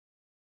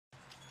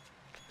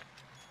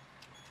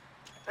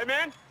Hey,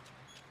 man,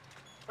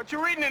 what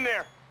you reading in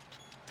there?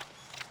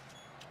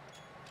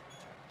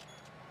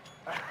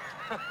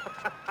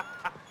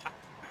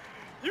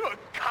 You a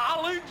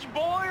college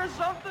boy or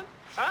something?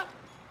 Huh?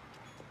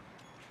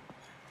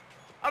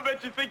 I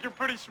bet you think you're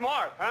pretty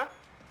smart, huh?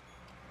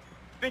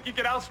 Think you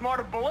could outsmart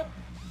a bullet?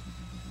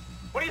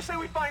 What do you say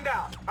we find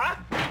out, huh?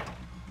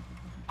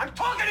 I'm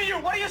talking to you!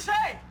 What do you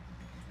say?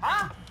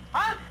 Huh?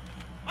 Huh?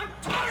 I'm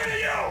talking to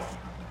you!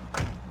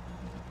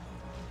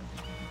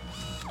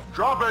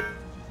 Drop it!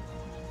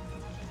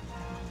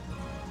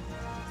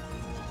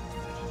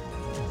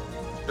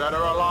 Dead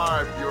or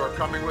alive, you are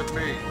coming with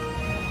me.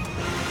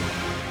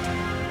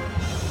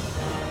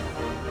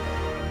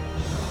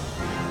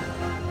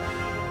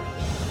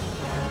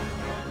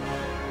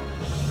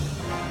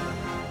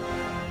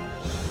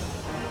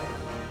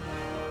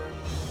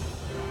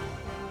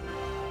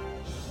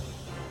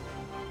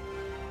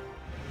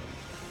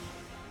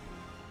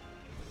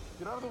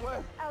 Get out of the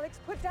way. Alex,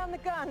 put down the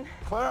gun.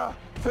 Clara,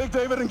 take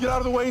David and get out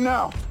of the way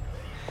now.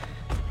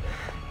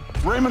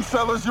 Raymond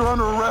Sellers, you're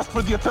under arrest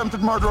for the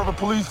attempted murder of a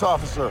police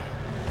officer.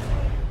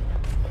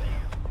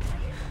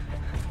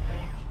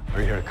 Are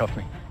you here to cuff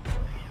me?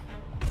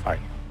 All right.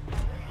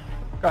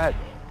 Go ahead,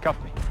 cuff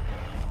me.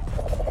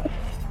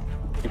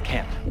 You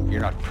can't.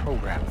 You're not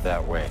programmed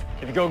that way.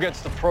 If you go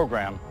against the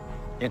program,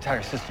 the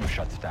entire system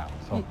shuts down,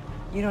 so...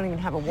 You don't even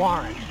have a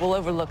warrant. We'll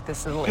overlook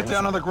this little... Get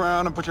down on the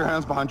ground and put your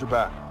hands behind your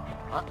back.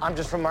 I'm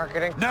just from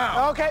marketing.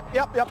 Now! Okay,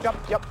 yep.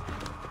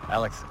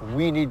 Alex,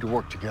 we need to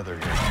work together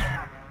here.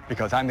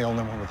 Because I'm the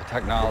only one with the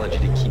technology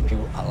to keep you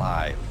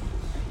alive.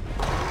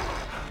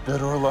 Dead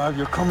or alive,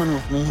 you're coming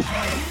with me.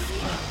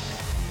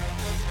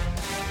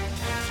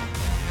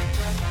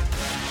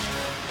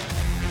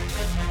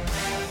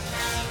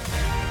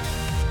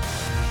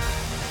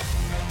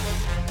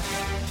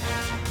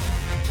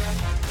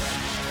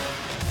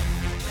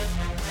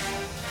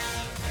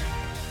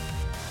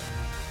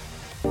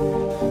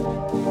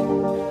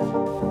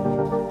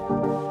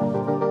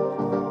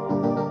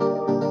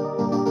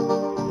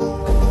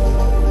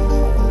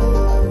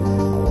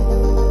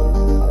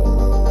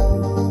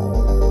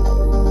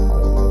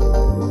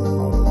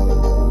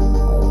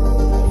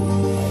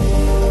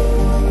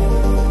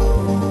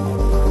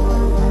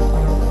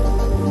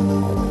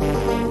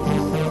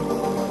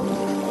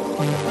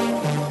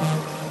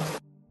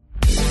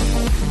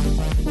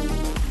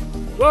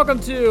 Welcome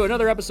to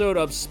another episode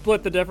of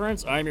Split the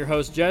Difference. I'm your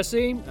host,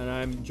 Jesse, and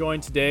I'm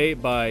joined today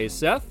by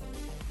Seth.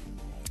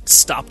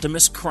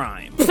 Stoptimus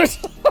Crime. Right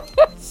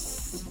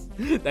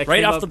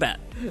off the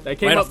bat. That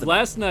came up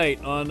last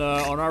night on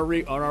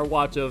our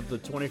watch of the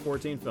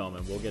 2014 film,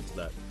 and we'll get to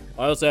that.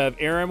 I also have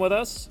Aaron with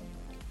us.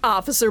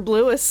 Officer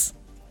Bluis.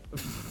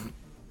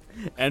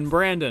 And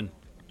Brandon.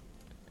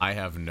 I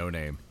have no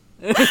name.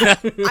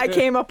 I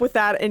came up with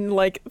that in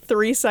like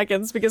 3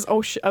 seconds because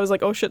I was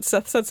like, oh shit,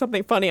 Seth said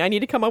something funny. I need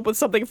to come up with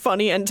something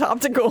funny and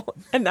topical,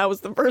 and that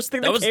was the first thing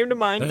that came to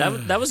mind.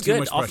 That was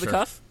good. Off the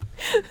cuff.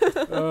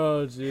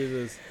 Oh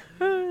Jesus.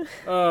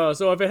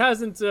 So if it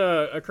hasn't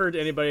occurred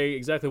to anybody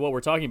exactly what we're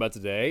talking about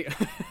today,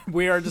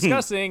 we are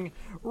discussing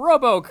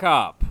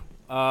RoboCop,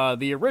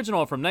 the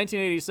original from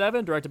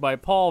 1987, directed by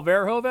Paul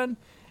Verhoeven,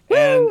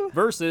 and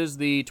versus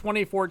the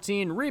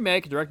 2014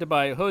 remake directed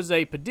by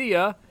Jose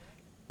Padilla.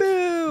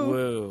 Boo!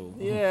 Whoa.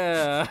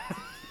 Yeah,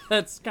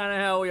 that's kind of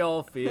how we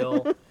all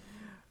feel.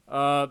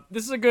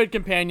 This is a good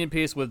companion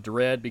piece with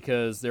Dredd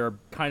because they're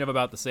kind of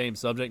about the same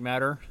subject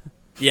matter.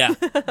 Yeah.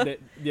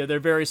 They're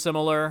very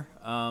similar.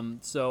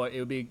 So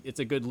it's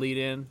a good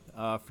lead-in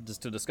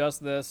just to discuss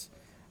this.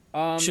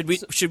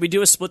 Should we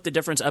do a Split the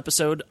Difference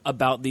episode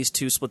about these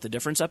two Split the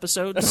Difference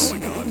episodes? Oh my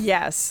god.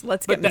 Yes,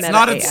 let's get That's meta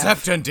not AF.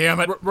 Inception,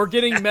 damn it. We're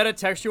getting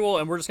metatextual,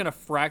 and we're just going to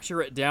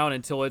fracture it down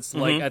until it's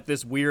like at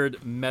this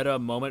weird meta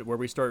moment where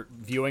we start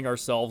viewing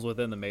ourselves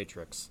within the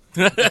Matrix.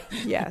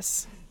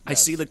 Yes. I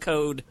see the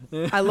code.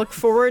 I look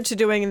forward to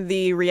doing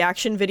the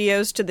reaction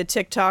videos to the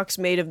TikToks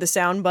made of the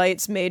sound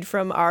bites made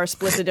from our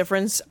Split the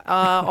Difference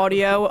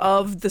audio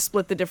of the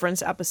Split the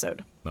Difference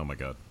episode. Oh my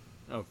god.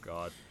 Oh,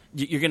 God.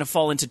 You're gonna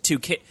fall into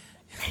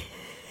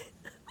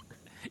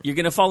You're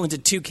gonna fall into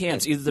two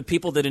camps: either the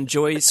people that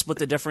enjoy Split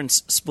the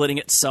Difference splitting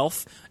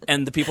itself,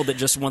 and the people that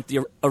just want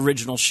the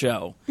original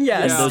show.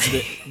 Yes.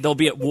 And they'll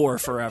be at war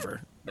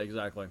forever.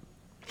 Exactly.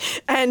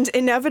 And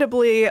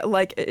inevitably,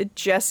 like,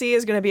 Jesse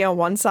is going to be on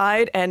one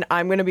side, and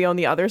I'm going to be on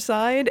the other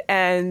side,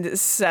 and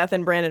Seth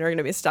and Brandon are going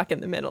to be stuck in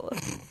the middle.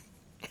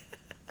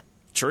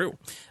 True.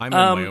 I'm in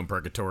my own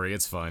purgatory.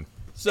 It's fine.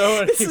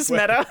 So This is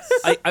meta.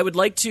 I would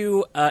like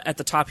to, at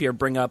the top here,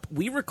 bring up,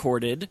 we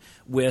recorded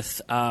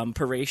with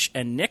Paresh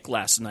and Nick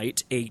last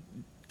night a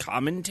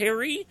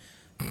commentary,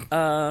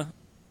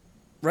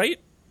 right?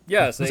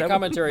 Yes, a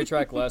commentary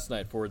track last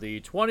night for the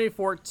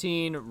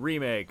 2014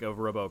 remake of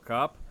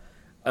RoboCop.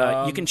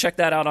 You can check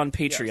that out on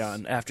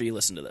Patreon after you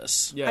listen to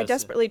this. Yes. I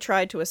desperately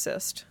tried to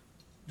assist.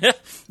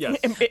 Yes.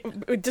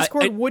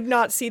 Discord would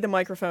not see the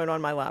microphone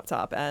on my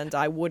laptop, and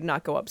I would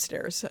not go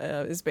upstairs,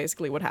 is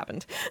basically what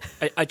happened.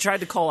 I tried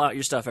to call out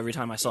your stuff every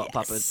time I saw it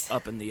pop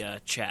up in the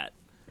chat.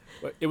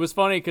 It was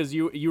funny because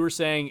you were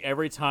saying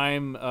every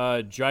time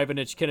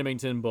Jivanich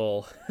Kinnamington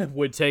Bull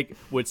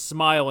would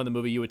smile in the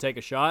movie, you would take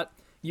a shot.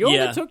 You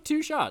only took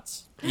 2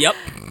 shots. Yep.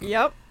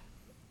 Yep.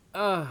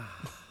 I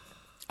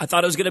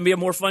thought it was going to be a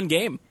more fun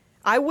game.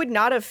 I would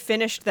not have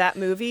finished that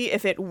movie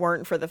if it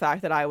weren't for the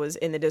fact that I was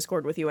in the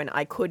Discord with you and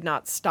I could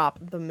not stop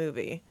the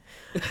movie.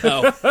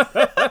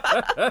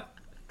 Oh.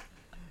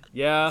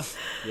 Yeah.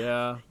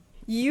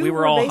 You We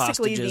were all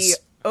basically hostages.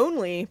 the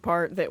only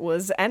part that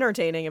was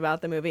entertaining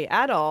about the movie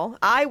at all.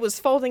 I was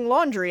folding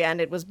laundry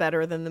and it was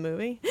better than the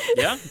movie.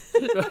 Yeah.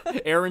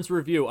 Aaron's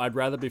review, I'd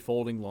rather be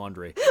folding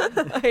laundry.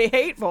 I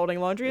hate folding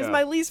laundry. It's Yeah.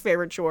 my least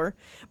favorite chore.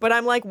 But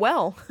I'm like,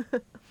 well,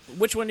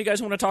 Which one do you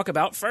guys want to talk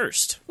about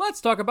first?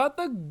 Let's talk about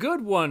the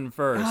good one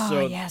first. Oh,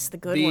 yes, the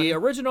good the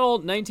one. original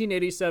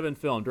 1987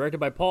 film, directed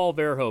by Paul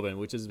Verhoeven,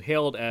 which is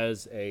hailed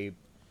as a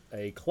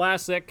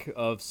classic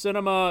of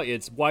cinema.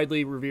 It's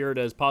widely revered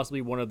as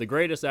possibly one of the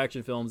greatest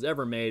action films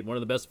ever made, one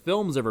of the best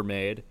films ever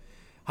made.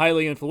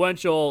 Highly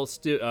influential,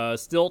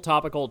 still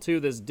topical to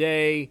this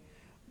day,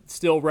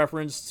 still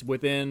referenced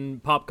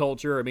within pop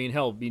culture. I mean,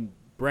 hell,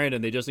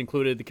 Brandon, they just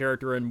included the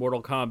character in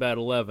Mortal Kombat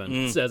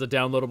 11 as a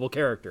downloadable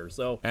character.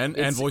 So And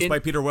voiced by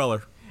Peter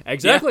Weller.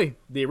 Exactly. Yeah.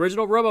 The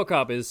original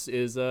RoboCop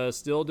is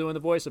still doing the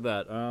voice of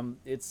that.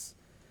 It's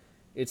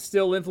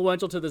still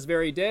influential to this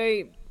very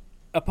day.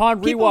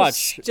 Upon people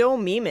rewatch, still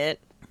meme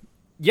it.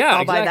 yeah,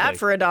 I'll exactly. buy that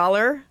for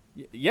 $1.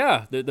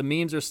 Yeah, the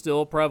memes are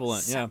still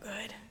prevalent. So yeah.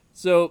 good.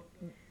 So,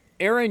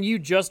 Aaron, you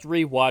just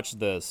rewatched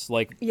this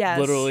Yes.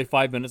 literally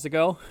 5 minutes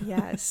ago.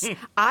 Yes.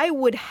 I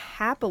would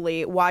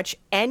happily watch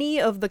any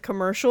of the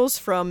commercials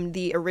from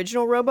the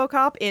original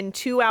RoboCop in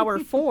 2-hour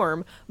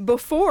form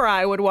before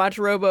I would watch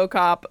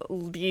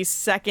RoboCop the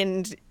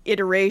second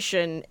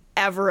iteration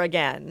ever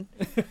again.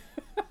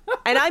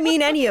 And I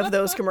mean any of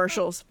those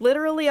commercials.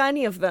 Literally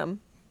any of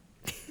them.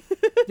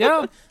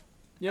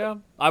 Yeah.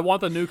 I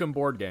want the Nukem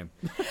board game.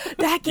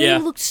 That game Yeah.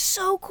 looked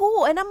so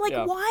cool. And I'm like,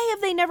 Yeah. why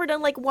have they never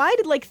done, why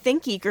did,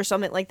 ThinkGeek or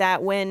something like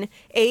that, when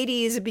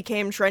 80s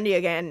became trendy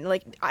again?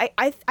 I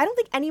don't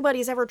think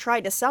anybody's ever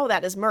tried to sell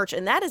that as merch.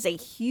 And that is a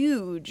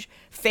huge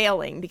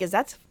failing because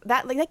that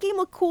game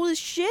looked cool as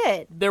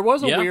shit. There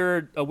was Yeah.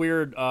 a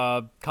weird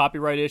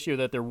copyright issue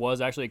that there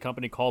was actually a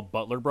company called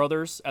Butler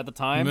Brothers at the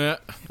time, Meh.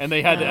 and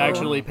they had to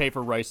actually pay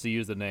for rights to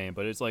use the name.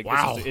 But it's like,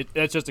 Wow.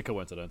 it's just a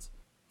coincidence.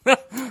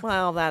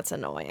 Well, that's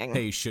annoying.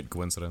 Hey, shit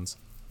coincidence.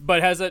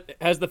 But has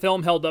the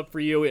film held up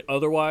for you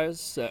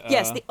otherwise?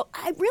 Yes, the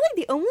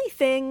only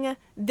thing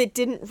that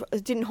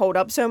didn't hold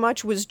up so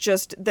much was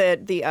just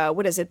the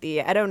what is it, the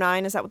Ed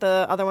 09? Is that what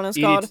the other one is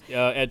called?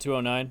 Ed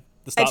 209.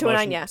 The Ed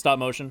 209, yeah. Stop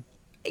motion.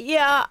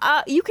 Yeah,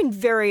 you can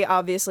very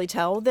obviously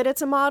tell that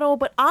it's a model,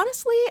 but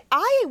honestly,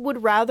 I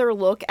would rather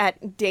look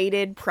at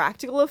dated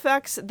practical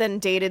effects than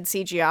dated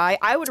CGI.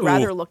 I would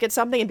rather look at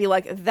something and be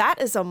like,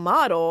 that is a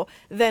model,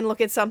 than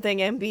look at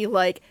something and be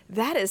like,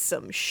 that is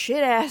some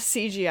shit-ass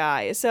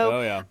CGI. So,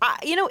 Oh, yeah.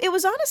 it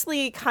was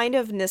honestly kind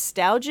of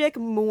nostalgic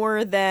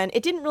more than...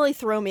 It didn't really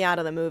throw me out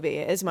of the movie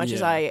as much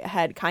as I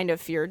had kind of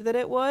feared that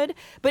it would,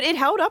 but it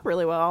held up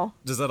really well.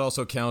 Does that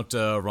also count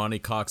Ronnie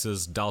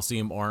Cox's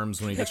Dalcium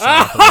arms when he gets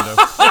shot out the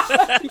window?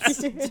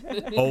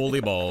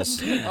 Holy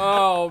balls.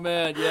 Oh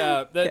man,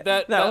 yeah.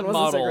 That one wasn't so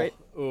model. great.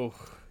 Ooh,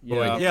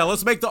 Boy, yeah. yeah,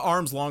 let's make the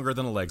arms longer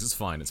than the legs. It's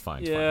fine. It's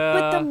fine. It's fine. Yeah.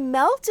 But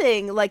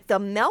the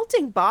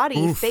melting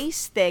body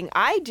face thing,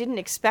 I didn't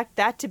expect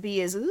that to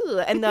be as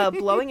and the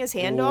blowing his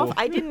hand off.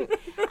 I mean,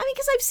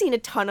 because I've seen a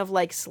ton of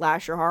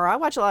slasher horror. I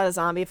watch a lot of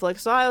zombie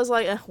flicks, so I was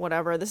like,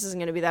 whatever, this isn't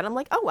gonna be that. I'm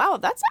like, oh wow,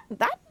 that's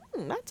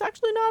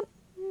actually not.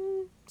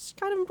 It's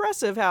kind of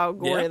impressive how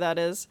gory that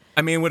is.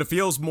 I mean, when it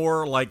feels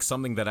more like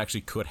something that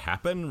actually could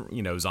happen,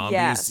 zombies,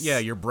 Yes. yeah,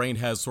 your brain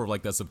has sort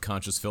of that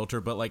subconscious filter,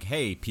 but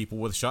hey, people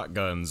with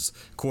shotguns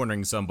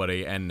cornering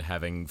somebody and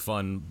having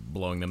fun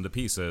blowing them to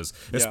pieces,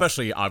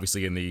 especially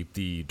obviously in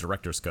the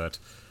director's cut.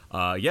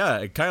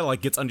 It kind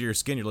of gets under your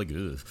skin. You're like,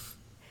 ugh.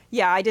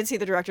 Yeah, I did see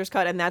the director's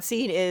cut, and that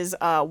scene is,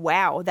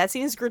 wow, that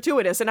scene is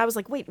gratuitous. And I was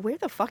like, wait, where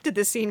the fuck did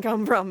this scene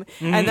come from?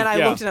 And then I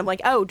looked and I'm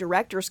like, oh,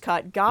 director's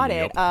cut, got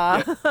it.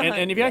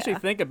 And if you actually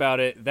think about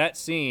it, that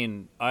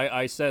scene,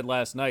 I said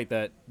last night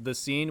that the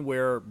scene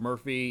where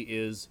Murphy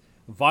is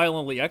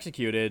violently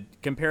executed,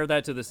 compare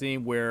that to the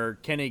scene where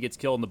Kenny gets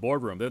killed in the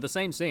boardroom. They're the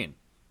same scene,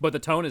 but the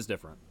tone is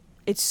different.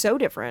 It's so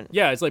different.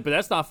 Yeah, it's but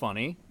that's not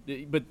funny.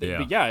 But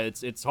Yeah.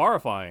 it's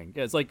horrifying.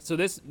 Yeah, it's so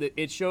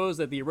it shows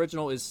that the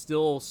original is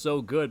still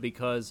so good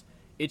because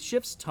it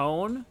shifts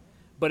tone,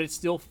 but it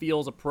still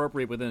feels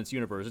appropriate within its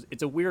universe.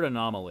 It's a weird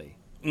anomaly.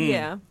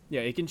 Yeah.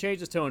 Yeah, it can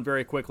change its tone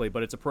very quickly,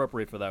 but it's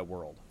appropriate for that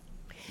world.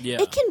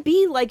 Yeah. It can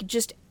be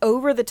just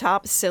over the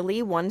top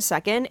silly 1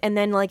 second, and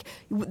then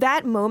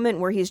that moment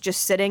where he's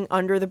just sitting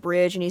under the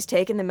bridge and he's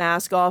taking the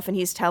mask off and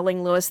he's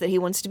telling Lewis that he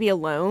wants to be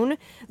alone.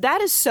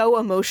 That is so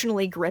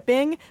emotionally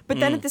gripping. But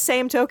then at the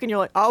same token, you're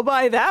like, I'll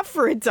buy that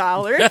for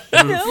 $1.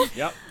 You know?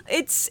 Yep.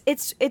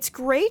 It's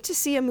great to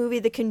see a movie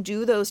that can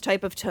do those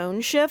type of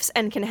tone shifts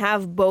and can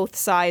have both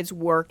sides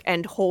work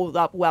and hold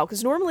up well.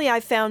 Because normally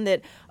I found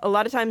that a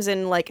lot of times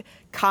in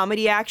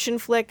comedy action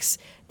flicks,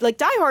 like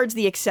Die Hard's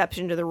the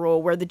exception to the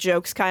rule, where the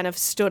jokes kind of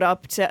stood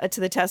up to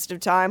the test of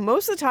time.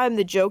 Most of the time,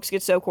 the jokes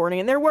get so corny,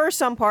 and there were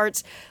some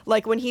parts,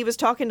 like when he was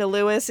talking to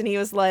Lewis, and he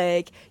was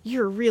like,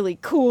 "You're really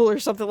cool" or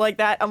something like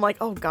that. I'm like,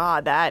 oh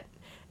god, that.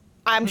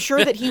 I'm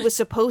sure that he was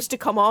supposed to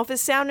come off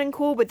as sounding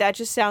cool, but that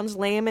just sounds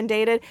lame and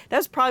dated.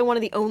 That's probably one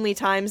of the only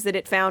times that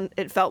it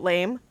felt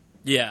lame.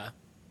 Yeah.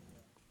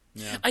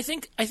 I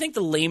think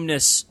the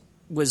lameness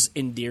was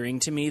endearing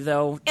to me,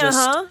 though.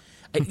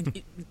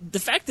 The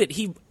fact that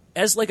he,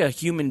 as like a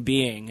human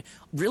being,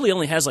 really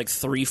only has like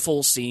 3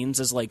 full scenes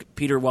as like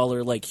Peter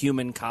Weller, like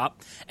human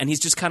cop, and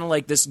he's just kind of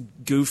like this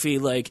goofy,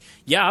 like,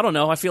 yeah, I don't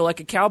know, I feel like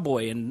a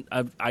cowboy, and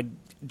I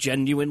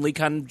genuinely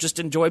kind of just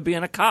enjoy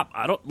being a cop.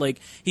 I don't like.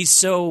 He's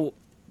so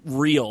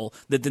real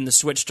that then the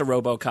switch to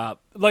RoboCop,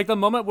 like the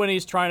moment when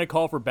he's trying to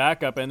call for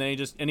backup and then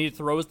he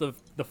throws the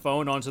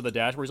phone onto the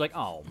dashboard. He's like,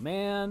 oh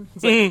man,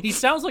 it's like, he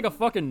sounds like a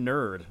fucking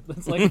nerd.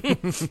 It's like,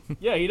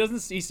 yeah,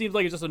 he seems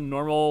like he's just a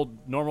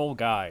normal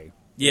guy.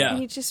 Yeah,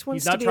 he just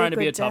wants he's not to be trying a to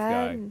good be a tough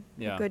dad,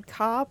 guy. a good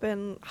cop,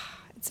 and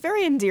it's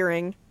very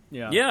endearing.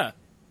 Yeah.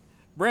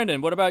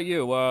 Brandon, what about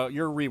you?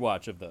 Your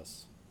rewatch of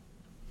this?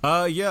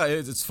 Yeah,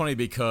 it's funny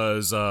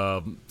because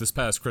this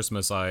past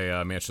Christmas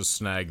I managed to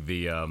snag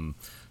the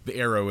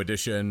Arrow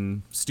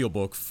edition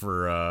steelbook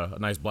for a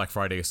nice Black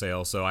Friday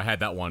sale, so I had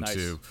that one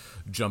to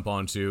jump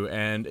onto.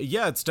 And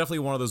yeah, it's definitely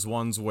one of those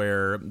ones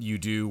where you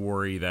do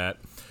worry that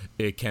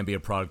it can be a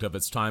product of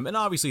its time. And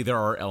obviously there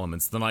are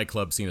elements, the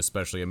nightclub scene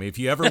especially. I mean, if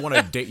you ever want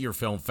to date your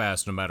film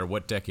fast, no matter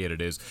what decade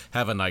it is,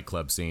 have a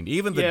nightclub scene.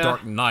 Even The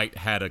Dark Knight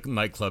had a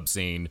nightclub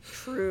scene.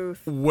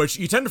 Truth. Which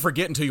you tend to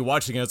forget until you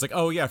watch it again. It's like,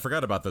 oh yeah, I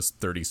forgot about this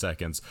 30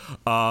 seconds.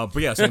 But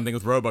yeah, same thing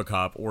with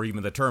RoboCop or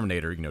even The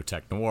Terminator,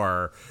 Tech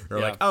Noir. Or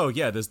like, oh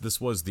yeah,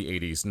 this was the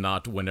 80s,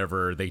 not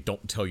whenever they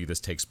don't tell you this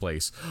takes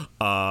place.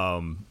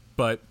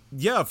 But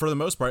yeah, for the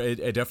most part, it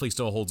definitely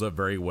still holds up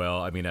very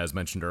well. I mean, as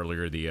mentioned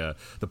earlier, the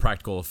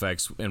practical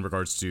effects in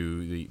regards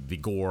to the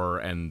gore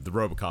and the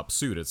RoboCop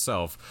suit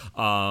itself,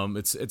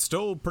 it's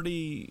still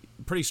pretty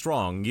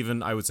strong.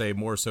 Even I would say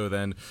more so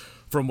than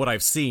from what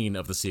I've seen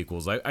of the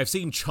sequels. I've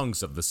seen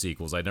chunks of the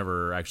sequels. I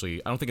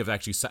don't think I've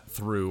actually sat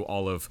through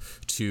all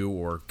of 2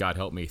 or, God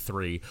help me,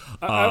 3.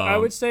 I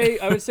would say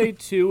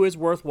 2 is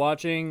worth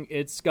watching.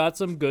 It's got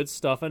some good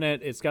stuff in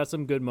it. It's got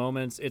some good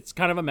moments. It's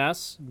kind of a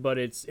mess, but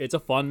it's a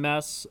fun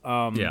mess.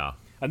 Yeah.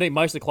 I think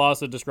Meister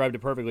Klaus described it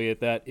perfectly,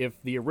 that if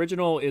the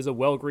original is a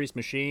well-greased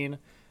machine,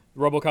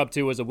 RoboCop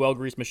 2 is a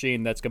well-greased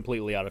machine that's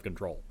completely out of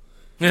control.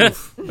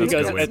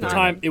 Because at the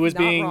time it was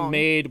being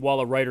made while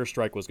a writer's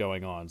strike was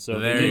going on, so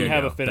they didn't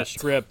have a finished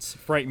script.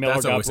 Frank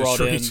Miller got brought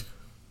in.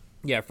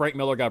 Yeah, Frank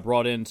Miller got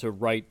brought in to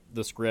write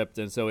the script,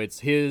 and so it's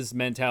his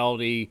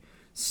mentality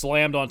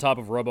slammed on top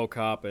of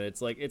RoboCop, and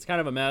it's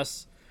kind of a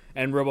mess.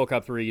 And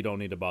RoboCop 3, you don't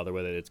need to bother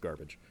with it; it's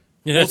garbage.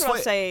 Yeah. That's what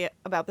I'll say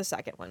about the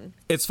second one.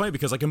 It's funny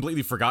because I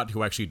completely forgot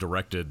who actually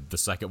directed the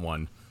second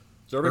one.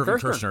 Irvin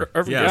Kershner.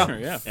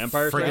 Yeah.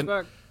 Empire Strikes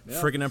Back. Yeah.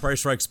 Friggin' Empire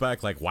Strikes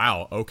Back, like,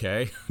 wow,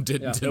 okay.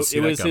 Didn't see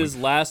it that was coming. his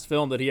last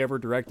film that he ever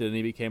directed, and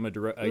he became a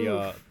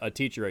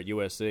teacher at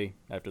USC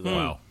after that.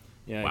 Wow.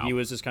 Yeah, wow. He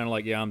was just kind of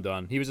like, yeah, I'm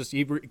done. He was just,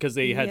 because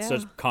they had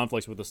such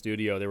conflicts with the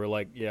studio, they were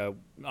like, yeah,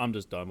 I'm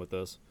just done with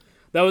this.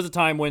 That was a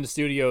time when the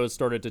studios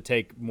started to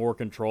take more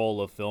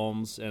control of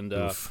films, and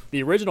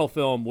the original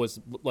film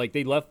was, like,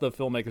 they left the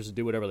filmmakers to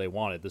do whatever they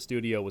wanted. The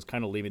studio was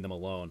kind of leaving them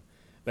alone.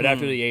 But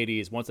after the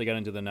 80s, once they got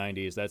into the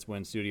 90s, that's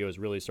when studios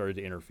really started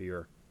to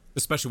interfere.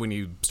 Especially when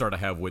you start to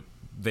have what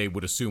they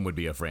would assume would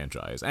be a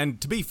franchise.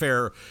 And to be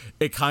fair,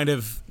 it kind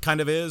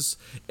of is.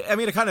 I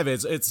mean, it kind of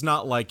is. It's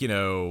not like,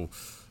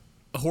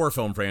 horror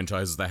film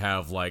franchises that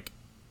have, like,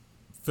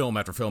 film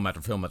after film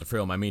after film after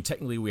film. I mean,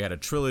 technically we had a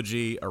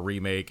trilogy, a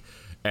remake,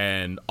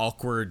 and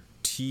awkward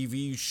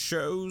TV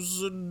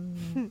shows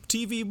and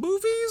TV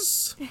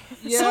movies?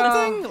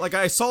 Something? Like,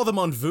 I saw them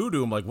on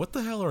Vudu. I'm like, what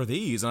the hell are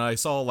these? And I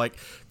saw, like,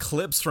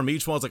 clips from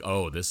each one. I was like,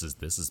 oh, this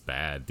is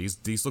bad.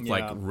 These look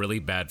like really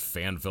bad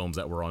fan films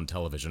that were on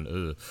television.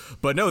 Ugh.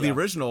 But no, the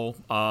original...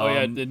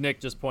 Nick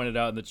just pointed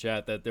out in the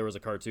chat that there was a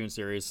cartoon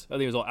series. I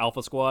think it was all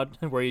Alpha Squad,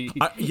 where he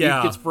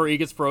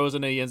gets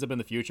frozen and he ends up in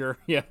the future.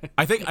 Yeah.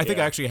 I think I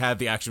actually had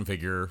the action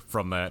figure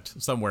from that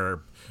somewhere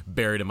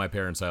buried in my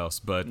parents' house.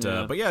 But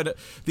yeah,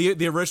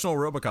 the original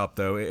RoboCop,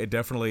 though, it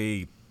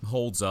definitely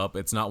holds up.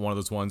 It's not one of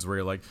those ones where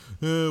you're like,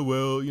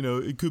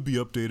 it could be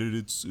updated.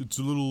 It's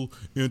a little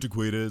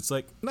antiquated. It's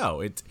like,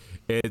 no,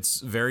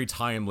 it's very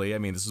timely. I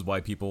mean, this is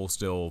why people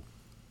still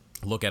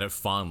look at it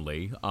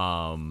fondly.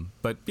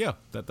 But yeah,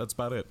 that's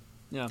about it.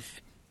 Yeah.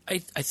 I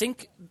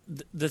think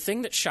the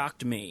thing that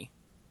shocked me,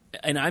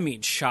 and I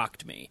mean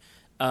shocked me,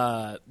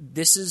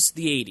 this is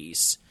the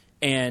 80s.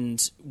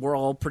 And we're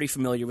all pretty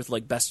familiar with,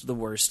 like, Best of the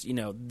Worst,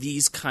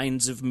 these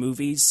kinds of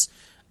movies,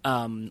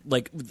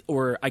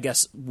 or I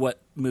guess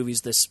what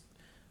movies this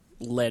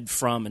led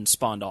from and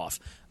spawned off.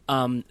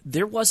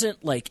 There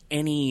wasn't, like,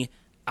 any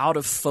out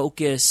of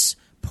focus,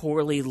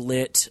 poorly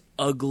lit,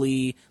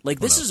 ugly,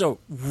 this is a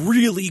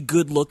really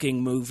good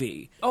looking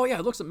movie. Oh yeah,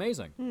 it looks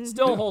amazing. Mm-hmm.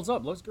 Still holds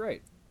up, looks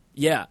great.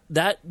 Yeah,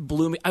 that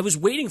blew me. I was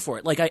waiting for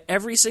it. Like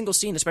every single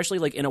scene, especially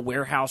like in a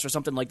warehouse or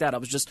something like that, I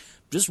was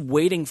just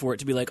waiting for it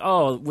to be like,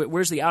 oh,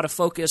 where's the out of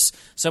focus?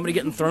 Somebody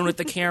getting thrown at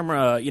the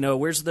camera. You know,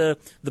 where's the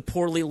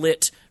poorly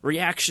lit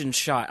reaction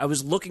shot? I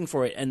was looking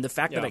for it, and the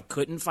fact that I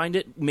couldn't find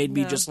it made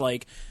me just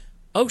like,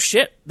 oh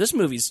shit, this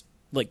movie's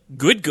like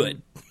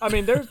good. I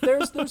mean,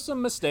 there's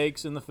some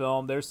mistakes in the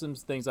film. There's some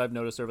things I've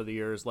noticed over the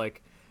years,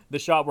 like the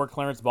shot where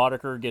Clarence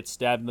Boddicker gets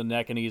stabbed in the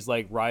neck and he's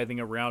like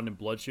writhing around and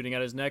blood shooting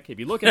at his neck. If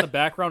you look at the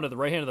background of the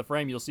right hand of the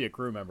frame, you'll see a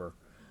crew member.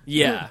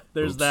 Yeah.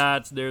 There's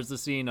that. There's the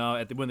scene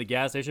when the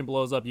gas station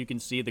blows up. You can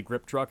see the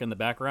grip truck in the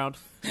background.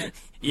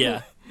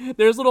 Yeah.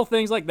 There's little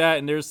things like that,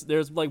 and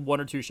there's like one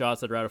or two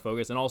shots that are out of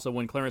focus. And also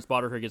when Clarence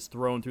Boddicker gets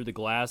thrown through the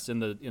glass in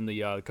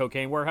the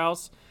cocaine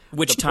warehouse.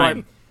 Which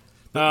time?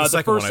 The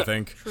second one, I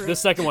think. The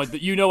second one.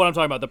 You know what I'm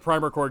talking about. The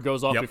primer cord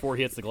goes off before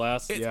he hits the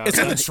glass. It's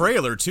in the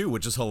trailer, too,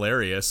 which is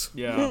hilarious.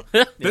 Yeah.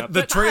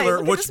 The trailer,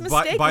 Hi, which,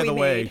 by the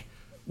way...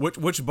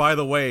 Which, by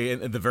the way,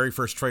 in the very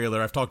first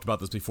trailer, I've talked about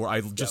this before,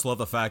 I just love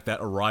the fact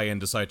that Orion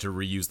decided to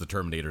reuse the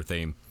Terminator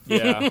theme.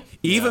 Yeah.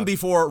 Even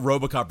before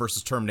RoboCop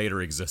versus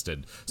Terminator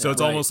existed. So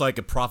it's almost like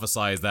it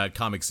prophesized that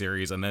comic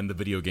series and then the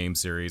video game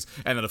series.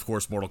 And then, of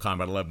course, Mortal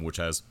Kombat 11, which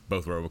has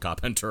both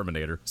RoboCop and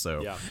Terminator.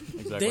 So yeah,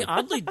 exactly. They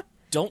oddly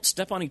don't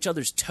step on each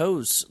other's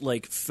toes,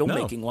 like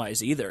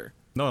filmmaking-wise, either.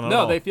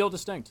 No, they feel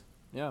distinct.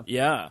 Yeah.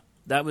 Yeah,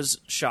 that was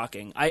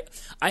shocking. I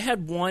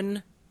had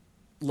one,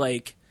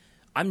 like...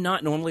 I'm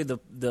not normally the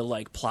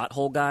like plot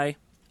hole guy,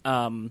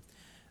 and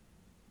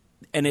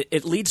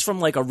it leads from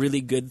like a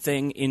really good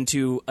thing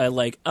into a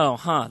like,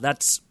 oh,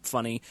 that's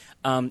funny.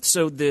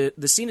 So the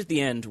scene at the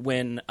end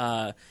when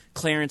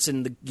Clarence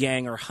and the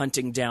gang are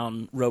hunting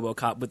down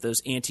RoboCop with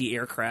those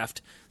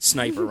anti-aircraft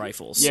sniper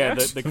rifles. Yeah,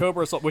 the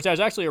Cobra Assault, which is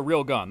actually a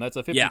real gun. That's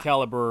a 50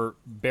 caliber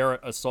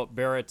Barrett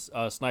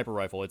sniper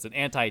rifle. It's an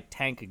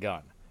anti-tank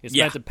gun. It's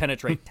meant to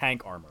penetrate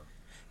tank armor.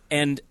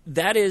 And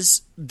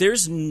there's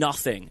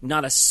nothing,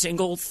 not a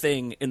single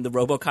thing in the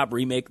RoboCop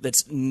remake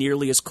that's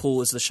nearly as cool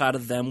as the shot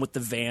of them with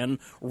the van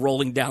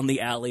rolling down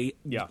the alley,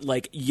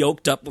 like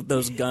yoked up with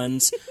those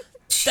guns.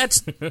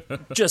 That's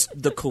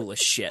just the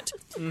coolest shit.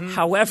 Mm-hmm.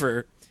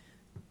 However,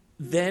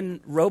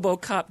 then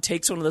RoboCop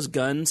takes one of those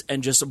guns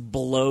and just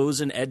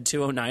blows an Ed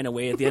 209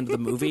 away at the end of the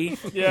movie.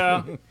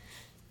 Yeah.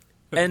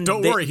 And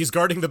don't worry, he's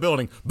guarding the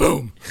building.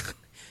 Boom.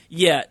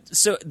 Yeah,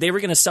 so they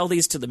were going to sell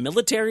these to the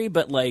military,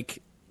 but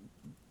like...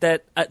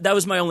 That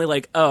was my only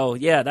like, oh,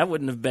 yeah, that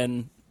wouldn't have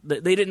been...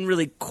 They didn't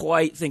really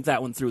quite think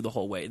that one through the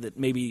whole way, that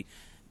maybe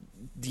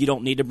you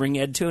don't need to bring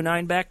Ed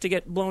 209 back to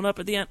get blown up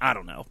at the end. I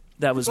don't know.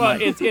 That was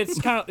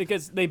it's kind of...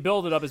 Because they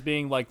build it up as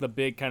being like the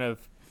big kind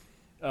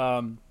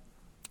of...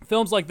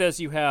 films like this,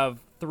 you have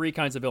three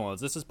kinds of villains.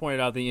 This is pointed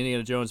out in the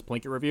Indiana Jones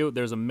Plinkett review.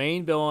 There's a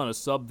main villain, a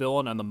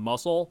sub-villain, and the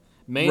muscle.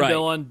 Main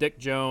villain, Dick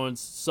Jones.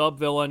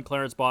 Sub-villain,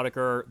 Clarence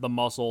Boddicker. The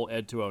muscle,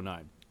 Ed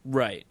 209.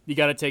 Right. You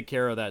got to take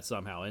care of that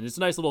somehow. And it's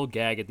a nice little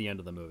gag at the end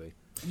of the movie.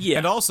 Yeah.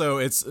 And also,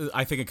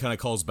 I think it kind of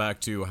calls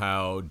back to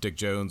how Dick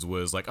Jones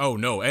was like, oh,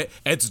 no,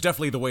 Ed's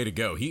definitely the way to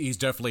go. He's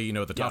definitely,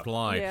 the top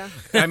line. Yeah.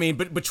 I mean,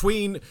 but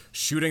between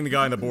shooting the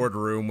guy in the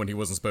boardroom when he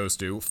wasn't supposed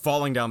to,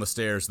 falling down the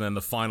stairs, and then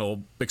the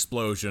final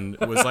explosion,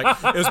 it was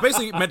like, it was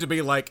basically meant to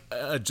be like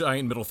a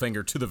giant middle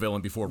finger to the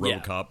villain before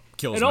RoboCop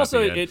kills him. And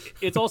also, at the end.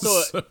 it's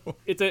also,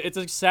 it's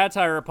a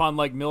satire upon,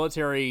 like,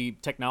 military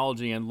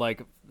technology and,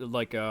 like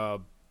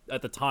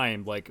at the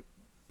time, like,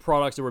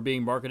 products that were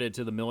being marketed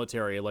to the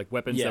military, like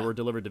weapons that were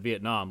delivered to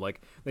Vietnam.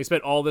 Like, they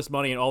spent all this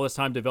money and all this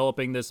time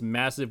developing this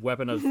massive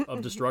weapon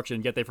of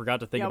destruction, yet they forgot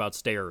to think about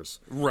stairs.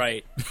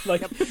 Right.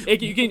 Like,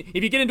 if you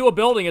get into a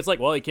building, it's like,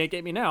 well, you can't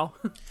get me now.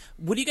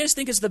 What do you guys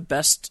think is the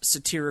best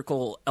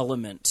satirical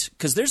element?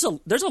 Because there's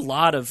a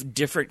lot of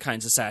different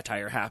kinds of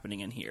satire happening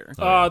in here.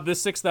 The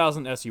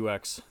 6000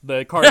 SUX,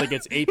 the car that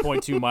gets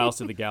 8.2 miles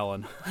to the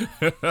gallon.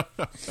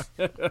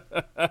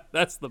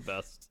 That's the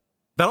best.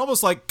 That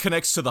almost like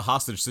connects to the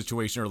hostage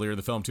situation earlier in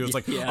the film too. It's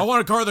like, I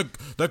want a car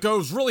that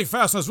goes really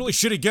fast and has really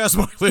shitty gas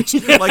mileage.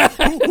 Like,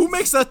 who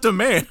makes that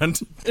demand?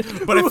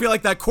 But I feel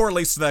like that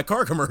correlates to that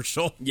car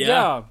commercial.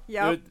 Yeah.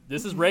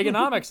 This is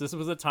Reaganomics. This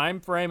was a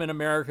time frame in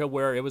America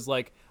where it was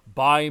like,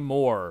 buy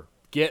more,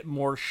 get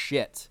more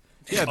shit.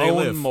 Yeah, they own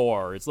live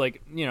more. It's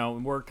like,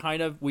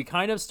 we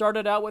kind of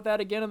started out with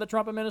that again in the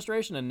Trump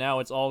administration, and now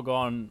it's all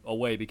gone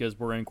away because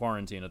we're in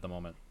quarantine at the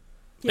moment.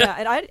 Yeah,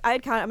 and I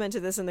had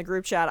commented this in the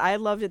group chat. I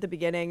loved at the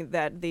beginning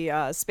that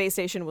the space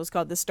station was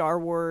called the Star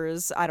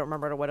Wars. I don't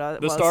remember what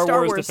it was. The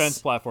Star Wars Defense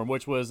Platform,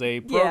 which was a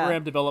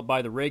program developed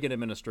by the Reagan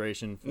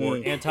administration for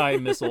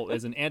anti-missile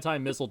as an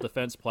anti-missile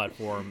defense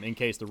platform in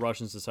case the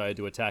Russians decided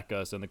to attack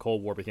us and the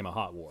Cold War became a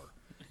hot war.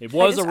 It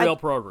was a real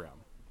program.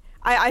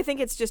 I think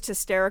it's just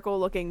hysterical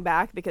looking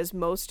back because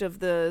most of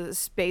the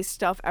space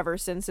stuff ever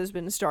since has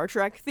been Star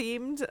Trek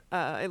themed,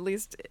 at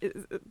least.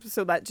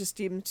 So that just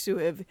seems to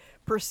have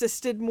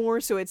persisted more.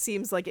 So it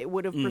seems like it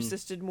would have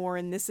persisted more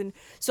in this. And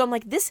so I'm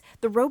like,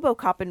 the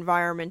RoboCop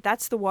environment,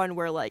 that's the one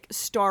where like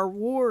Star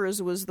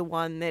Wars was the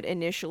one that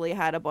initially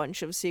had a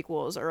bunch of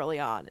sequels early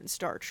on, and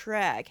Star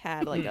Trek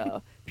had like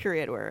a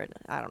period where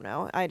I don't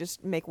know. I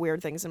just make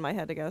weird things in my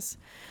head, I guess.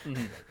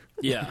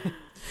 Yeah,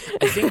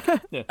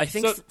 I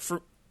think So-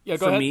 for Yeah,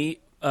 go for ahead. me,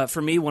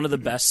 for me, one of the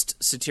best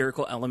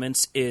satirical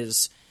elements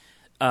is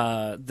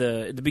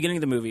the beginning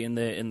of the movie in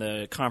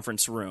the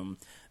conference room.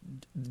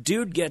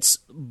 Dude gets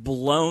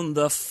blown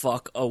the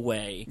fuck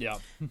away. Yeah.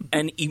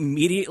 And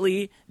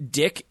immediately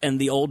Dick and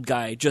the old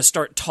guy just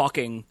start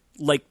talking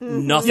like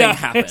nothing Yeah,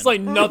 happened. it's like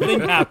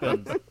nothing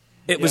happened.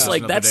 It was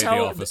like Another day at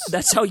the office.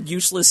 that's how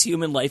useless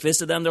human life is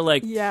to them. They're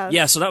like, Yes.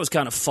 yeah, so that was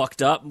kind of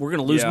fucked up. We're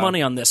gonna lose Yeah.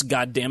 money on this.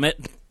 God damn it.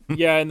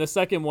 Yeah, and the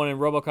second one in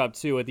RoboCop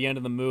 2, at the end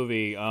of the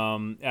movie,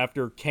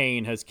 after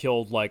Kane has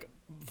killed like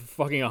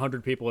fucking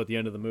 100 people at the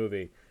end of the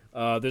movie,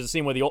 there's a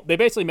scene where they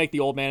basically make the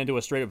old man into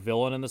a straight up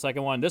villain in the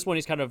second one. This one,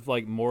 he's kind of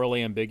like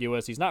morally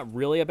ambiguous. He's not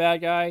really a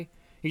bad guy.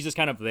 He's just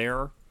kind of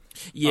there.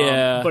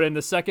 Yeah, But in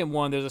the second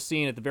one, there's a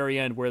scene at the very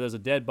end where there's a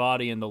dead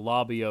body in the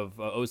lobby of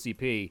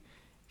OCP.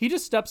 He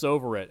just steps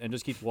over it and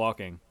just keeps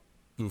walking.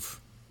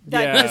 Oof.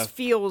 That Yeah. just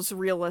feels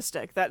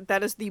realistic.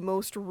 That is the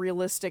most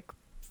realistic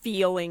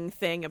feeling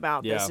thing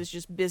about this Yeah. is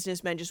just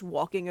businessmen just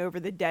walking over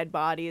the dead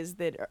bodies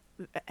that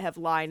have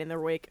lying in their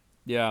wake.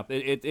 Yeah,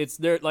 it's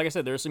there. Like I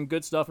said, there's some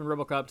good stuff in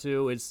RoboCop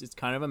 2. It's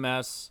kind of a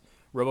mess.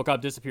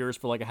 RoboCop disappears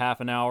for like a half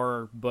an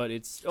hour, but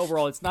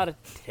overall it's not a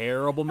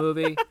terrible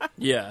movie.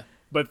 yeah.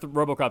 But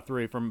RoboCop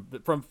 3 from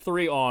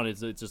 3 on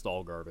it's just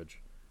all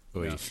garbage.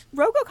 Oy.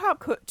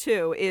 RoboCop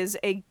 2 is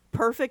a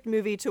perfect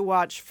movie to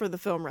watch for the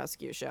Film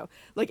Rescue Show.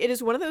 Like, it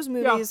is one of those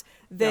movies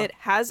that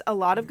has a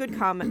lot of good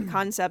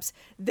concepts,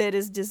 that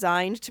is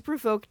designed to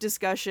provoke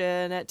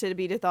discussion, to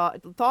be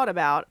thought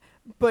about,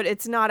 but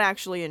it's not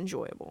actually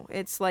enjoyable.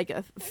 It's like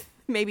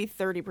maybe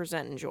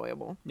 30%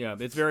 enjoyable. Yeah,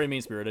 it's very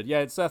mean-spirited.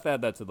 Yeah, Seth,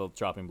 add that to the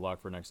chopping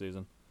block for next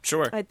season.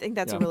 Sure. I think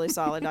that's a really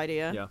solid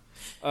idea.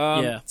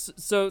 Yeah. Yeah.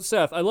 So,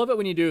 Seth, I love it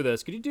when you do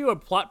this. Could you do a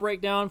plot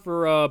breakdown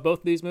for both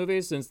of these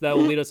movies, since that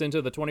will lead us into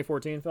the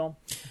 2014 film?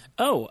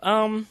 Oh,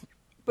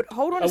 But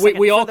hold on a second.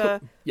 We all Go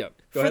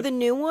for ahead. the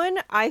new one,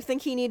 I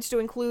think he needs to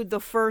include the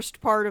first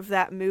part of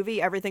that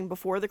movie, everything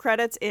before the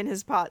credits, in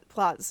his plot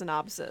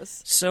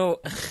synopsis. so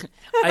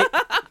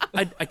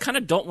I kind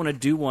of don't want to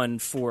do one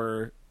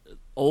for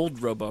old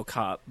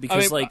RoboCop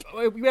because we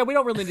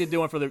don't really need to do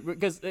one for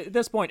because at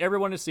this point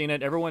everyone has seen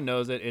it, everyone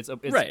knows it. It's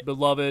Right.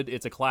 beloved,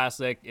 it's a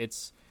classic,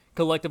 it's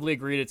collectively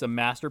agreed it's a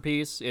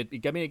masterpiece.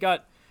 It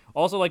got.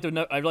 Also,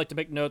 I'd like to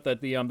make note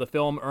that the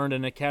film earned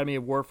an Academy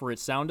Award for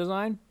its sound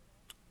design.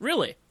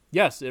 really.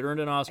 Yes, it earned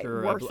an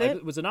Oscar. Worth it?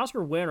 It was an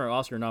Oscar win or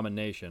Oscar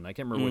nomination. I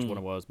can't remember which one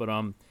it was, but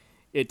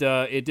it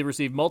did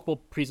receive multiple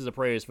pieces of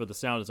praise for the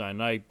sound design,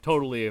 and I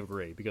totally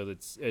agree because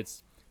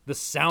it's the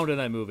sound in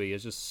that movie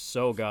is just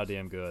so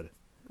goddamn good.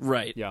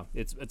 Right. Yeah,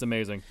 it's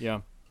amazing.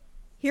 Yeah.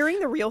 Hearing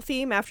the real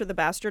theme after the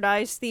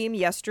Bastardized theme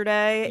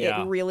yesterday,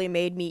 Yeah. it really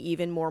made me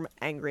even more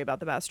angry about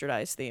the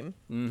Bastardized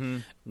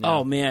theme.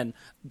 Oh man,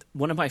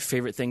 one of my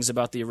favorite things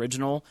about the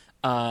original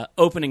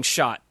opening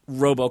shot,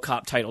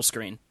 RoboCop title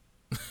screen.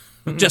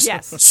 Just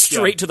Yes.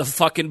 straight to the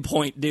fucking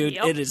point, dude.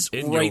 Yep. It is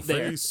In right your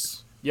there.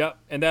 face. Yep,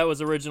 and that was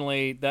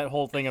originally that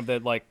whole thing of the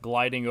like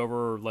gliding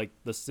over like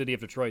the city of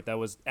Detroit that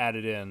was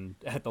added in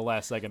at the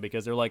last second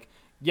because they're like,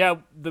 yeah,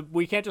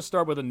 we can't just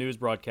start with a news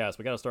broadcast.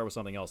 We got to start with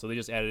something else. So they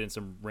just added in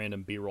some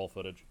random B-roll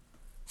footage.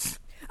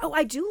 Oh,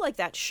 I do like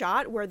that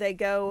shot where they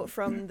go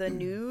from the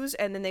news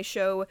and then they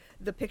show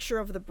the picture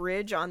of the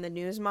bridge on the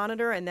news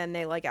monitor and then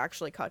they like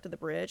actually cut to the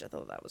bridge. I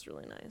thought that was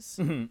really nice.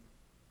 I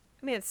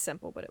mean, it's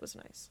simple, but it was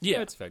nice.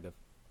 Yeah. It's effective.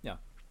 Yeah.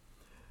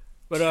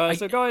 But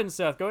so go ahead and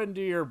Seth, go ahead and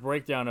do your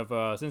breakdown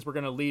of since we're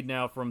going to lead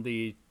now from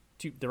the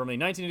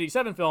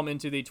 1987 film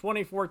into the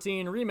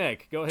 2014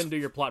 remake. Go ahead and do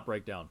your plot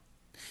breakdown.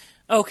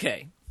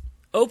 Okay.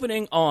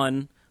 Opening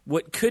on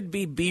what could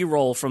be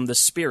B-roll from The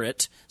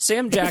Spirit,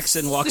 Sam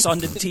Jackson walks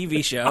onto the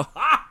TV show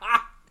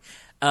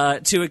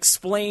to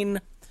explain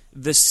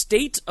the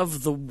state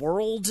of the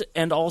world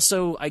and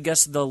also, I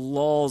guess, the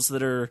laws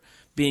that are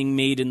being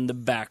made in the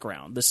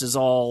background. This is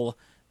all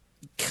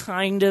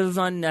kind of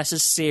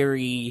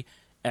unnecessary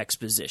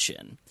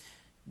exposition.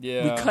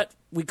 Yeah.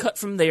 We cut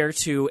from there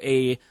to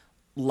a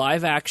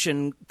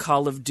live-action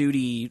Call of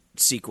Duty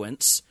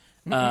sequence.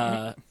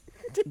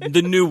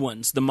 The new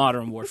ones, the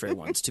Modern Warfare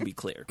ones, to be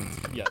clear.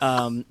 Yes.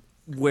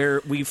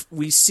 Where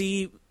we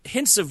see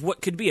hints of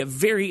what could be a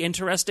very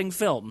interesting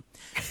film.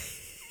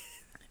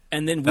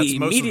 And then That's we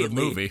most of the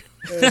immediately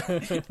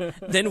movie.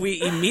 then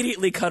we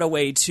immediately cut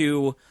away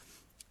to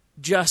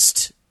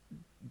just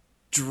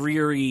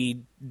dreary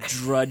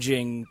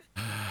drudging.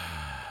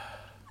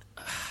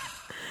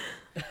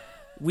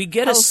 We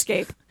get a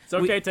Hellscape. It's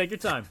okay. Take your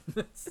time.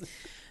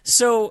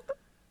 so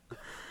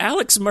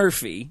Alex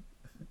Murphy,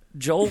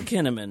 Joel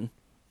Kinnaman,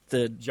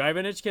 the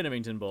Jivenich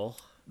Kinnamington Bull.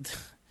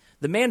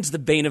 the man's the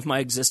bane of my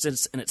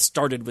existence, and it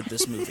started with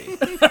this movie.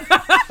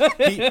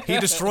 He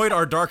destroyed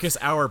our Darkest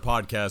Hour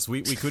podcast.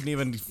 We couldn't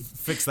even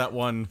fix that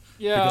one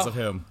because of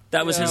him.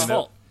 That was his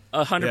fault.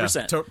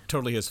 100%. Yeah,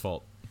 totally his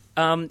fault.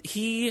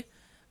 He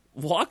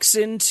walks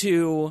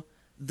into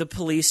the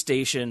police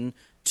station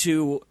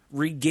to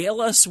regale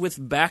us with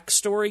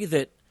backstory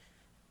that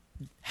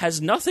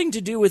has nothing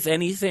to do with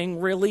anything,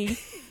 really,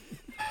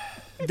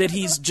 that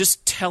he's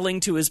just telling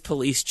to his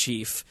police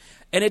chief.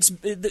 And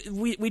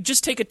we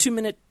just take a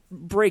 2-minute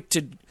break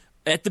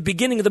at the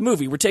beginning of the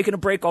movie. We're taking a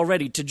break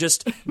already to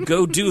just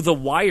go do The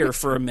Wire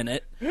for a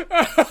minute.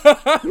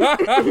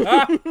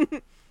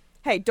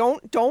 Hey,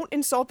 don't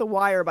insult The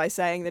Wire by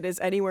saying that it's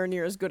anywhere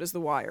near as good as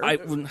The Wire.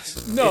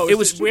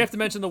 We have to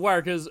mention The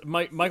Wire because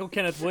Michael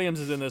Kenneth Williams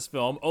is in this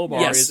film.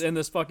 Omar is in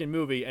this fucking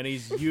movie, and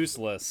he's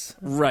useless.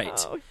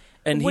 Right.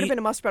 And it would have been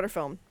a much better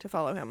film to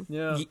follow him.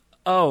 Yeah.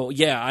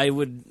 I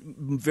would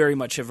very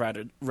much have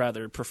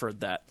rather preferred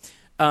that.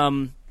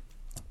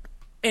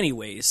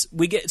 Anyways,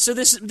 we get so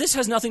this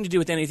has nothing to do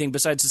with anything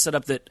besides the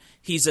setup that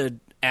he's an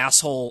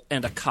asshole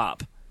and a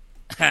cop.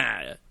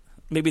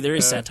 Maybe there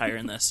is satire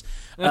in this.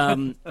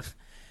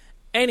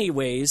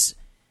 Anyways,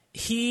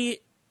 he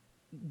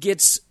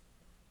gets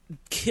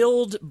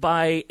killed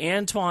by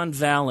Antoine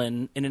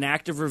Vallon in an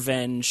act of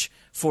revenge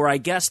for, I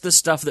guess, the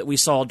stuff that we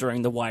saw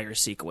during the Wire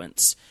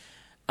sequence.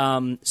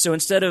 So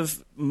instead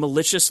of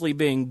maliciously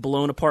being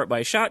blown apart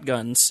by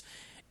shotguns,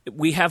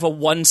 we have a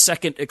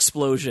 1-second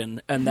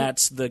explosion, and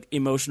that's the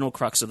emotional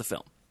crux of the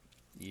film.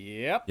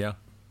 Yep. Yeah.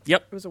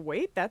 Yep. It was a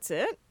wait? That's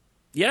it?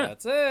 Yeah.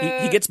 That's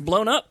it. He gets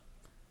blown up,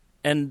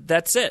 and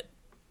that's it.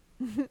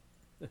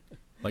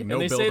 Like no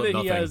and they build say up, that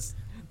nothing.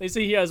 They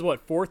say he has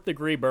what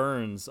 4th-degree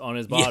burns on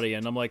his body,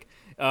 and I'm like,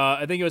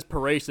 I think it was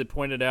Paresh that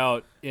pointed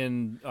out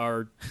in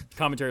our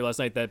commentary last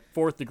night that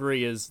 4th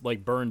degree is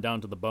like burned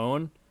down to the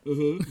bone.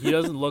 Mm-hmm. He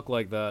doesn't look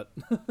like that.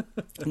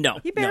 No,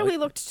 he barely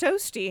looked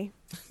toasty.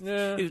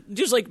 Yeah,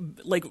 just like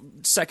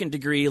 2nd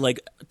degree, like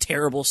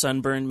terrible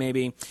sunburn,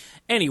 maybe.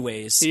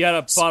 Anyways, he had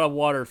a pot of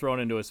water thrown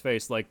into his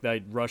face, like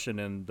that Russian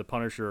in the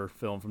Punisher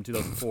film from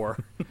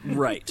 2004.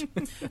 Right.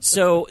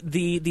 So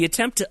the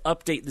attempt to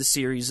update the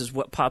series is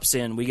what pops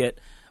in. We get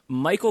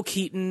Michael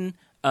Keaton,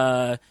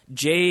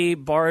 Jay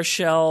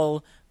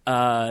Baruchel,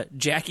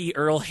 Jackie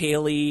Earle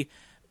Haley,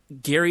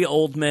 Gary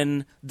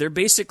Oldman. They're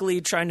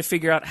basically trying to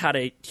figure out how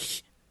to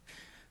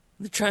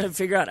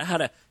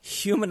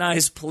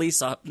humanize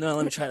police No,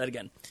 let me try that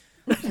again.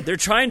 They're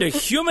trying to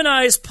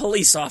humanize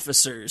police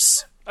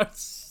officers.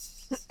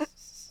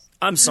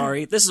 I'm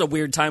sorry. This is a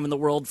weird time in the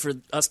world for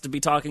us to be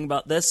talking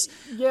about this.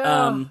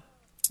 Yeah.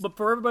 But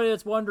for everybody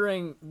that's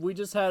wondering, we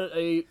just had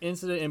a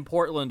incident in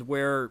Portland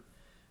where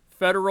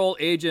federal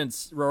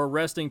agents were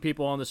arresting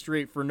people on the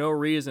street for no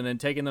reason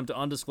and taking them to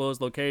undisclosed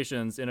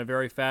locations in a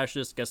very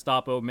fascist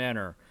Gestapo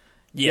manner.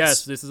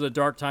 Yes, this is a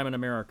dark time in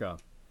America.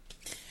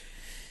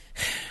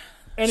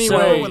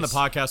 Anyway, when the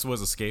podcast was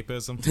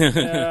escapism.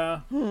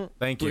 Yeah.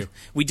 Thank you.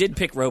 We did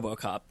pick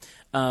RoboCop.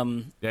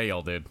 Yeah,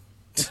 y'all did.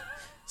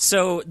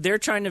 So they're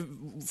trying to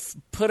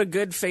put a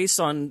good face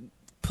on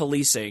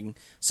policing,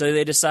 so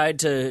they decide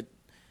to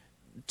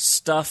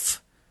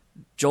stuff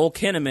Joel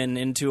Kinnaman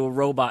into a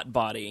robot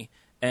body.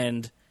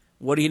 And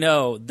what do you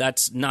know?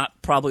 That's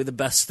not probably the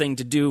best thing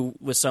to do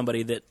with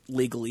somebody that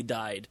legally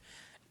died.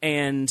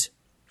 And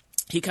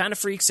he kind of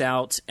freaks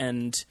out,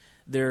 and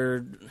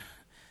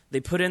they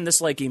put in this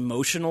like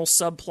emotional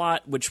subplot,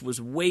 which was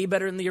way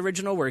better in the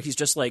original, where he's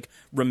just like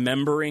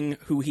remembering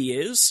who he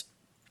is.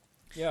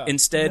 Yeah.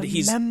 Instead,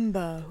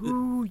 Remember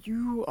who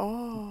you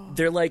are.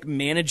 They're like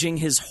managing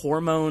his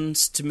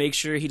hormones to make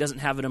sure he doesn't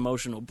have an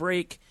emotional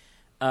break.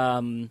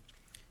 In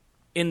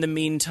the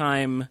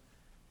meantime,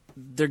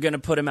 they're going to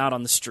put him out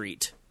on the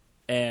street.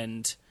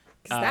 And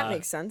that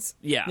makes sense.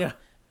 Yeah.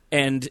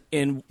 And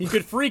he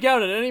could freak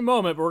out at any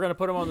moment, but we're going to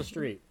put him on the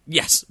street.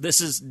 Yes,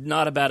 this is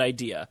not a bad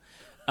idea.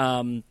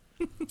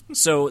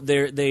 So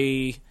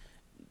they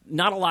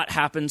not a lot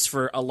happens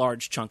for a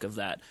large chunk of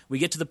that. We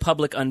get to the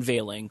public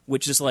unveiling,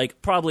 which is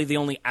like probably the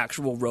only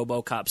actual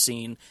RoboCop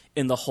scene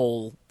in the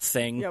whole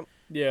thing. Yep.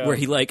 Yeah. Where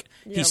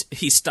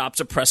he stops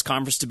a press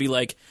conference to be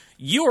like,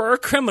 "You are a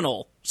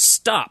criminal.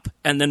 Stop,"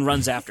 and then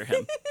runs after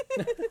him.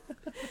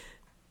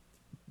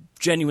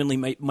 Genuinely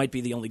might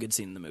be the only good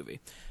scene in the movie.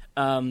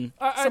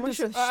 Someone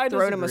should have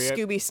thrown him a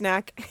Scooby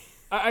snack.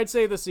 I'd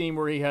say the scene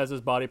where he has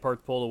his body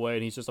parts pulled away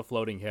and he's just a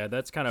floating head.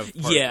 That's kind of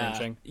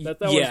heart-wrenching. That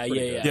was pretty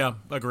good. Yeah,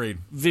 agreed.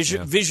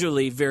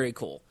 Visually very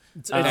cool.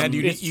 And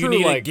you it's need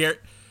true, like Gary.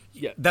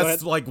 Yeah,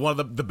 that's like one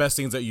of the best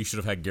scenes that you should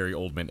have had Gary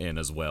Oldman in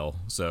as well.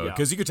 So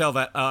because you could tell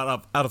that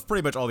out of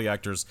pretty much all the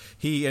actors,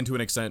 he and to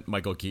an extent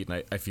Michael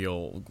Keaton, I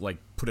feel like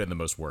put in the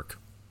most work.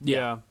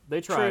 Yeah,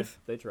 they tried. Truth.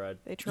 They tried.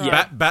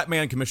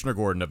 Batman, Commissioner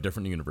Gordon of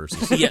different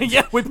universes.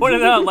 Yeah, we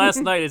pointed out last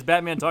night is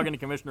Batman talking to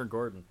Commissioner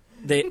Gordon.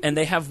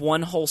 They have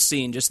one whole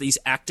scene, just these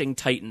acting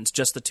titans,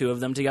 just the two of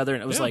them together,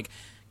 and it was like,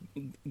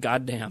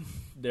 goddamn.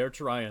 They're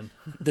trying.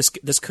 This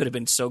could have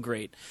been so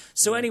great.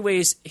 So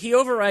anyways, he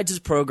overrides his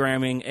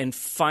programming and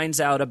finds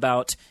out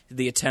about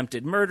the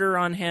attempted murder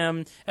on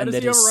him. How and does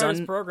that he his override son,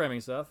 his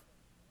programming stuff?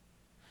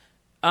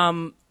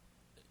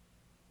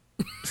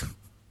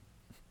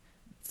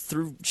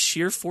 through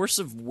sheer force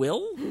of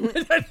will?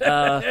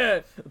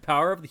 The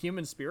power of the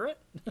human spirit?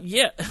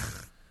 Yeah.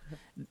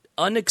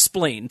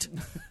 Unexplained.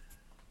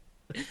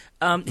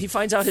 He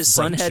finds out his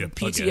son had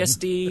Friendship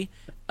PTSD,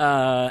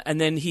 and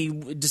then he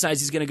decides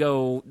he's going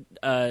to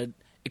go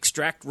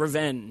extract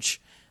revenge.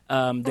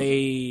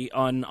 They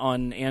on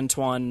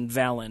Antoine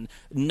Vallon,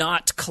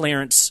 not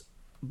Clarence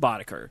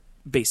Boddicker,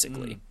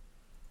 basically.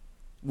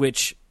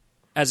 Which,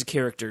 as a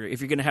character, if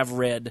you're going to have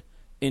Red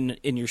in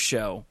your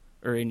show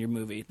or in your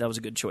movie, that was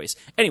a good choice.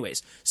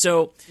 Anyways,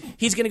 so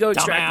he's going to go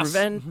extract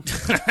revenge.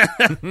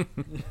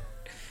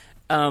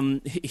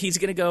 He's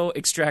going to go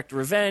extract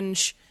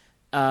revenge.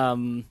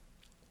 Damn,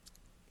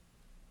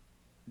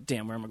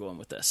 where am I going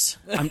with this?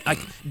 I'm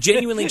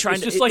genuinely trying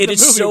It's to. just like it the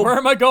is movie. so. Where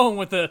am I going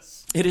with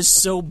this? It is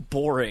so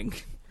boring.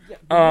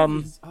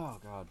 Oh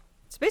God.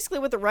 It's basically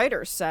what the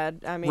writers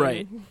said. I mean,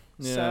 Right.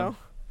 So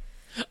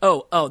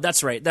Oh,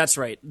 that's right. That's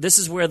right. This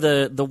is where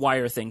the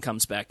wire thing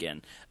comes back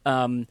in.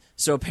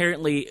 So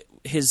apparently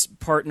his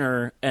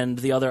partner and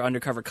the other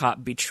undercover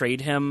cop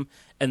betrayed him,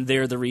 and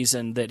they're the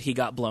reason that he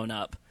got blown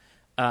up.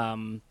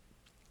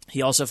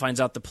 He also finds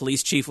out the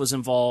police chief was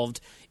involved,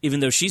 even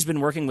though she's been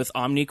working with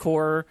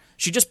Omnicorps.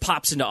 She just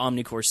pops into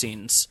Omnicorps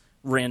scenes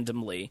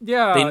randomly.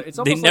 Yeah, it's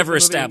they almost like never the movie-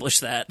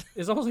 established that.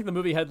 It's almost like the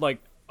movie had like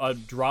a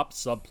dropped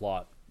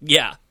subplot.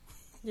 Yeah.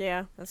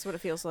 yeah, that's what it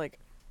feels like.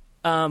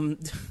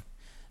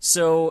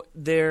 So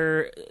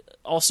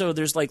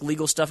there's like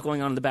legal stuff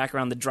going on in the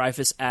background. The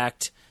Dreyfus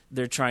Act,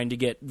 they're trying to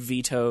get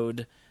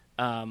vetoed,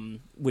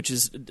 which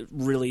is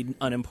really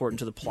unimportant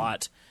to the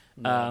plot.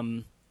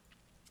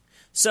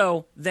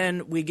 So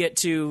then we get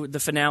to the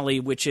finale,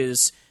 which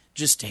is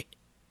just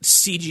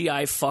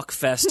CGI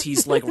fuckfest.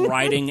 He's like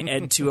riding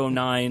Ed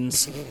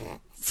 209s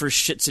for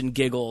shits and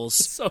giggles.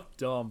 So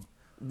dumb.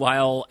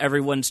 While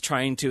everyone's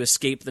trying to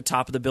escape the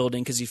top of the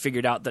building because he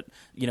figured out that,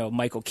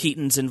 Michael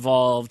Keaton's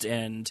involved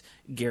and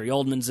Gary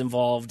Oldman's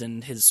involved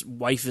and his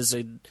wife is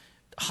a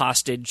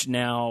hostage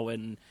now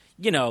and,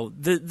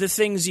 the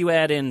things you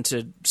add in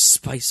to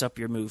spice up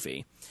your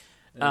movie.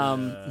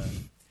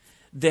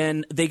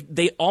 Then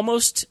they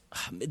almost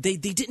they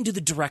didn't do the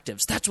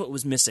directives. That's what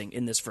was missing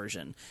in this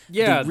version.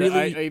 Yeah, They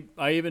really,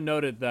 I even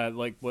noted that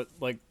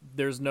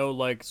there's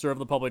no serve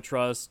the public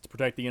trust,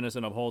 protect the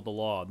innocent, uphold the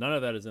law. None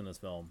of that is in this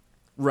film.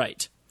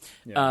 right.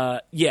 Yeah.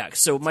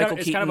 So Michael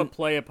It's Keaton. kind of a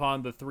play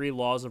upon the 3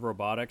 laws of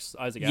robotics.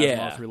 Isaac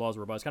Yeah. Asimov's 3 laws of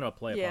robotics. Kind of a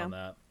play upon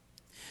that.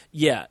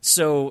 Yeah,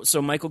 so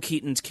Michael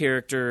Keaton's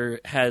character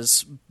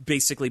has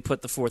basically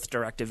put the 4th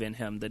directive in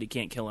him that he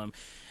can't kill him.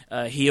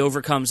 He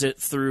overcomes it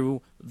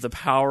through the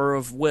power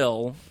of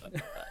will,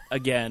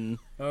 again.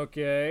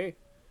 Okay.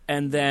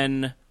 And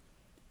then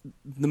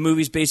the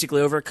movie's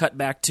basically over, cut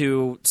back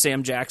to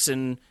Sam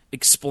Jackson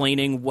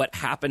explaining what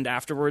happened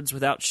afterwards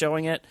without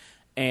showing it.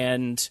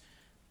 And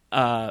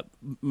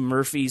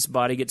Murphy's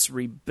body gets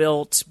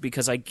rebuilt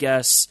because I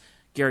guess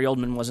Gary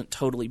Oldman wasn't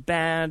totally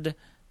bad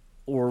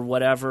or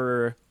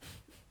whatever.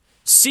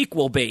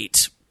 Sequel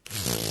bait.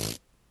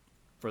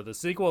 For the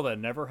sequel that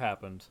never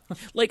happened.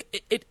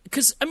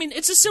 Because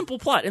it's a simple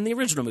plot in the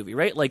original movie,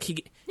 right? Like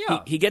he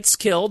gets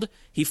killed.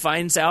 He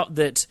finds out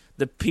that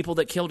the people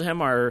that killed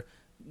him are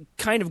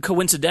kind of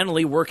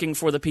coincidentally working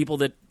for the people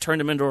that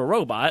turned him into a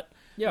robot.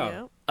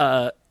 Yeah.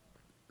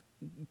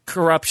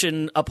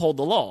 Corruption, uphold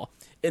the law,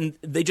 and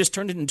they just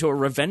turned it into a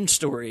revenge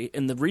story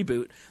in the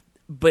reboot.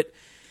 But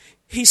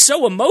he's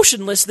so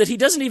emotionless that he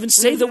doesn't even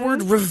say the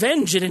word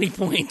revenge at any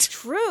point.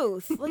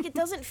 Truth. Like, it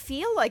doesn't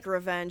feel like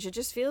revenge. It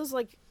just feels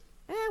like,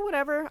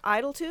 whatever.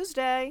 Idle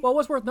Tuesday. Well,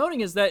 what's worth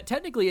noting is that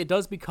technically it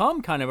does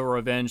become kind of a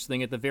revenge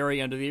thing at the very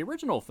end of the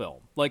original film.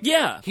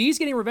 He's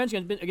getting revenge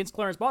against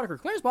Clarence Boddicker.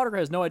 Clarence Boddicker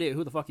has no idea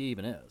who the fuck he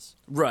even is.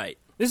 Right.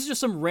 This is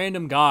just some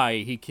random guy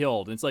he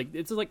killed. It's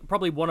like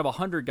probably one of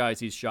 100 guys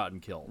he's shot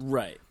and killed.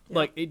 Right.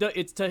 Like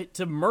it's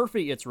to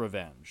Murphy, it's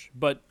revenge,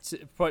 but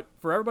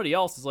for everybody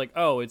else, it's like,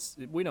 oh,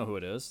 we know who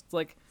it is. It's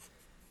like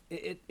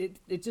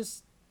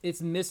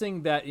it's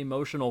missing that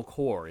emotional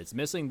core. It's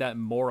missing that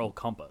moral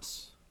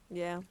compass.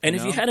 Yeah. And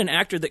if you had an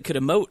actor that could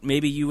emote,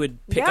 maybe you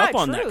would pick up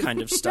on that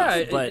kind of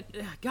stuff.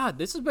 Yeah, God,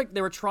 this is like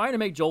they were trying to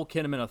make Joel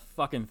Kinnaman a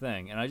fucking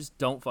thing, and I just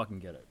don't fucking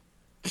get it.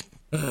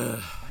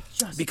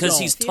 Because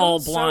he's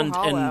tall, blonde,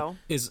 and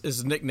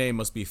his nickname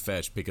must be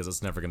Fetch because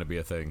it's never going to be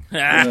a thing.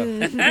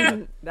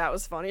 That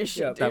was funny as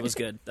shit. Yeah, that was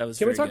good. That was.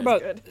 Can we talk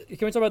good.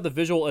 Can we talk about the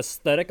visual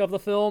aesthetic of the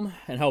film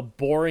and how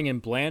boring and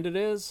bland it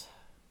is?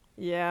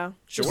 Yeah.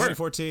 Sure.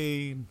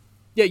 2014.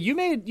 Yeah, you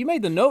made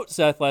the note,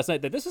 Seth, last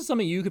night that this is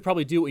something you could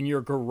probably do in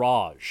your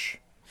garage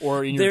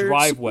or in your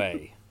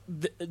driveway.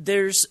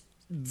 There's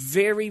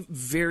very,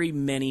 very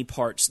many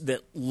parts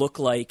that look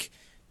like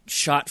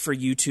shot for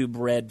YouTube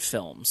Red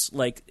films.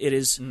 Like, it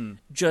is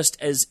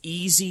just as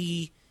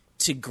easy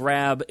to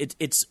grab.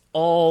 It's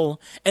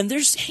all... And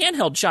there's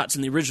handheld shots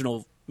in the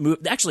original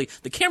Actually,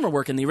 the camera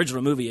work in the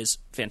original movie is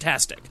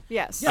fantastic.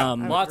 Yes. Yeah, I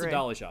would lots agree. of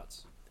dolly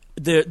shots.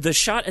 The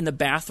shot in the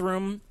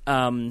bathroom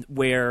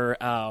where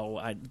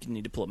I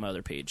need to pull up my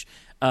other page.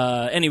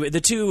 Anyway,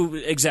 the two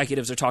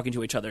executives are talking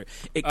to each other.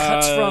 It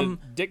cuts from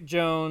Dick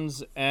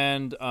Jones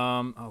and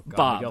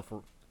Bob.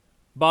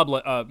 Bob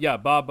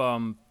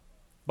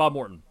Morton.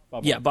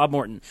 Bob Morton. Bob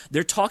Morton.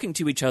 They're talking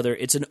to each other.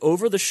 It's an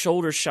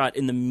over-the-shoulder shot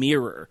in the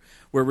mirror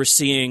where we're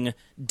seeing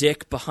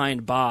Dick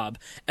behind Bob,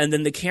 and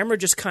then the camera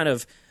just kind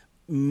of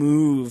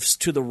moves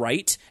to the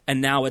right,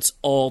 and now it's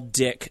all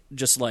Dick,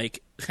 just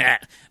like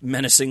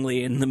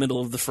menacingly in the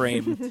middle of the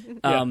frame.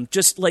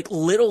 Just like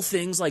little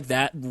things like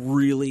that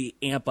really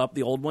amp up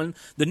the old one.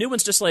 The new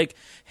one's just like,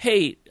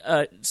 hey,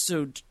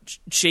 so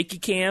shaky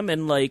cam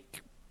and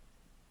like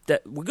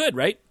that. We're good,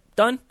 right?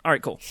 Done. All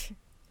right, cool.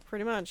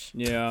 Pretty much.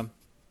 Yeah.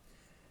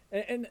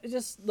 And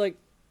just like,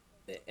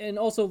 and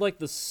also like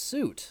the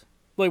suit.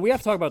 Like we have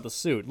to talk about the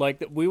suit.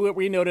 Like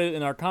we noted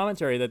in our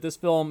commentary that this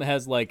film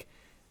has like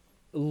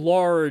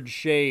large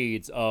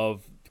shades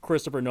of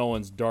Christopher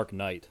Nolan's Dark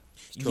Knight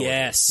trilogy.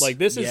 Yes. Like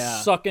this is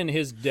sucking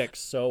his dick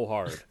so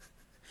hard.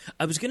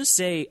 I was gonna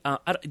say,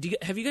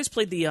 have you guys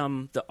played the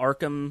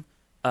Arkham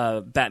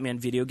Batman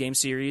video game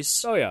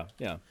series? Oh yeah.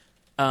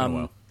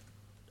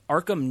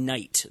 Arkham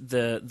Knight,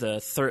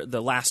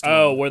 the last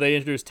Oh, one. where they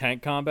introduced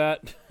tank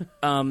combat?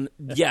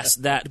 Yes,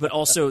 that, but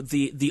also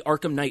the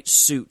Arkham Knight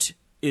suit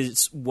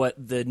is what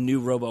the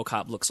new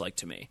RoboCop looks like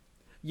to me.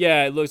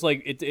 Yeah, it looks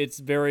like it's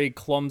very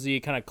clumsy,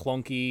 kind of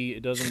clunky.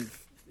 It doesn't.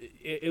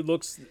 It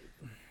looks.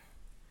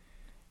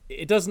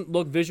 It doesn't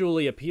look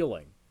visually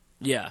appealing.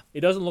 Yeah,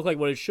 It doesn't look like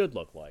what it should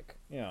look like.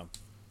 Yeah.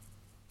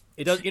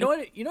 It does. You know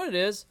what? You know what it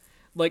is?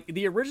 Like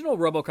the original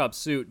RoboCop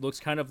suit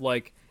looks kind of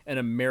like an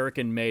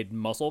American-made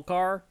muscle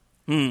car.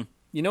 You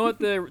know what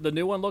the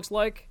new one looks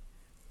like?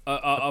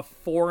 A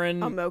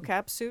foreign. A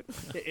mocap suit.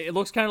 It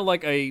looks kind of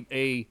like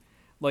a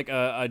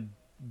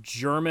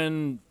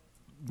German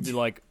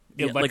like like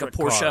a electric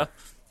Porsche. car.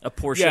 A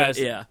Porsche. Yes.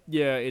 Yeah.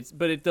 Yeah,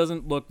 but it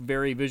doesn't look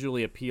very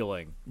visually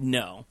appealing.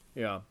 No.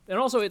 Yeah, and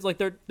also it's like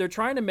they're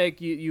trying to make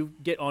you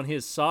get on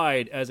his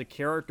side as a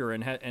character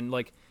and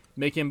like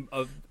make him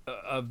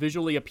a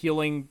visually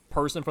appealing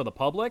person for the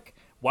public.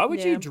 Why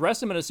would you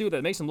dress him in a suit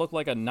that makes him look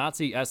like a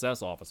Nazi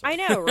SS officer? I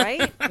know,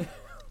 right?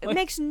 It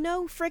makes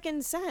no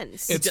freaking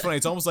sense. It's funny.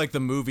 It's almost like the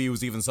movie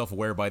was even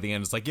self-aware by the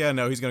end. It's like, yeah,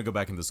 no, he's gonna go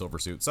back into the silver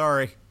suit.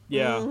 Sorry.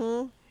 Yeah.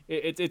 Mm-hmm.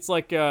 It's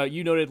like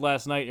you noted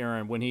last night,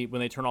 Aaron, when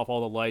they turn off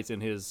all the lights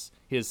in his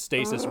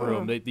stasis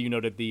room. You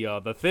noted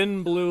the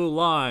thin blue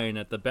line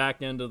at the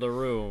back end of the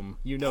room.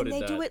 You noted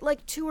and they that. do it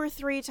like 2 or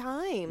 3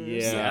 times.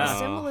 Yeah. The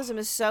symbolism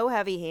is so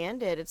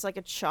heavy-handed. It's like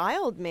a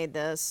child made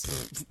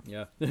this.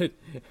 Yeah. The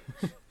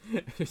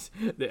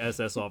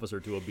SS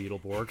officer to a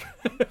Beetleborg.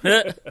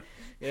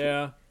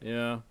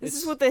 Yeah. This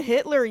is what the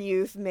Hitler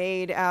Youth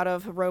made out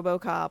of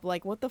RoboCop.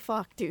 Like, what the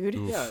fuck, dude?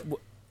 Yeah.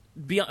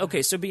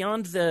 So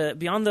beyond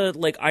the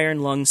like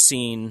Iron Lung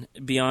scene,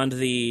 beyond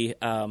the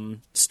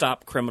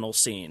stop criminal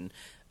scene,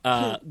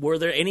 were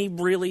there any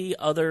really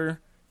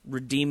other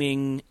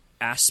redeeming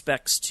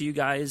aspects to you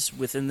guys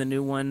within the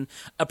new one?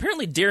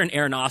 Apparently, Darren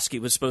Aronofsky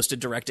was supposed to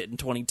direct it in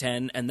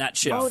 2010, and that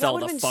shit fell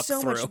the fuck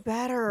so through. much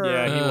better.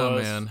 Yeah, he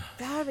was. Man.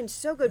 That would have been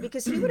so good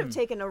because he would have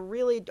taken a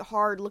really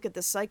hard look at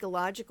the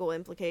psychological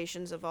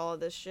implications of all of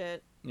this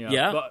shit.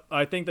 Yeah? But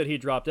I think that he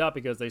dropped out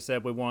because they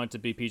said we want it to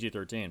be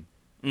PG-13.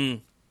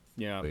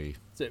 Yeah.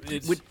 It's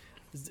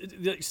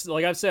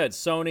like I've said,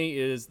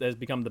 Sony has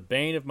become the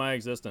bane of my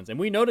existence. And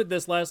we noted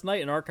this last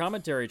night in our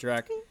commentary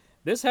track.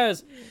 This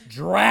has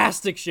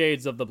drastic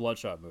shades of the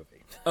Bloodshot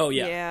movie. Oh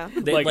yeah.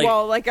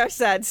 Well, like I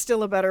said,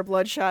 still a better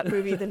Bloodshot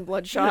movie than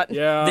Bloodshot.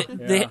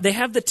 They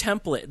have the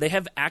template. They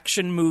have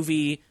action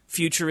movie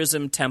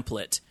futurism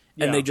template,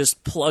 and they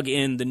just plug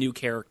in the new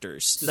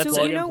characters. So, That's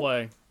plug and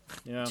play.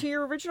 Yeah. To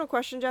your original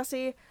question,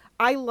 Jesse,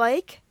 I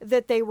like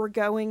that they were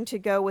going to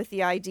go with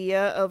the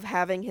idea of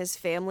having his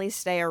family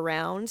stay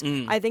around.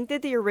 I think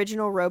that the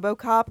original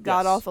RoboCop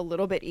got off a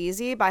little bit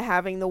easy by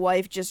having the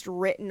wife just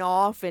written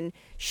off and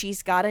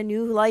she's got a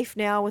new life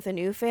now with a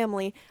new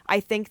family. I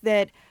think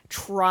that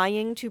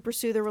trying to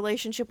pursue the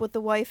relationship with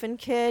the wife and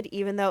kid,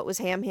 even though it was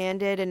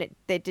ham-handed and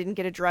they didn't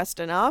get addressed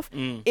enough,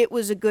 it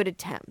was a good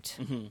attempt.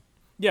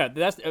 Yeah,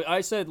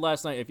 I said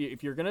last night,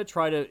 if you're going to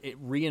try to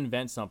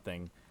reinvent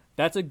something,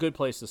 that's a good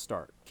place to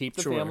start. Keep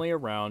the family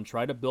around,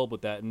 try to build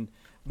with that. And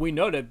we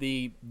noted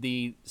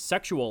the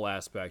sexual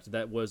aspect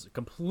that was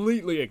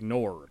completely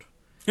ignored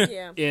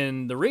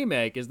in the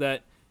remake is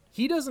that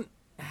he doesn't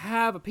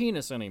have a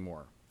penis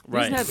anymore. He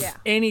doesn't have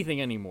anything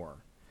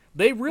anymore.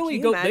 They really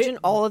Can you imagine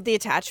all of the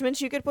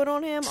attachments you could put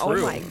on him? Oh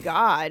my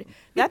god.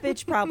 That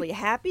bitch probably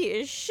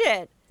happy as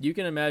shit. You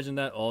can imagine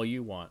that all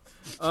you want.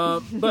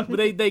 But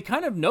they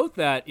kind of note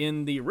that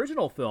in the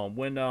original film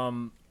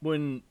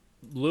when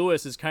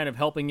Lewis is kind of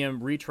helping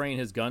him retrain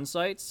his gun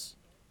sights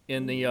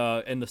in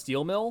the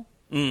steel mill,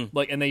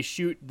 and they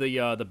shoot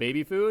the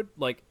baby food.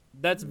 Like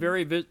That's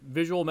very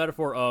visual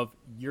metaphor of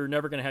you're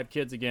never going to have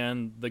kids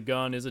again. The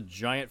gun is a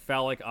giant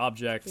phallic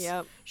object.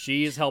 Yep.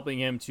 She's helping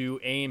him to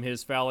aim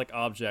his phallic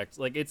object.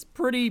 Like, it's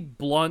pretty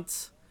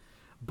blunt,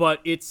 but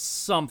it's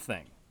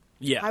something.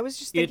 Yeah. I was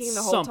just thinking It's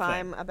the whole something.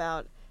 time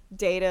about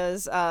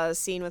Data's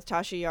scene with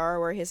Tasha Yar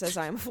where he says,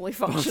 "I am fully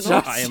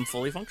functional." I am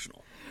fully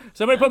functional.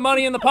 Somebody put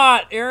money in the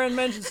pot. Aaron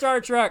mentioned Star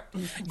Trek.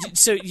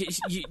 So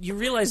you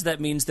realize that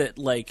means that,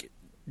 like,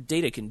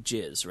 Data can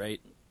jizz,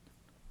 right?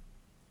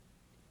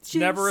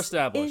 Never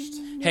established.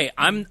 Hey,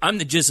 I'm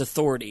the jizz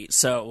authority,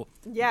 so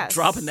Yes.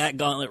 dropping that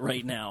gauntlet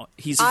right now.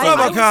 He's I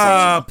would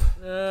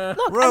RoboCop.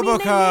 Look,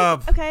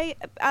 RoboCop. okay,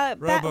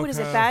 what is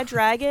it? Bad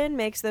Dragon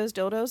makes those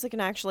dildos that can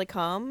actually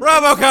come.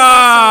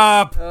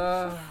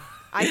 RoboCop.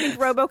 I think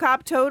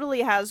RoboCop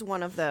totally has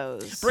one of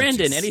those.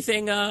 Brandon,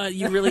 anything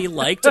you really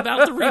liked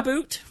about the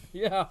reboot?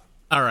 Yeah.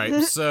 All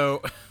right,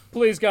 so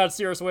Please, God,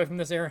 steer us away from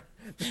this, Aaron.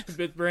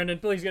 Brandon,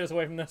 please get us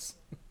away from this.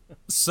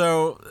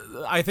 So,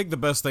 I think the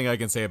best thing I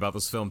can say about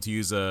this film, to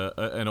use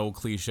an old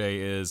cliche,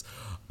 is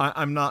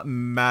I'm not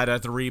mad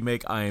at the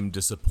remake. I am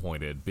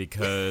disappointed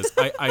because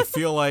I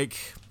feel like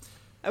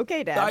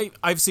Okay, Dad.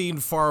 I've seen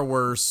far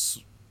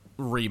worse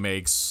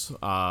remakes.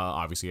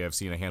 Obviously, I've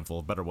seen a handful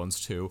of better ones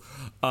too.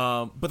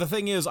 But the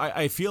thing is,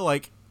 I feel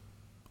like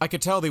I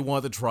could tell they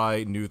wanted to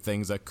try new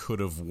things that could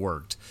have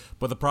worked.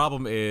 But the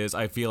problem is,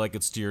 I feel like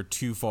it steered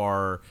too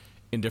far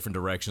in different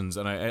directions,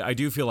 and I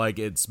do feel like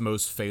its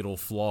most fatal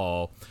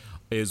flaw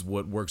is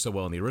what works so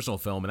well in the original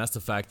film, and that's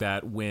the fact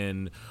that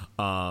when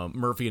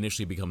Murphy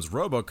initially becomes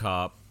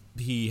RoboCop,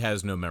 he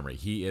has no memory.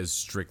 He is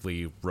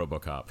strictly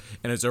RoboCop,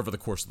 and it's over the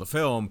course of the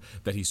film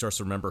that he starts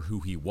to remember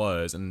who he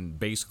was, and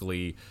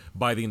basically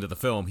by the end of the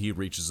film, he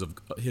reaches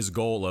his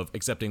goal of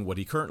accepting what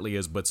he currently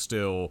is, but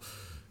still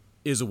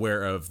is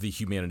aware of the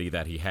humanity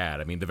that he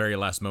had. I mean, the very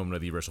last moment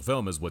of the original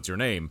film is, "What's your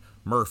name?"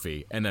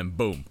 Murphy, and then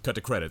boom, cut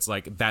to credits.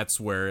 Like, that's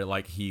where,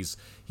 like, he's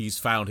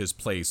found his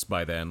place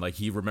by then. Like,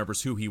 he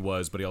remembers who he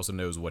was, but he also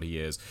knows what he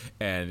is,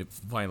 and it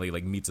finally,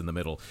 like, meets in the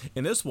middle.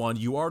 In this one,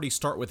 you already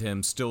start with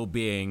him still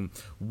being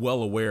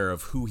well aware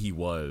of who he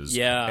was.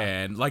 Yeah.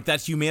 And, like,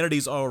 that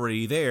humanity's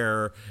already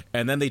there,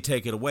 and then they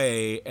take it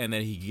away, and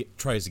then he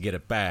tries to get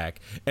it back,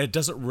 and it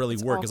doesn't really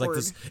work. awkward. It's like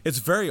this. It's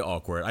very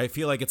awkward. I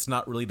feel like it's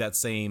not really that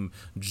same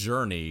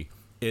journey.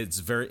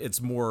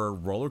 It's more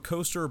roller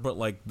coaster, but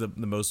like the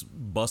most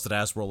busted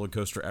ass roller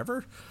coaster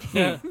ever.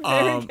 Yeah.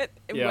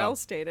 Well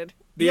stated.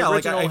 The Yeah,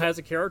 like, original I- has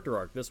a character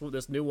arc.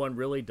 This new one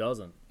really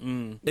doesn't.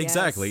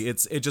 Exactly.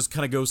 Yes. It just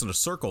kind of goes in a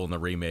circle in the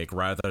remake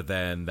rather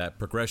than that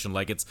progression.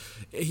 Like,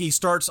 he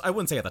starts, I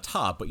wouldn't say at the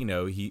top, but, you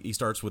know, he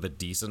starts with a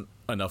decent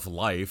enough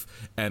life,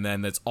 and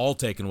then it's all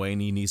taken away,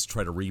 and he needs to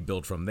try to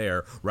rebuild from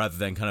there rather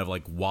than kind of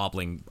like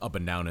wobbling up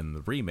and down in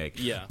the remake.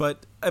 Yeah.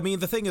 But I mean,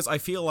 the thing is, I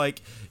feel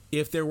like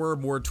if there were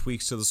more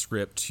tweaks to the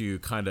script to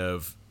kind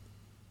of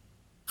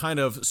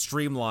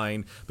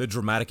streamline the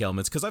dramatic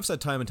elements, because I've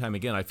said time and time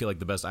again, I feel like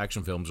the best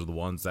action films are the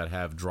ones that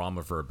have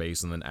drama for a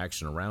base and then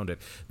action around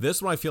it.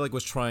 This one I feel like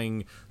was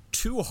trying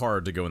too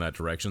hard to go in that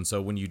direction,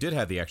 so when you did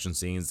have the action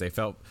scenes, they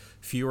felt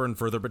fewer and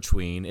further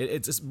between.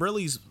 It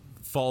really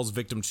falls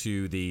victim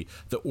to the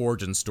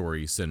origin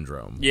story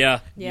syndrome. Yeah.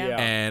 Yeah.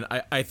 And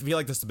I feel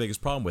like that's the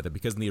biggest problem with it,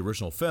 because in the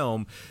original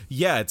film,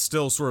 yeah, it's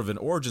still sort of an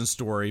origin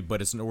story,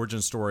 but it's an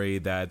origin story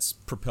that's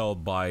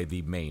propelled by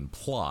the main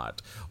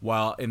plot.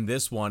 While in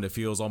this one, it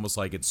feels almost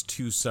like it's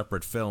two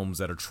separate films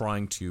that are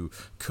trying to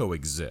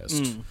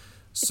coexist.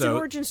 It's an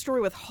origin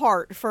story with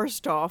heart,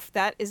 first off.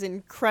 That is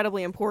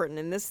incredibly important.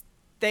 In this,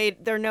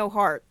 they're no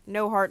heart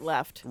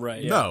left.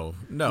 Right. No,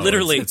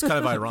 Literally. It's kind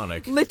of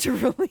ironic.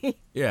 Literally.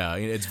 Yeah,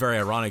 it's very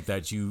ironic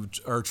that you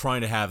are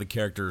trying to have the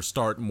character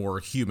start more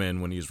human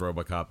when he's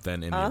RoboCop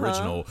than in the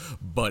original,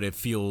 but it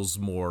feels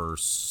more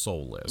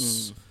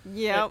soulless.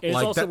 Yeah. It's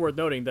Like also that- worth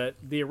noting that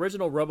the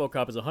original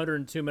RoboCop is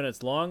 102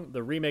 minutes long.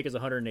 The remake is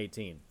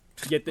 118.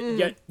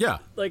 Yet, Yeah.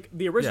 like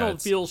the original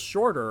it's- feels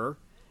shorter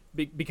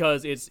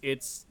because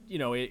it's you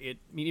know I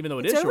mean, even though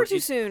It's is over short, too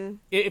soon.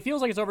 it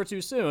feels like it's over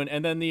too soon.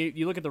 And then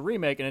you look at the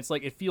remake and it's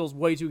like it feels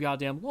way too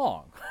goddamn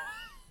long.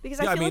 Because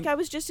Yeah, I I feel like mean- I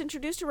was just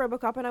introduced to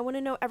RoboCop and I want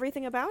to know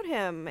everything about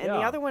him. And the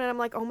Yeah. other one, I'm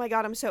like, oh my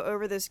god, I'm so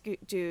over this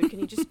dude. Can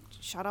you just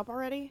shut up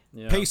already?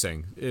 Yeah.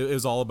 Pacing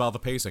is all about the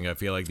pacing. I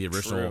feel like the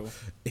original True.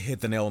 hit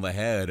the nail on the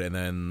head, and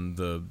then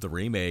the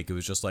remake, it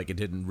was just like it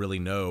didn't really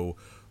know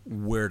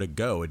where to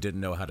go. It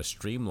didn't know how to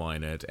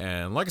streamline it.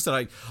 And like I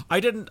said, I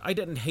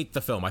didn't hate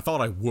the film. I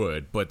thought I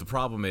would, but the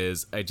problem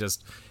is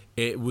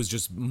it was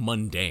just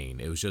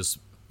mundane. It was just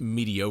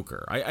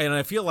mediocre.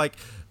 I feel like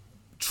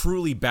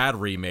truly bad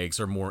remakes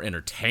are more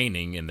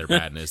entertaining in their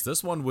badness.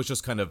 This one was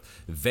just kind of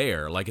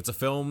there. Like, it's a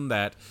film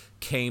that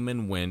came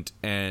and went,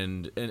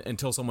 and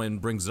until someone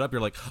brings it up, you're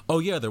like, oh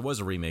yeah, there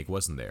was a remake,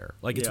 wasn't there?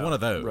 Like, it's Yeah, one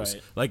of those.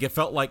 right. Like, it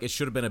felt like it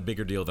should have been a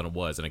bigger deal than it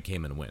was, and it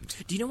came and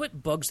went. Do you know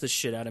what bugs the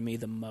shit out of me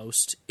the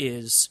most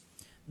is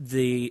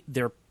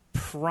they're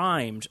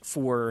primed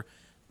for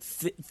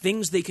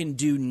things they can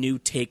do new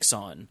takes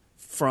on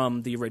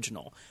from the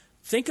original.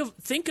 Think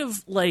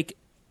of like,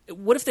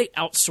 what if they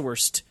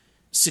outsourced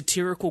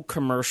satirical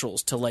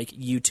commercials to like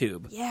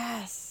YouTube.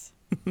 Yes.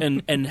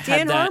 And have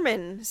Dan that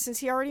Harmon, since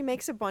he already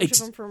makes a bunch of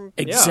them from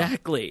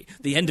exactly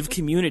the end of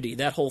Community,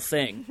 that whole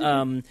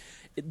thing.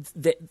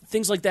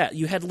 Things like that.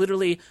 You had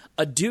literally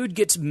a dude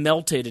gets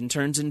melted and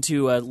turns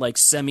into a like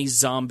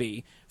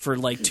semi-zombie for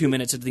like 2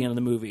 minutes at the end of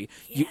the movie.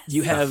 Yes.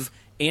 You have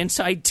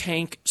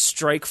anti-tank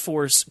strike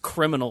force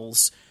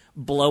criminals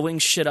blowing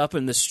shit up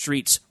in the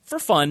streets for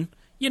fun,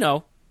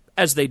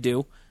 as they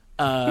do.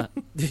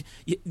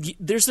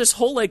 There's this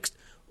whole like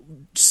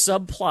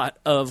subplot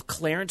of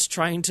Clarence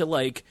trying to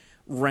like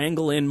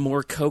wrangle in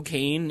more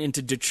cocaine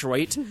into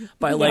Detroit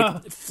by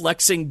like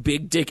flexing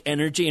big dick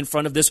energy in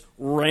front of this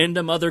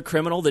random other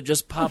criminal that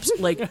just pops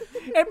like. And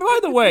by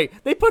the way,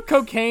 they put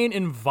cocaine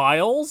in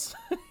vials.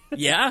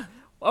 Yeah.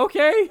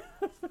 Okay.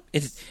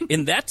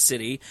 In that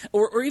city,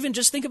 or even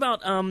just think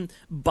about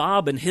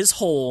Bob and his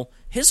whole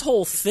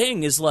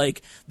thing is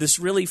like this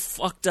really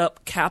fucked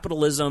up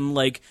capitalism,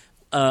 like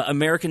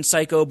American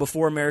Psycho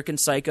before American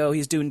Psycho.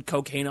 He's doing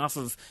cocaine off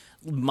of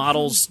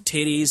models'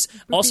 titties.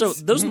 Also,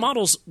 those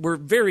models were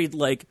very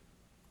like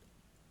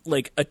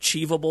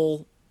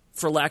achievable,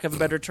 for lack of a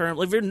better term,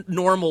 like very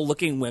normal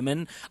looking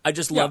women. I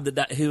just loved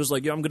that he was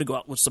like, "Yeah, I'm going to go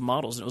out with some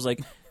models," and it was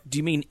like, "Do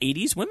you mean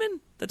 80s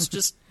women?" That's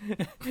just.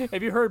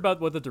 Have you heard about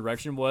what the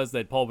direction was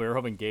that Paul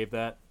Verhoeven gave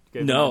that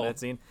No. that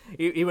scene?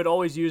 He would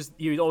always use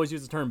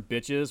the term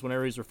bitches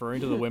whenever he's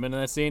referring to the women in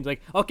that scene.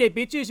 Like, okay,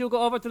 bitches, you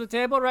go over to the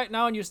table right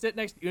now and you sit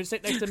next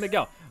to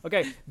Miguel.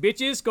 Okay,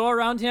 bitches, go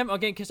around him.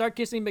 Okay, start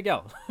kissing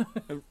Miguel.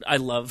 I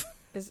love.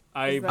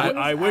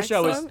 I wish I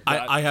was.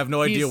 I have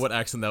no idea what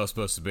accent that was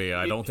supposed to be.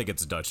 I don't think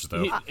it's Dutch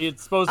though.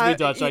 It's supposed to be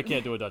Dutch. I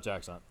can't do a Dutch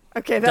accent.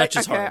 Okay, Dutch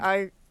is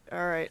hard.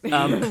 All right.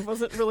 I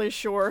wasn't really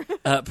sure.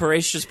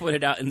 Paresh just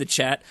pointed out in the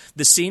chat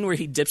the scene where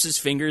he dips his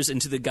fingers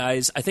into the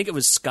guy's, I think it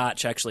was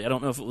scotch actually, I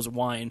don't know if it was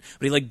wine,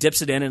 but he like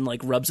dips it in and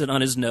like rubs it on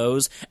his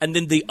nose, and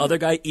then the other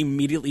guy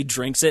immediately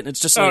drinks it, and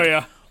it's just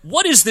like,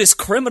 what is this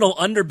criminal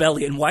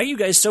underbelly, and why are you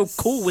guys so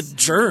cool with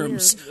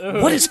germs?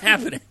 What is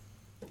happening?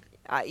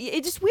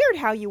 It's just weird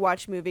how you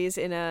watch movies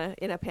in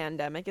a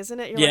pandemic, isn't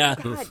it? You're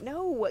like, God,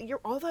 no!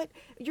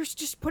 You're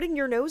just putting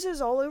your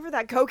noses all over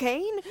that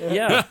cocaine.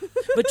 Yeah,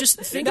 but just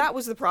think that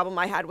was the problem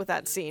I had with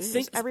that scene.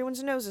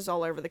 Everyone's nose is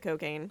all over the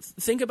cocaine.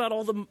 Think about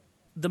all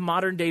the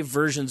modern day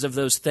versions of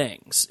those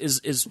things.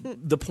 Is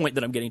the point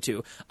that I'm getting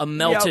to? A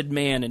melted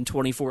man in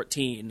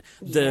 2014.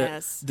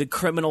 The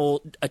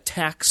criminal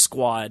attack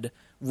squad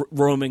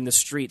roaming the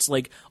streets.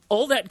 Like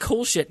all that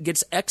cool shit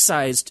gets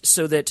excised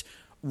so that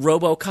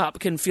RoboCop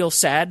can feel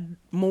sad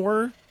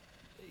more.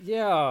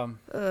 Yeah.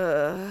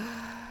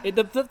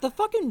 The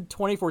fucking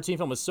 2014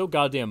 film is so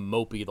goddamn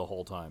mopey the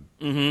whole time.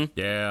 Mm-hmm.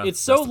 Yeah. It's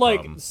so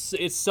like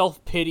it's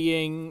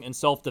self-pitying and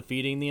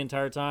self-defeating the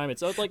entire time.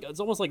 It's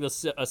almost like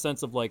a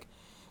sense of like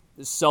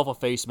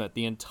self-effacement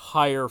the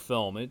entire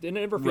film. It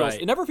never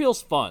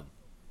feels fun.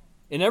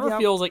 It never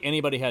feels like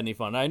anybody had any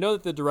fun. I know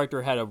that the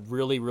director had a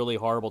really, really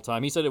horrible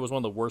time. He said it was one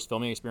of the worst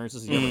filming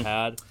experiences he's ever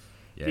had.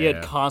 Yeah. He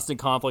had constant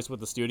conflicts with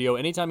the studio.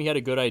 Anytime he had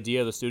a good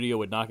idea, the studio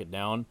would knock it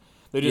down.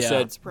 They just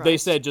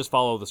said just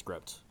follow the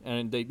script,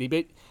 and they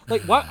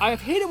like why I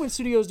hate it when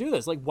studios do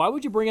this. Like, why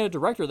would you bring in a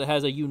director that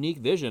has a unique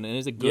vision and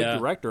is a good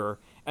director,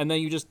 and then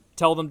you just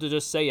tell them to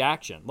just say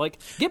action? Like,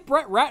 get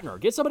Brett Ratner,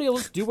 get somebody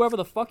else to do whatever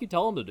the fuck you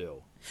tell them to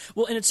do.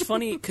 Well, and it's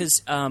funny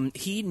because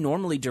he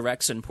normally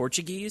directs in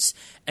Portuguese,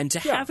 and to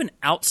have an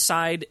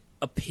outside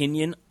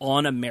opinion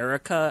on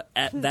America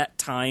at that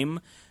time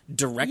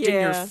directing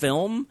your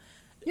film.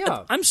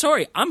 Yeah, I'm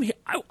sorry.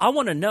 I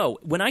want to know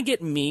when I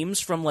get memes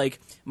from like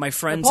my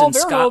friends in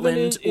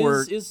Scotland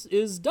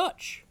is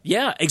Dutch.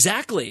 Yeah,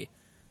 exactly.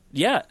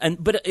 Yeah,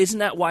 but isn't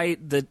that why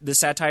the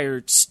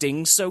satire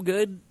stings so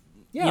good?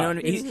 Yeah,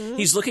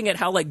 he's looking at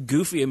how like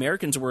goofy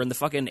Americans were in the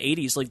fucking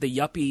 80s, like the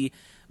yuppie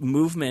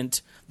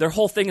movement. Their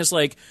whole thing is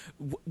like,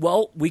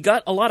 well, we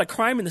got a lot of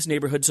crime in this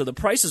neighborhood, so the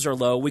prices are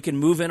low. We can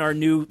move in our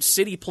new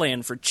city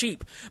plan for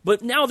cheap.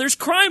 But now there's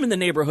crime in the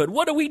neighborhood.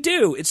 What do we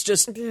do? It's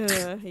just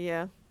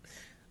yeah.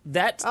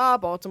 That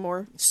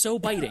Baltimore, so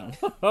biting.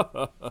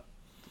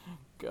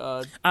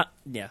 God.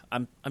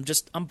 I'm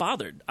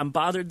bothered. I'm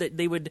bothered that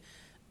they would.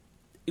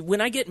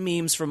 When I get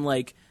memes from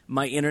like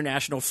my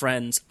international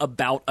friends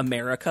about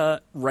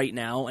America right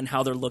now and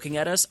how they're looking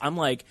at us, I'm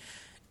like,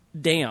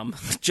 damn.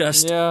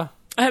 I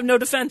have no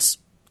defense.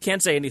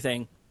 Can't say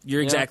anything.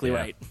 You're exactly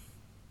right.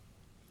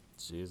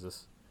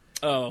 Jesus.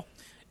 Oh,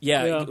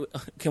 yeah.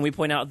 Can we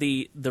point out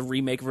the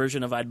remake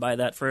version of "I'd Buy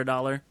That for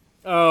 $1"?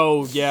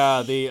 Oh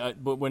yeah,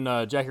 but when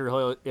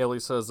Jackie Haley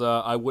says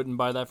I wouldn't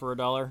buy that for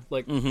 $1,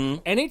 like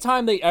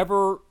anytime they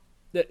ever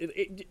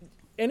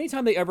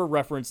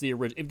reference the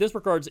original, it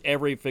disregards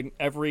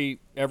every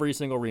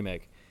single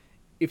remake.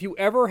 If you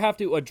ever have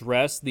to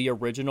address the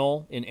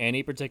original in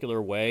any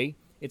particular way,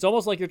 it's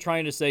almost like you're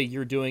trying to say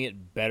you're doing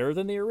it better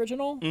than the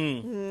original.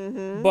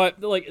 Mm-hmm.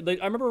 But like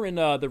I remember in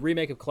the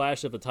remake of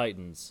Clash of the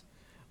Titans,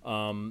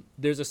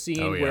 There's a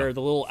scene Oh, yeah. where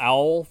the little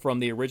owl from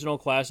the original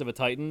Clash of the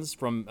Titans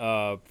from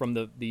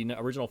the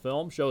original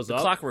film shows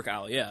up. Clockwork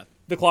Owl, yeah.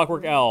 The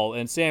Clockwork Owl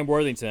and Sam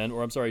Worthington,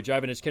 or I'm sorry,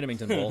 Jivenich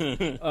Kinnamington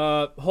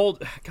Bull.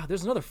 God,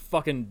 there's another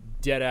fucking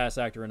dead ass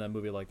actor in that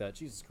movie like that.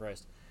 Jesus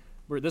Christ.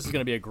 This is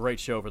going to be a great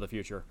show for the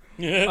future.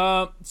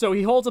 So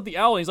he holds up the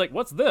owl and he's like,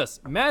 "What's this?"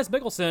 Mads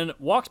Mikkelsen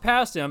walks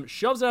past him,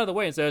 shoves it out of the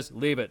way, and says,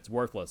 "Leave it. It's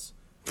worthless."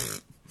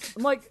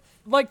 I'm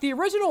like the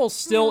original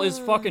still is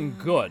fucking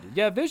good.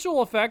 Yeah,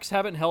 visual effects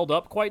haven't held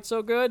up quite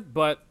so good,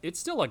 but it's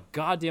still a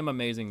goddamn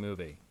amazing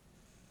movie.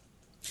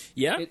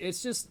 Yeah?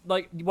 It's just,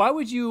 like, why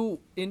would you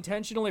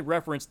intentionally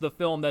reference the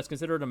film that's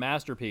considered a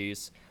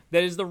masterpiece,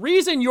 that is the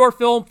reason your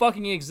film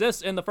fucking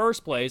exists in the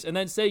first place, and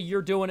then say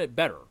you're doing it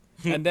better?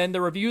 And then the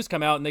reviews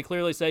come out and they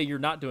clearly say you're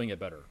not doing it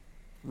better.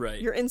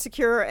 Right. You're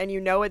insecure and you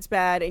know it's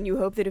bad, and you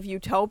hope that if you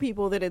tell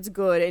people that it's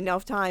good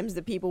enough times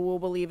that people will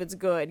believe it's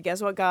good.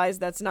 Guess what, guys?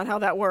 That's not how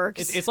that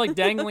works. It's like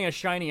dangling a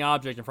shiny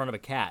object in front of a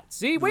cat.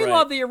 See, we Right.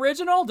 love the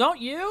original, don't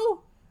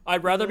you?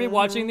 I'd rather be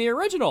watching the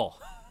original.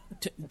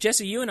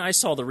 Jesse, you and I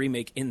saw the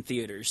remake in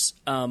theaters.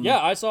 Yeah,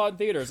 I saw it in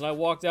theaters, and I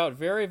walked out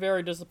very,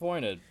 very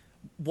disappointed.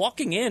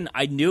 Walking in,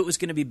 I knew it was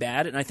going to be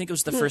bad, and I think it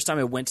was the first time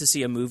I went to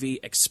see a movie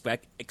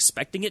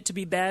expecting it to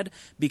be bad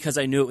because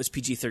I knew it was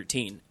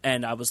PG-13,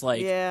 and I was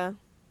like, yeah.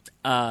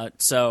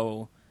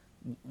 So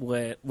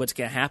what's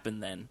going to happen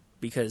then?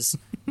 Because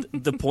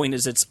the point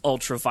is it's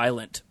ultra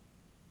violent,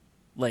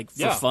 like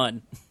for Yeah.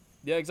 fun.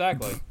 Yeah,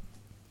 exactly.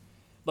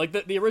 Like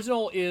the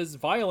original is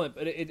violent,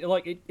 but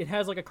it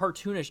has like a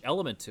cartoonish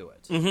element to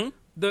it. Mm-hmm.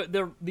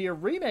 The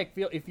remake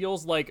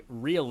feels like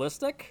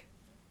realistic,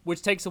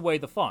 which takes away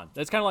the fun.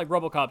 That's kind of like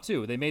RoboCop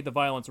 2. They made the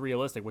violence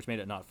realistic, which made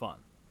it not fun.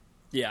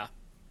 Yeah.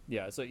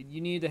 Yeah, so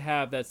you need to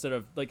have that sort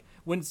of, like,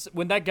 when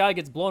that guy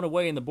gets blown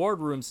away in the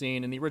boardroom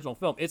scene in the original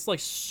film, it's like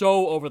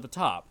so over the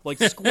top, like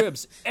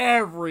squibs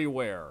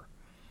everywhere.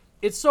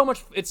 It's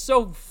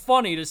so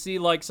funny to see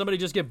like somebody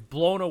just get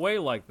blown away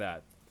like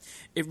that.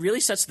 It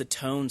really sets the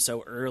tone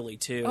so early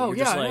too. Oh, You're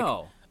yeah, just I like,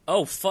 know.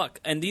 oh fuck,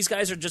 and these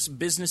guys are just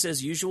business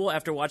as usual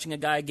after watching a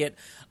guy get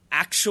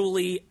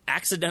actually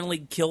accidentally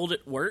killed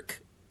at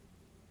work.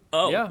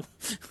 Oh, Yeah.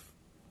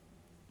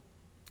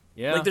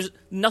 Yeah. Like there's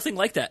nothing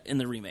like that in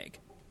the remake.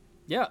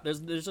 Yeah, there's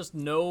just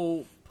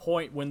no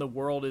point when the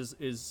world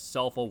is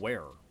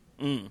self-aware.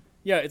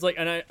 Yeah, it's like,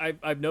 and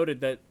I've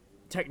noted that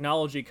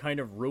technology kind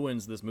of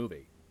ruins this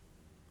movie.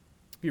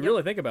 If you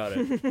really think about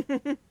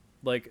it,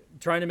 like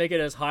trying to make it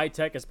as high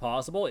tech as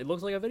possible, it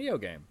looks like a video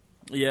game.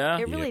 Yeah,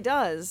 It really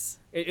does.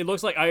 It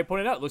looks like, I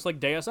pointed out, it looks like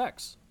Deus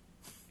Ex.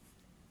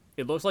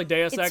 It looks like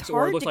Deus It's Ex, or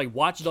it hard looks to like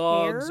Watch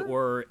Dogs, care.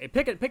 or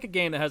pick a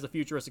game that has a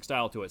futuristic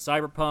style to it.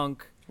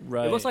 Cyberpunk.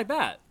 Right. It looks like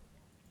that.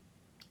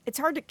 It's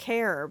hard to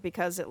care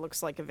because it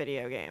looks like a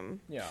video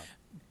game. Yeah.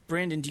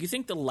 Brandon, do you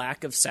think the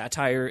lack of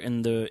satire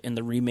in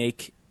the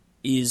remake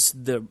is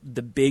the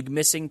big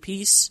missing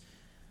piece?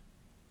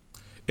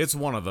 It's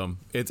one of them.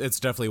 It's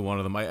definitely one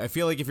of them. I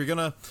feel like if you're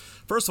gonna,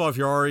 first of all, if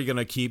you're already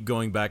gonna keep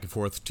going back and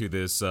forth to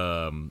this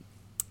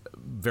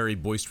very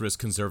boisterous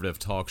conservative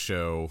talk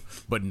show,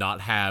 but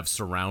not have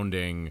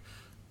surrounding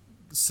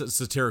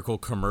satirical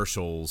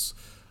commercials,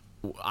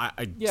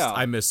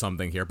 I miss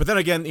something here. But then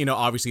again,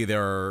 obviously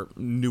there are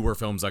newer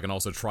films that can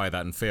also try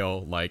that and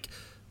fail, like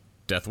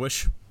Death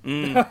Wish.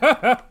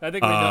 I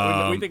think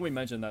we think we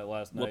mentioned that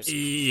last night.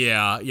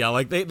 Yeah,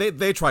 like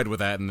they tried with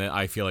that, and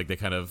I feel like they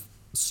kind of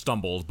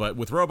stumbled. But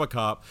with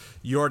RoboCop,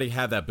 you already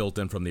had that built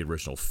in from the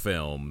original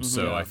film,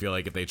 so I feel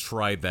like if they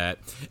tried that,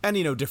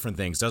 and different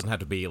things, doesn't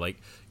have to be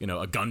like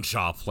a gun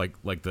shop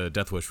like the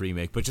Death Wish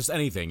remake, but just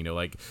anything,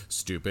 like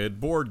stupid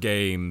board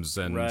games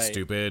and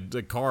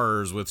stupid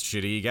cars with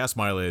shitty gas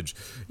mileage,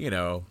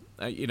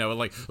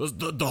 like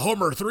the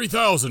Hummer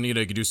 3000, you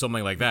could do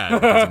something like that.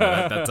 Because,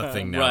 that's a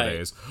thing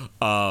nowadays.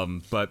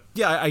 But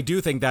yeah, I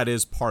do think that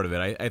is part of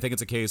it. I think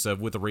it's a case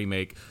of, with the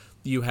remake,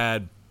 you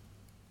had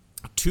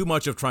too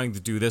much of trying to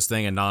do this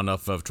thing and not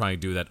enough of trying to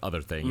do that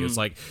other thing. It's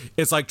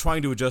like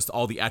trying to adjust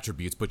all the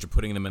attributes, but you're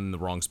putting them in the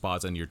wrong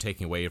spots and you're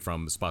taking away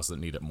from the spots that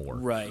need it more.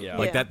 Right. Yeah.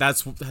 Like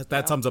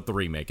that sums up the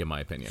remake, in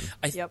my opinion.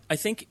 I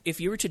think if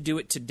you were to do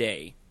it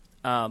today,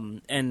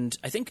 and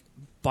I think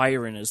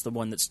Byron is the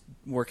one that's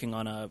working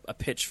on a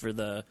pitch for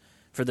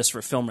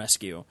Film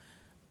Rescue.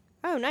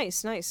 Oh,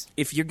 nice.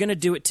 If you're gonna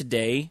do it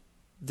today,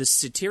 the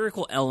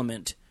satirical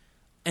element,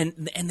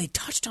 and they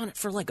touched on it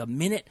for like a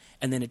minute,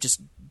 and then it just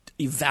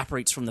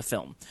evaporates from the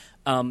film.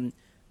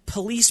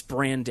 Police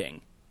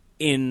branding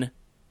in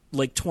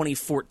like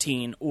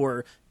 2014,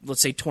 or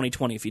let's say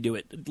 2020 if you do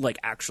it like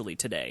actually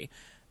today.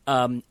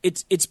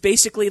 It's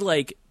basically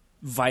like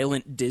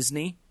violent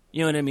Disney.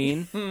 You know what I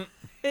mean?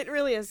 It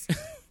really is.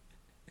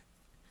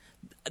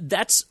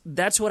 That's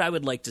what I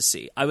would like to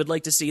see. I would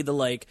like to see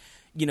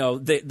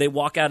they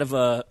walk out of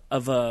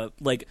a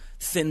like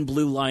thin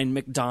blue line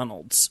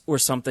McDonald's or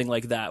something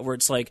like that, where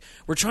it's like,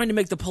 we're trying to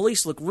make the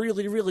police look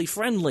really, really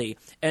friendly,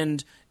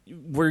 and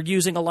we're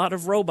using a lot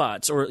of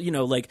robots, or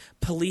like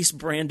police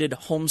branded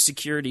home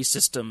security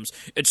systems.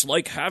 It's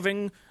like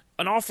having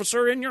an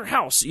officer in your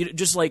house.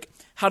 Just like,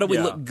 how do we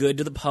Yeah. look good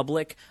to the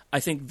public? I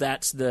think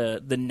that's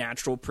the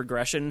natural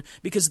progression,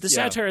 because the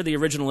satire of the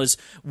original is,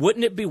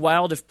 wouldn't it be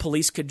wild if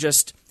police could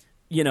just,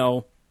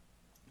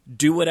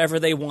 do whatever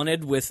they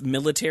wanted with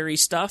military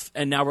stuff?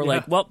 And now we're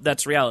like, well,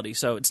 that's reality,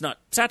 so it's not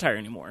satire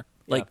anymore.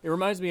 Like, it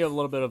reminds me of a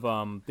little bit of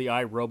the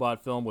I,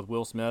 Robot film with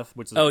Will Smith,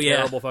 which is Oh, a yeah.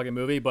 terrible fucking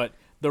movie, but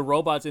the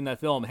robots in that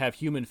film have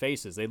human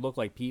faces. They look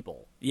like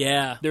people.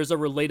 yeah. There's a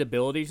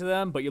relatability to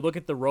them, but you look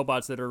at the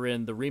robots that are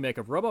in the remake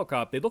of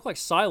RoboCop, they look like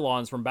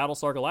Cylons from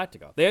Battlestar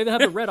Galactica. They even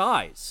have the red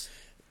eyes.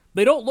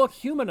 They don't look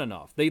human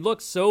enough. They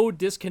look so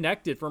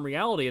disconnected from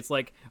reality. It's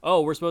like,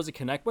 oh, we're supposed to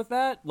connect with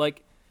that?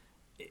 Like,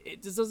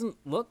 it just doesn't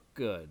look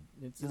good.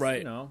 It's just,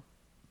 Right.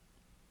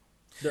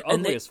 They're And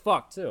ugly they- as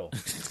fuck, too.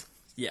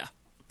 Yeah.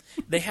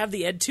 They have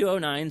the Ed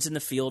 209s in the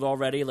field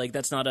already. Like,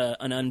 that's not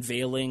an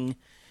unveiling,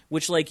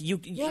 which, like, you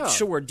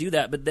sure do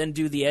that, but then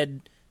do the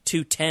Ed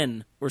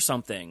 210 or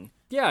something.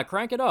 Yeah,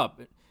 crank it up.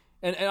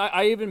 And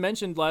I even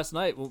mentioned last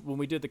night when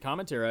we did the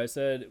commentary, I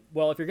said,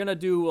 well, if you're gonna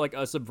do like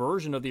a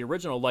subversion of the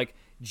original, like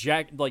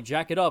jack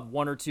it up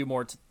one or two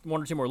more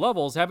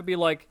levels, have it be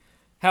like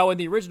how in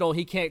the original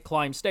he can't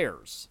climb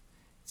stairs.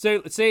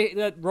 So say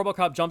that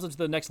RoboCop jumps into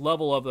the next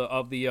level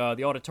of the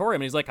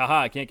auditorium and he's like,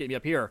 haha, I can't get me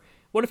up here.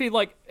 What if he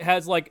like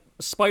has like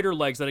spider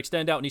legs that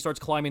extend out and he starts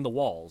climbing the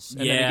walls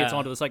and then he gets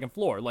onto the second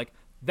floor? Like,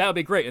 that would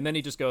be great. And then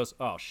he just goes,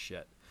 oh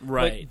shit.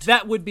 Right. Like,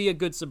 that would be a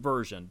good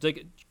subversion.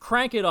 Like,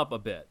 crank it up a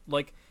bit.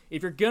 Like,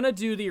 if you're gonna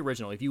do the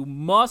original, if you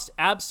must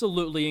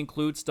absolutely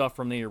include stuff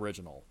from the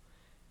original,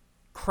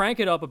 crank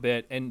it up a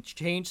bit and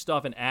change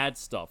stuff and add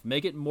stuff.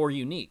 Make it more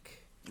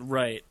unique.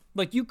 Right.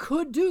 Like, you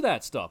could do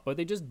that stuff, but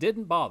they just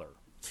didn't bother.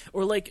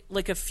 Or like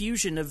a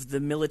fusion of the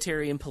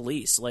military and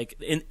police.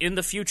 Like, in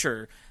the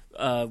future,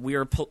 we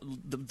are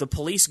the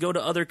police go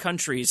to other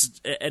countries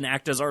and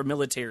act as our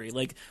military.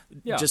 Like,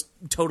 just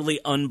totally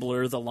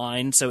unblur the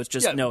line, so it's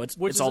just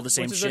it's all the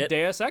same which is shit. a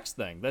Deus Ex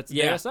thing. That's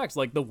Deus Ex,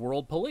 like the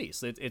world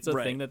police. It's a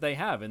Right. thing that they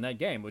have in that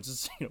game, which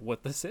is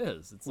what this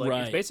is. It's like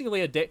Right. it's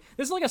basically this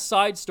is like a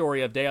side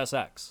story of Deus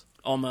Ex.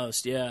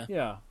 Almost, yeah.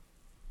 Yeah.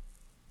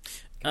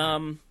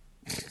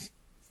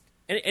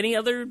 Any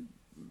other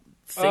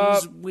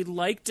things we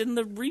liked in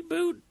the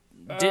reboot?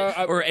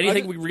 Or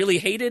anything we really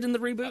hated in the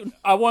reboot?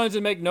 I wanted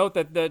to make note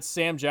that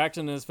Sam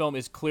Jackson in this film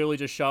is clearly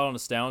just shot on a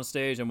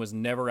soundstage and was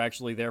never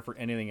actually there for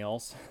anything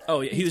else.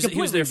 Oh, yeah. He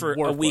was there for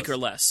completely a week or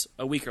worthless. less.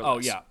 A week or Oh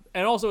less. yeah,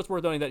 and also it's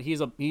worth noting that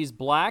he's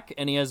black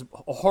and he has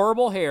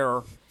horrible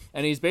hair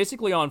and he's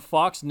basically on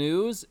Fox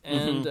News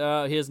and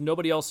he has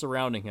nobody else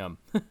surrounding him.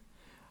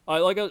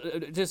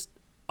 Just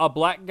a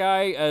black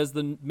guy as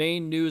the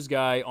main news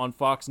guy on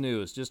Fox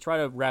News. Just try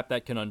to wrap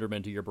that conundrum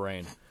into your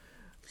brain.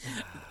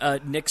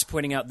 Nick's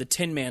pointing out the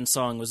Tin Man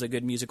song was a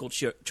good musical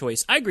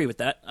choice. I agree with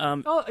that.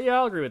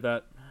 I'll agree with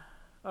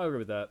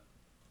that.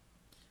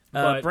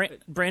 But,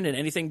 Brandon,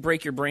 anything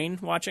break your brain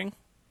watching?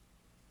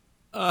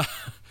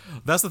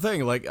 That's the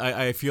thing. Like,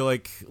 I feel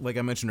like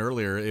I mentioned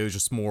earlier, it was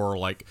just more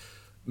like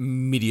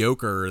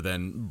mediocre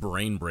than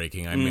brain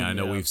breaking. I mean, I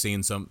know we've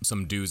seen some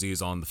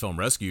doozies on the Film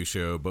Rescue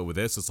Show, but with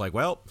this, it's like,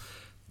 well,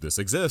 this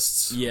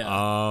exists.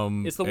 Yeah.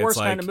 it's the worst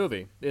kind of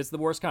movie. It's the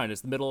worst kind. It's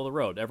the middle of the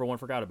road. Everyone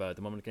forgot about it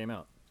the moment it came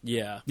out.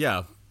 Yeah.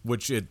 Yeah,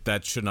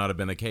 that should not have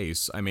been the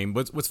case. I mean,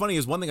 what's funny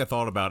is one thing I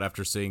thought about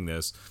after seeing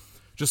this,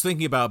 just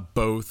thinking about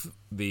both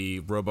the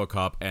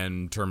RoboCop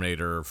and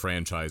Terminator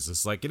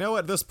franchises. Like, you know,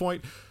 at this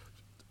point,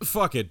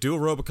 fuck it, do a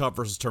RoboCop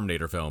versus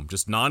Terminator film.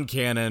 Just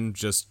non-canon,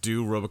 just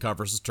do RoboCop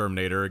versus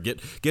Terminator.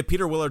 Get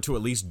Peter Willard to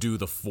at least do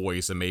the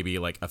voice and maybe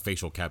like a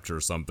facial capture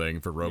or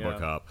something for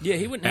RoboCop. Yeah,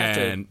 he wouldn't have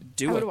to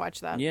do it. I would watch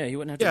that. Yeah, he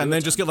wouldn't have to Yeah, do and it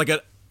then just get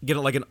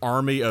like an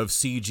army of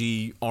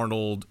CG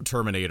Arnold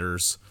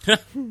Terminators.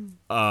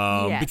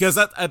 Yes. Because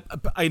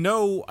I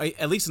know,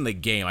 at least in the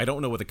game, I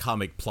don't know what the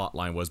comic plot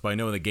line was, but I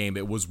know in the game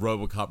it was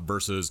RoboCop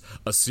versus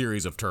a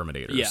series of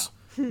Terminators. Yeah.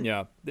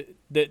 Yeah,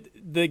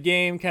 the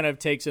game kind of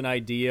takes an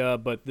idea,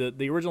 but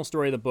the original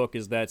story of the book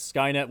is that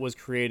Skynet was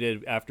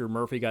created after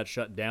Murphy got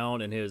shut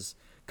down, and his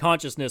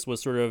consciousness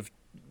was sort of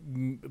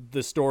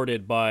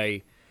distorted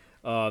by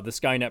the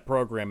Skynet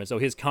program, and so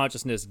his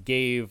consciousness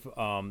gave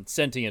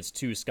sentience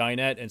to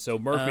Skynet, and so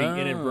Murphy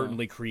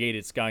inadvertently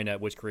created Skynet,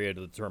 which created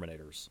the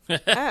Terminators.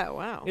 Oh,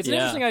 wow. It's an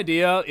interesting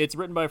idea. It's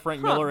written by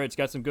Frank Miller. It's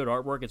got some good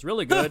artwork. It's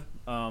really good.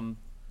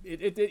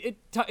 It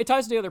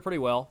ties together pretty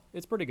well.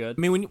 It's pretty good.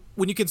 I mean,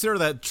 when you consider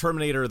that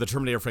the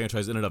Terminator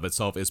franchise in and of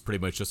itself is pretty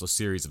much just a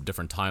series of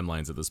different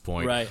timelines at this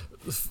point. Right.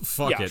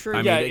 Fuck Yeah, it. sure. I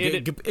Yeah, mean,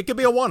 it could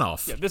be a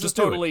one-off. Yeah, this Just is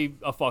do it. totally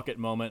a fuck it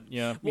moment.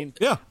 Yeah, I mean,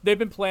 yeah. they've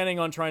been planning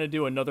on trying to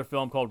do another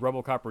film called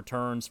RoboCop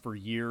Returns for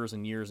years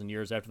and years and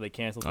years after they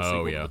canceled the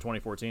sequel to the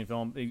 2014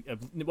 film.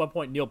 At one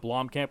point, Neil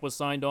Blomkamp was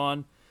signed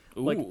on.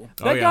 Like,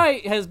 that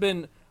guy has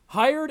been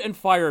hired and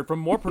fired from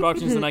more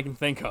productions than I can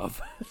think of.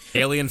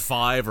 Alien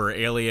 5 or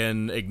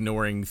Alien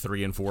Ignoring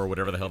 3 and 4,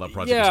 whatever the hell that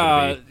project is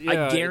going to be. Yeah,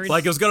 I guarantee.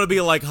 Like, it was going to be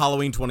like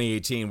Halloween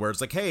 2018, where it's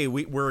like, hey,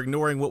 we're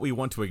ignoring what we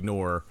want to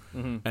ignore,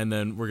 and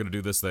then we're going to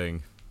do this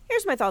thing.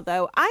 Here's my thought,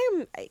 though.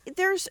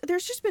 There's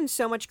just been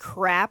so much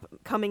crap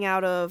coming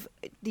out of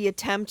the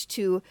attempt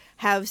to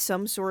have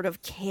some sort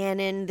of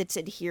canon that's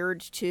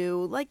adhered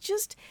to. Like,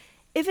 just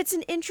if it's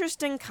an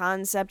interesting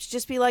concept,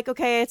 just be like,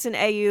 okay, it's an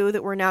AU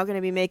that we're now going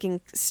to be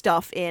making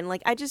stuff in.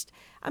 Like,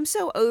 I'm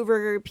so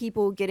over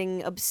people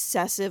getting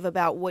obsessive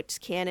about what's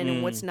canon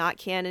and what's not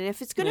canon.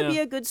 If it's going to be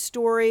a good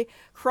story,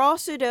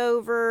 cross it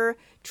over,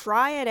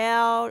 try it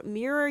out,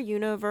 mirror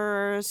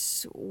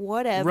universe,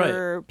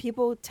 whatever. Right.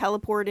 People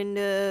teleport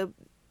into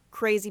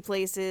crazy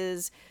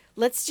places.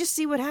 Let's just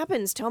see what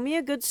happens. Tell me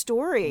a good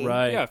story.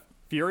 Right. Yeah,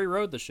 Fury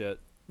Road the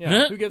shit. Yeah,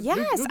 Huh? who gives? Yes,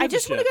 who gives I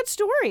just want a shit? good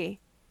story.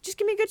 Just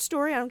give me a good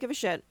story. I don't give a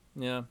shit.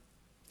 Yeah.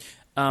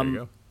 There you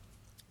go.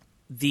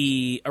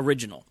 The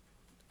original.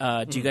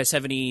 Do you guys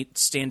have any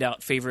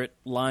standout favorite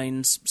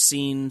lines,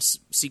 scenes,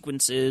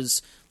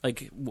 sequences?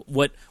 Like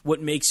what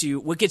gets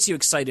you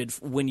excited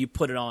when you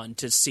put it on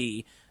to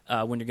see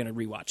when you're going to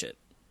rewatch it?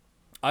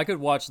 I could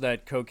watch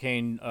that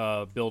cocaine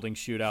building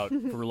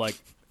shootout for like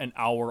an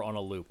hour on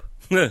a loop.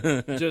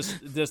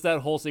 just that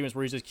whole sequence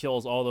where he just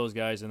kills all those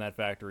guys in that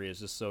factory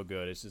is just so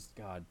good. It's just,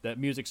 God, that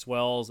music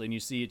swells and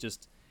you see it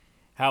just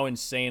how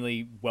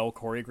insanely well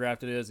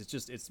choreographed it is. It's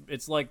just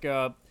it's like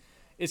the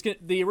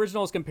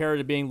original is compared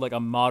to being like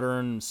a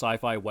modern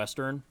sci-fi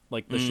western.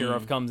 Like the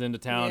sheriff comes into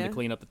town to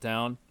clean up the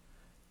town.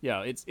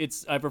 Yeah,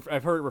 it's I've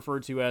heard it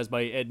referred to as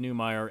by Ed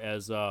Neumeyer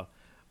as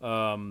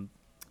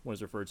what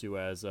is referred to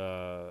as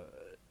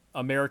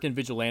American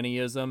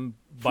vigilantism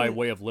by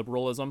way of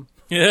liberalism.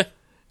 Yeah.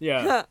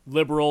 Yeah,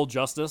 liberal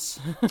justice.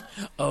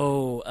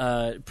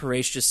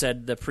 Paresh just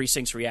said the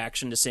precinct's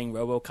reaction to seeing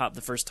RoboCop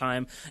the first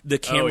time. The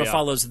camera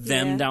follows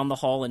them down the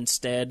hall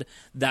instead.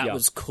 That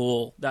was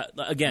cool. That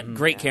again,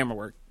 great camera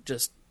work.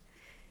 Just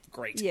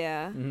great.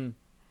 Yeah.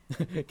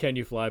 Can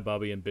you fly,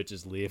 Bobby? And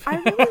bitches leave.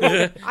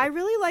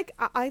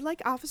 I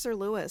like Officer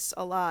Lewis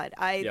a lot.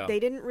 They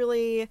didn't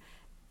really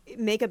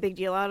make a big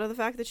deal out of the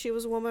fact that she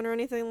was a woman or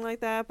anything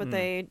like that, but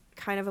they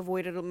kind of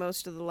avoided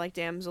most of the like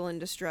damsel in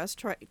distress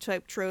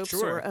type tropes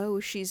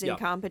or she's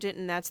incompetent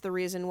and that's the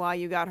reason why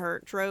you got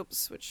hurt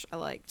tropes, which I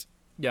liked.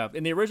 Yeah,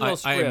 in the original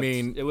script,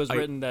 it was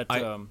written that.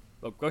 Go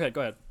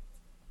ahead.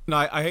 No,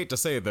 I hate to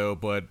say it though,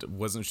 but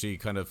wasn't she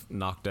kind of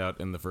knocked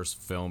out in the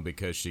first film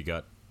because she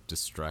got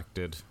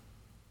distracted?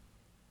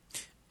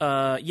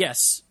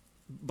 Yes,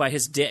 by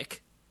his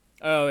dick.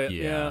 Oh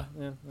yeah.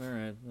 All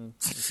right.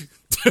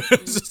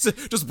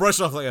 just brush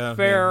off like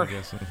Fair. Yeah, I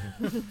guess.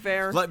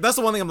 Fair. Like that's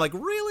the one thing I'm like,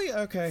 really?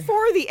 Okay.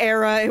 For the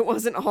era, it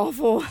wasn't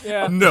awful.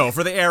 Yeah. No,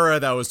 for the era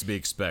that was to be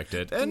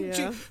expected, and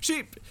Yeah.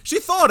 she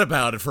thought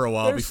about it for a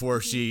while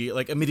before she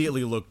like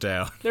immediately looked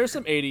down. There's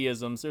some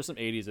 80isms.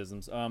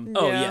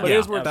 Oh Yeah. yeah, But it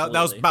is where That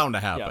was bound to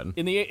Yeah. happen.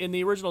 In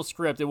the original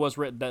script, it was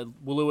written that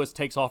Lewis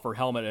takes off her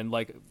helmet and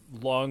like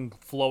long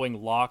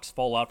flowing locks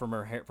fall out from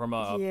her hair,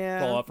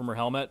 fall out from her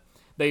helmet.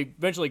 They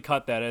eventually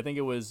cut that. I think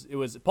it was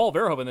Paul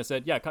Verhoeven that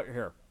said, "Yeah, cut your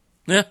hair,"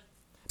 Yeah.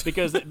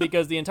 because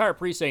the entire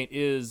precinct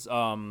is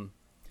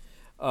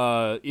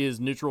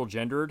neutral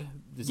gendered.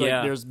 It's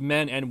like there's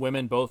men and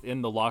women both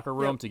in the locker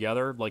room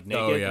together, like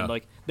naked, Oh, yeah. and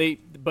like they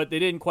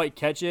didn't quite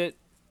catch it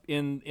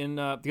in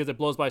because it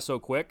blows by so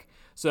quick.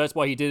 So that's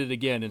why he did it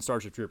again in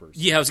Starship Troopers.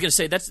 Yeah, I was gonna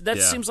say that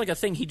seems like a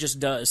thing he just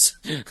does.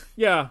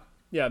 Yeah,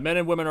 men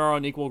and women are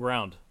on equal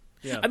ground.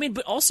 Yeah. I mean,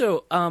 but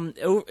also,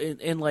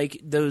 in like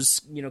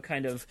those,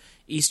 kind of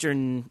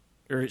Eastern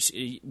or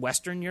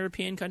Western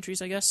European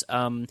countries, I guess,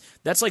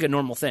 that's like a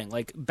normal thing.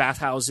 Like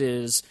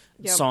bathhouses,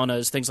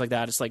 saunas, things like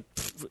that. It's like,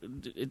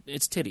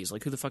 it's titties.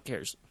 Like, who the fuck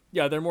cares?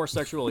 Yeah, they're more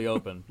sexually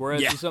open.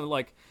 Whereas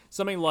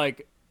something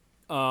like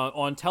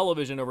on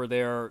television over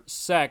there,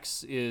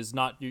 sex is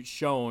not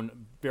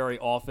shown very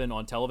often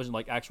on television.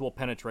 Like actual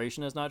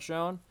penetration is not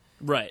shown.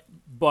 Right.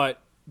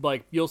 But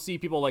like you'll see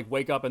people like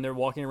wake up and they're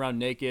walking around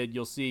naked.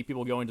 You'll see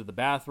people going to the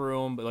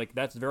bathroom, but like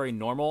that's very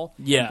normal.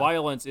 Yeah. And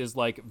violence is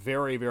like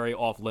very, very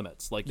off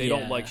limits. Like they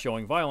don't like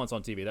showing violence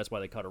on TV. That's why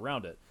they cut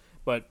around it.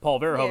 But Paul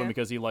Verhoeven,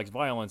 because he likes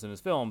violence in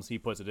his films, he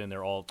puts it in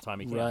there all the time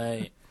he can.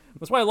 Right.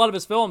 That's why a lot of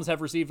his films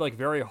have received like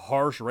very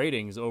harsh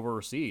ratings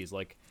overseas.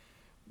 Like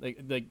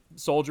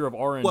Soldier of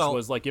Orange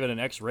was like given an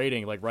X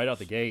rating like right out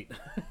the gate.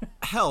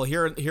 Hell,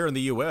 here in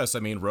the U.S., I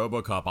mean,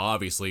 RoboCop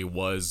obviously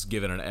was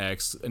given an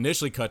X,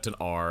 initially cut to an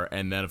R,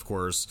 and then of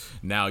course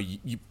now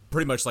you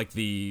pretty much like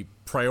the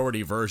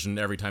priority version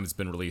every time it's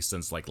been released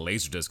since like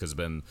Laserdisc has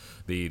been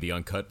the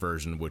uncut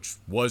version, which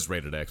was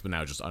rated X, but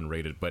now just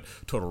unrated. But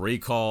Total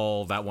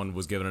Recall, that one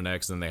was given an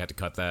X, and they had to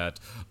cut that.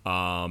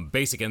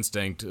 Basic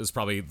Instinct is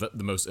probably the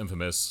most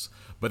infamous.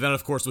 But then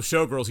of course with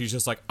Showgirls, he's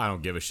just like, I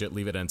don't give a shit,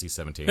 leave it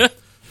NC-17.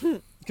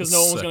 Because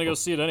no one was going to go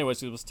see it anyway,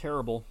 so it was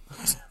terrible.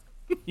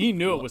 He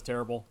knew it was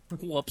terrible.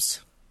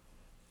 Whoops.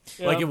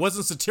 Yeah. Like, it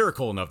wasn't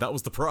satirical enough. That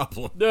was the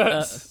problem.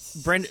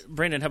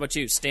 Brandon, how about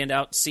you?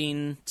 Standout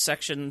scene,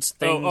 sections,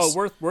 things?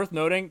 Worth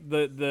noting,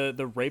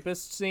 the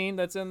rapist scene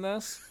that's in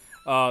this,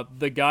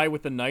 the guy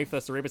with the knife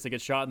that's the rapist that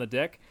gets shot in the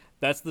dick,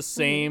 that's the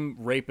same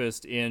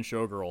rapist in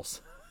Showgirls.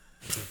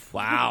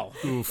 Wow.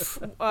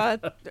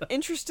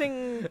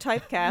 Interesting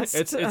typecast.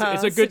 It's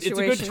a good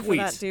situation for tweet.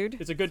 that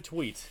dude. It's a good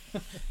tweet.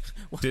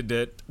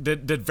 Did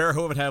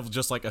Verhoeven have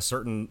just like a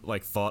certain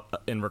like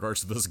thought in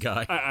regards to this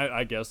guy?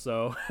 I guess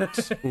so.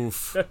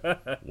 Oof.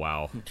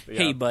 Wow.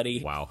 Hey,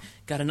 buddy. Wow.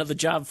 Got another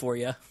job for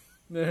you.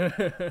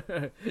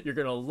 You're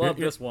gonna love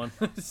this one.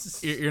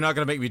 You're not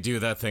gonna make me do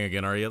that thing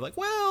again, are you? Like,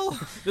 well,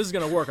 This is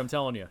gonna work. I'm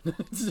telling you.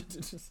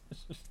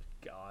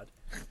 God.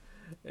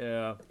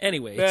 Yeah.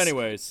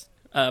 Anyways,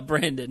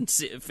 Brandon,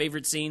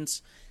 favorite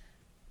scenes?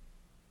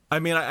 I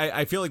mean,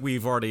 I feel like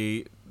we've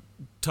already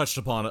touched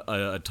upon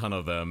a ton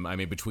of them. I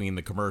mean, between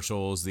the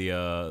commercials,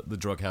 the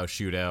drug house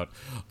shootout,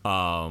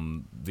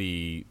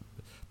 the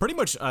pretty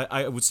much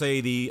I would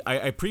say I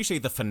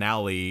appreciate the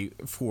finale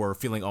for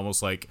feeling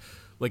almost like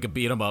a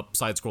beat 'em up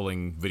side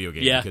scrolling video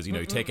game, because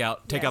you take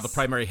out the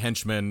primary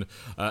henchman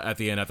at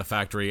the end at the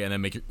factory, and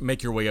then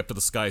make your way up to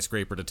the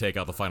skyscraper to take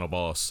out the final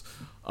boss.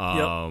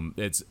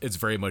 It's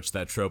very much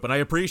that trope, and I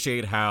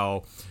appreciate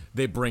how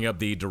they bring up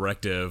the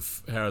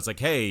directive. How it's like,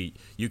 hey,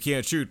 you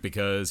can't shoot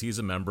because he's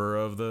a member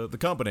of the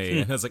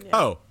company, and it's like,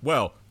 oh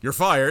well, you're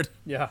fired.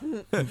 Yeah.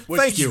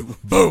 Thank you.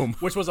 Boom.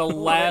 Which was a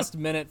last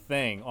minute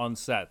thing on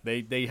set.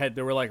 They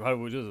were like, what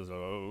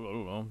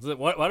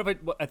if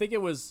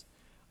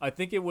I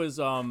think it was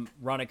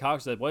Ronnie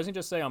Cox said, why doesn't he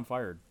just say I'm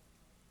fired?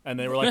 And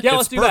they were like, yeah,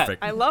 let's do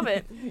perfect. that. I love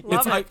it.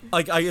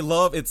 I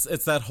love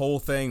it's that whole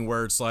thing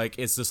where it's like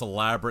it's this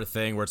elaborate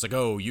thing where it's like,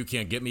 oh, you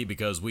can't get me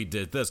because we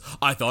did this.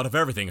 I thought of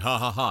everything, ha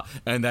ha ha,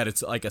 and that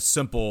it's like a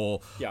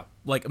simple,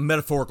 like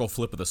metaphorical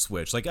flip of the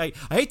switch. Like I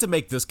hate to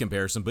make this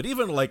comparison, but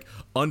even like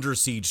Under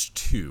Siege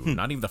 2,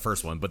 not even the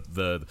first one, but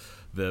the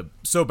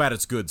So Bad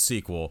It's Good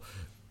sequel.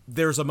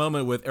 There's a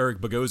moment with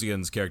Eric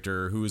Bogosian's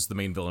character, who is the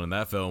main villain in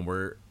that film,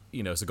 where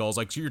Seagal's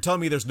like, you're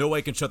telling me there's no way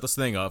I can shut this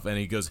thing off? And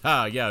he goes,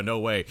 yeah, no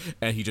way.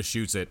 And he just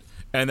shoots it.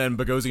 And then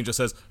Bogosian just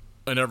says,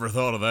 I never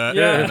thought of that.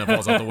 Yeah. And then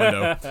falls out the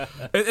window.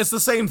 It's the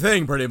same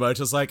thing, pretty much.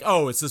 It's like,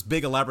 oh, it's this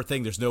big elaborate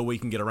thing. There's no way you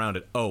can get around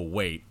it. Oh,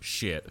 wait,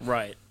 shit.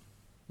 Right.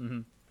 Mm-hmm.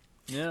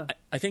 Yeah.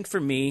 I think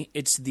for me,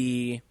 it's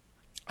I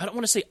don't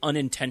want to say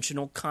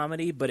unintentional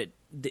comedy, but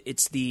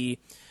it's the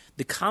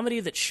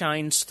comedy that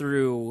shines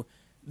through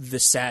the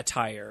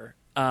satire.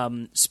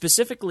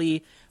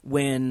 Specifically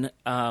when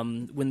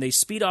they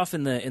speed off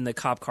in the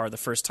cop car the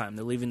first time,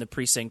 they're leaving the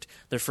precinct,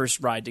 their first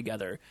ride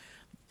together.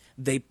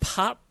 They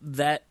pop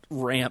that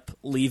ramp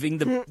leaving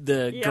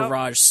the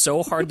garage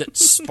so hard that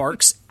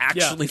sparks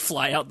actually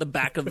fly out the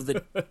back of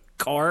the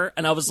car,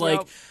 and I was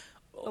like,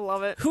 I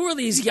love it. who are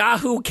these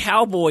Yahoo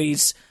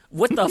cowboys?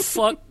 What the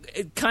fuck?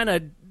 It kind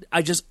of.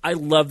 I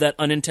love that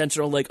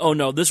unintentional, like, oh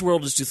no, this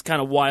world is just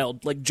kind of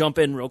wild. Like, jump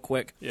in real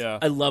quick. Yeah,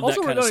 I love that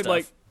kind of stuff.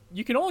 Like,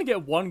 you can only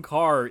get one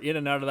car in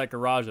and out of that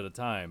garage at a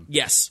time.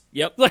 Yes.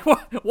 Yep. Like,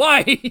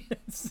 why?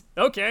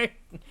 Okay.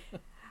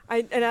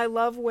 I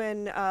love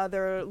when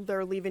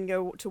they're leaving,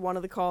 go to one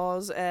of the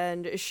calls,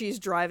 and she's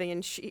driving,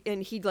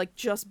 and he like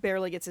just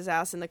barely gets his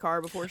ass in the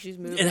car before she's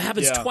moving. It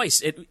happens twice.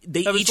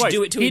 They each twice.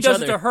 do it to he each other. He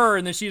does it to her,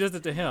 and then she does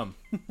it to him.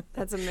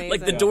 That's amazing.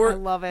 Like the door, I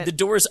love it. The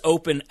doors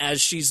open as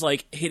she's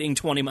like hitting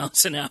 20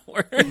 miles an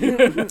hour.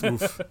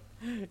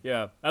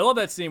 Yeah, I love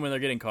that scene when they're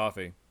getting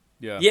coffee.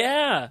 Yeah.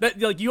 Yeah. That,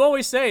 like you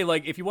always say,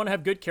 like if you want to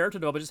have good character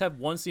development, just have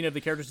one scene of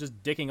the characters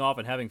just dicking off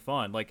and having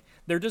fun. Like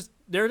they're just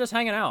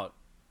hanging out.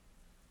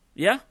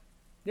 Yeah.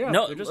 Yeah,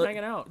 no, they're just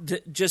hanging out.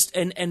 Just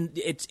and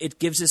it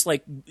gives us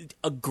like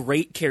a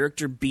great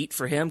character beat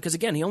for him, because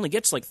again, he only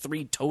gets like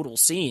 3 total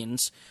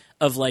scenes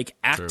of like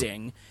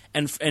acting.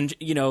 True. And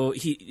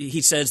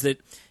he says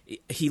that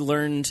he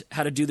learned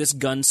how to do this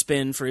gun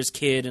spin for his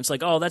kid, and it's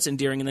like, oh, that's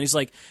endearing. And then he's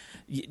like,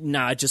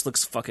 nah, it just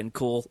looks fucking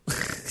cool.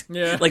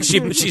 Yeah. Like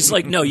she's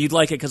like, no, you'd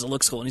like it because it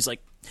looks cool. And he's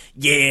like,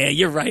 yeah,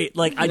 you're right.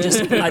 Like I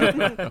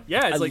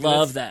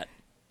love that.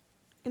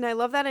 And I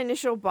love that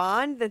initial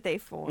bond that they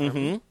form.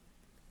 Mm-hmm.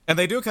 And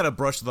they do kind of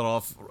brush that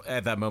off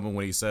at that moment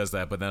when he says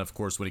that, but then, of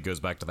course, when he goes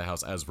back to the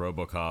house as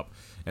RoboCop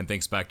and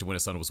thinks back to when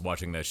his son was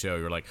watching that show,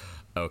 you're like,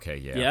 okay,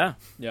 yeah.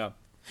 Yeah.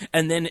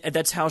 And then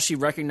that's how she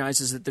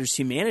recognizes that there's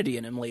humanity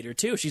in him later,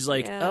 too. She's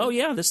like, oh,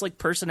 yeah, this, like,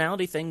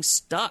 personality thing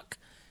stuck.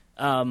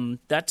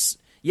 That's...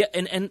 Yeah,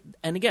 and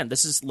again,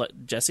 this is,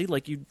 Jesse,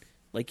 like you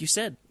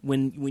said,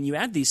 when you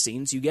add these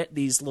scenes, you get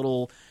these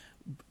little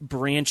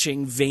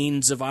branching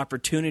veins of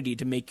opportunity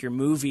to make your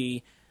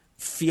movie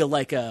feel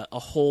like a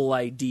whole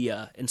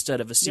idea instead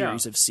of a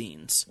series of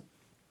scenes.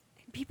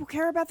 People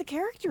care about the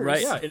characters,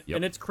 right? Yeah,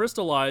 and it's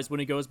crystallized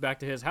when he goes back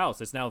to his house.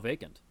 It's now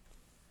vacant.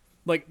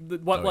 Like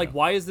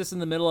why is this in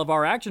the middle of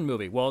our action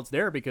movie? Well, it's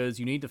there because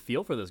you need to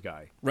feel for this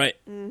guy, right?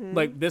 Mm-hmm.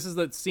 Like this is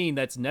the scene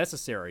that's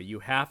necessary. You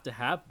have to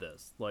have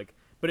this, like,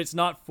 but it's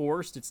not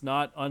forced. It's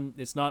not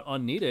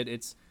unneeded.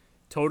 It's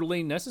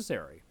totally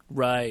necessary,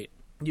 right?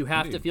 You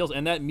have to feel,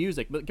 and that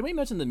music. But can we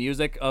mention the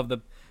music of the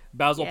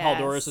Basil Paul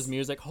Doris'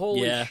 music?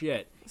 Holy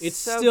shit. It's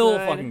so still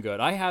good. fucking good.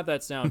 I have that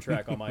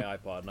soundtrack on my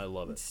iPod, and I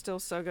love it. It's still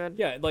so good.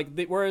 Yeah, like,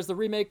 whereas the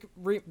remake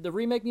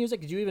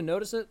music, did you even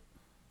notice it?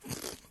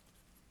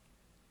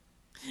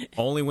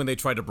 Only when they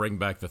try to bring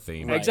back the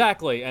theme. Right.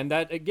 Exactly, and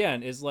that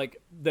again is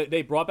like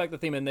they brought back the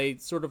theme and they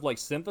sort of like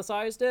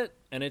synthesized it,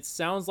 and it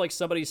sounds like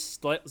somebody's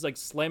like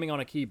slamming on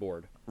a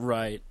keyboard.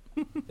 Right.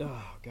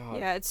 Oh God.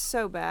 Yeah, it's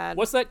so bad.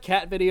 What's that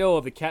cat video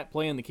of the cat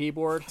playing the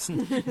keyboard?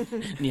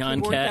 Neon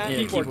Keyboard cat. cat? Yeah,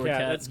 Keyboard keyboard cat.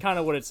 cat. That's kind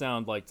of what it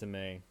sounded like to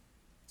me.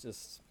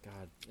 Just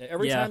God.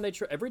 Every Yeah.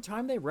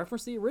 time they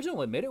reference the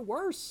original, it made it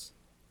worse.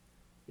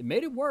 It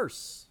made it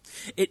worse.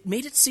 It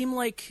made it seem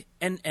like,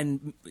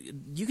 and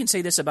you can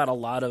say this about a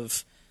lot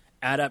of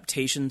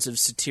adaptations of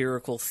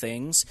satirical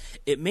things.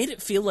 It made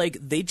it feel like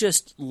they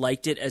just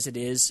liked it as it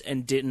is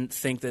and didn't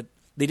think that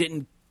they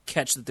didn't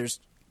catch that there's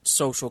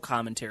social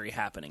commentary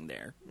happening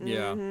there.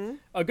 Yeah.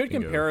 A good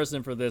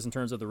comparison for this in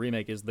terms of the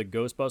remake is the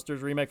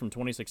Ghostbusters remake from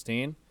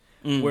 2016,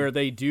 where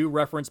they do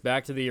reference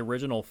back to the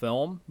original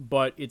film,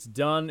 but it's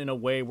done in a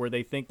way where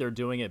they think they're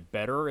doing it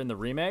better in the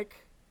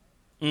remake.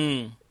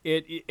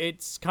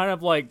 It's kind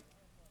of like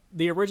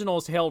the original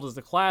is hailed as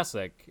the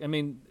classic. I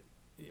mean,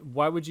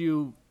 why would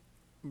you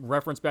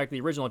reference back to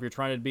the original if you're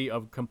trying to be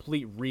a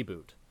complete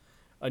reboot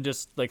and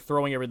just like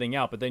throwing everything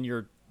out, but then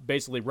you're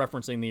basically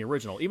referencing the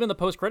original. Even the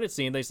post-credit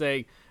scene, they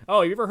say,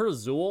 "Oh, you ever heard of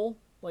Zool?"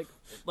 Like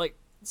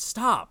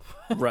stop.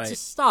 Right.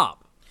 Just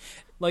stop.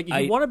 Like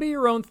if you want to be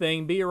your own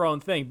thing, be your own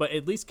thing, but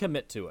at least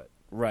commit to it.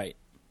 Right.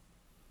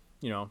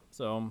 You know,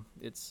 so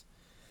it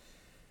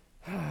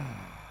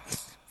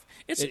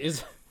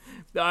is.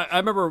 I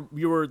remember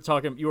you were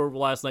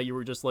last night. You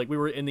were just like, we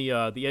were in the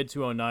Ed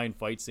 209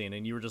 fight scene,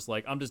 and you were just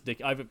like,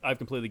 I've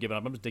completely given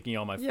up. I'm just dicking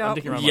on my Yep. I'm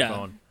dicking around Yeah. my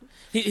phone.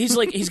 He's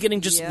like, he's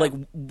getting just Yeah.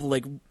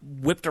 like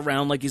whipped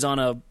around like he's on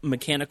a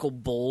mechanical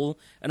bull,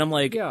 and I'm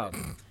like, Yeah.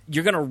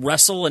 you're gonna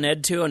wrestle an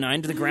Ed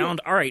 209 to the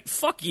ground? All right,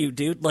 fuck you,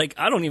 dude. Like,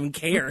 I don't even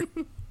care.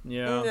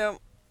 Yeah. Yeah,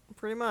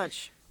 pretty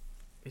much.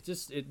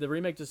 The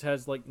remake just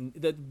has like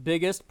the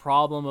biggest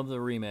problem of the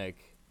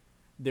remake.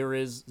 There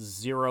is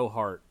zero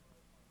heart.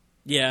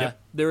 Yeah.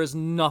 There is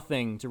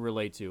nothing to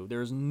relate to.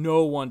 There's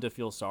no one to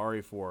feel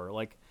sorry for.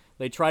 Like,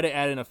 they try to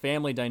add in a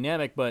family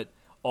dynamic, but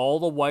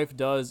all the wife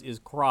does is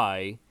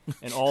cry,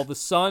 and all the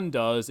son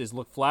does is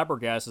look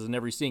flabbergasted in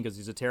every scene because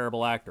he's a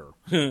terrible actor.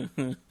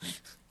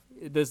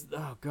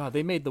 Oh God,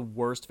 they made the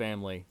worst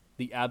family,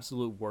 the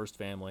absolute worst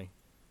family.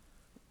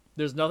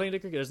 There's nothing to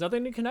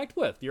connect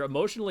with.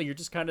 You're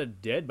just kind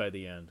of dead by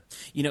the end.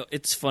 You know,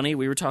 it's funny.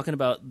 We were talking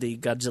about the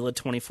Godzilla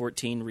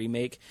 2014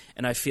 remake,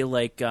 and I feel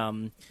like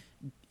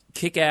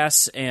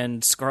Kick-Ass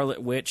and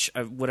Scarlet Witch,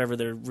 whatever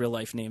their real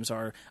life names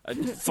are.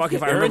 Fuck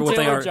if I remember what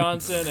they Taylor are.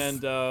 Johnson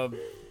and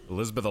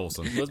Elizabeth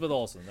Olsen. Elizabeth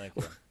Olsen. Thank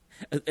you.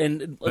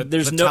 And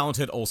The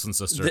talented Olsen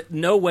sister.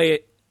 no way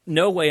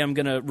I'm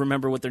gonna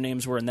remember what their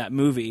names were in that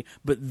movie.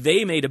 But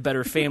they made a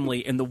better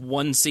family in the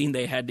one scene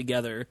they had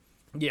together.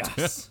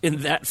 Yes.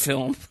 In that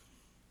film.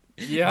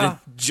 Yeah.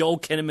 Joel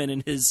Kinnaman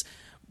and his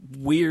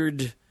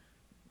weird.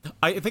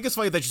 I think it's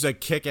funny that you said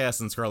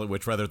Kick-Ass and Scarlet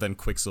Witch rather than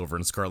Quicksilver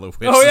and Scarlet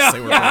Witch. Oh yeah, They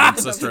were brother and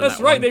sister in that's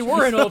that right. one. They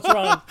were in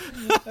Ultron.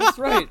 That's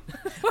right.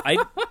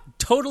 I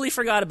totally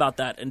forgot about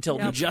that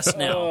until just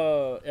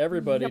now.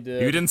 Everybody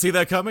did. You didn't see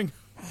that coming?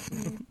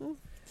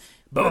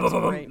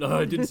 Right.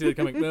 I didn't see that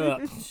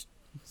coming.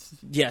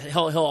 Yeah,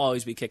 he'll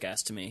always be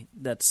Kick-Ass to me.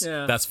 That's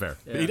That's fair.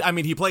 Yeah. I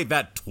mean, he played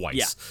that twice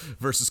Yeah.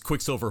 versus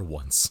Quicksilver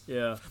once.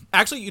 Yeah.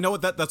 Actually, you know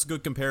what? That's a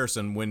good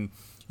comparison when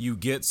you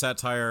get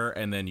satire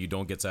and then you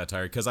don't get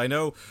satire. Because I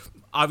know,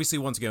 obviously,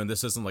 once again,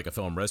 this isn't like a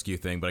film rescue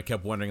thing, but I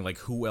kept wondering, like,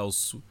 who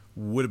else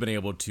would have been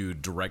able to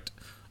direct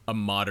a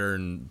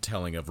modern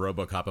telling of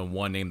RoboCop, and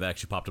one name that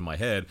actually popped in my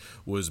head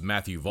was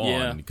Matthew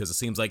Vaughn, because it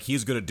seems like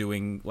he's good at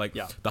doing like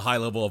the high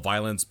level of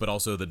violence, but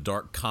also the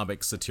dark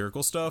comic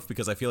satirical stuff.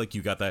 Because I feel like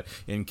you got that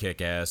in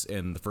Kick-Ass,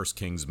 in the first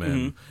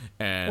Kingsman,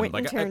 and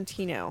Quentin like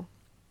Tarantino.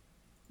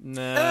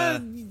 I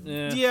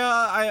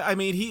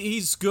mean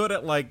he's good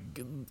at like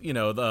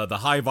the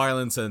high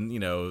violence and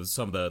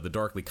some of the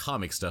darkly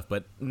comic stuff,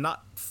 but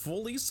not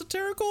fully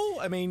satirical.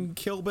 I mean,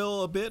 Kill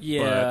Bill a bit.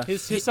 Yeah. but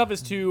His stuff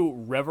is too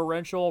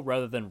reverential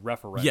rather than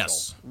referential.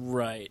 yes.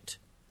 right.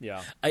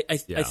 Yeah. I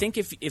think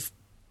if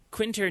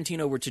Quentin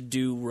Tarantino were to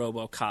do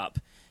RoboCop,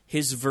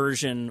 his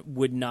version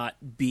would not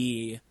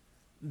be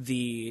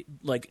the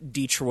like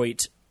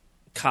Detroit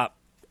cop,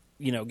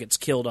 gets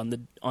killed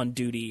on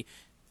duty.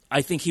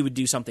 I think he would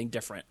do something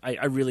different.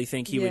 I really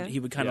think he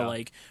would kind of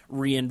like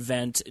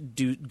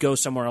reinvent, go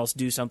somewhere else,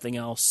 do something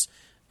else.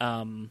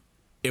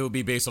 It would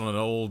be based on an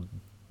old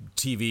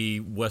TV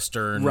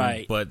Western,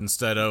 Right. but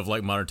instead of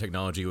like modern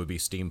technology, it would be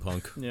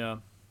steampunk. Yeah.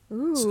 Ooh,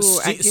 you know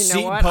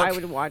steampunk- what? I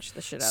would watch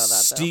the shit out of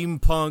that, though.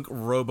 Steampunk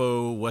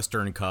Robo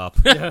Western cop.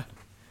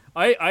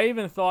 I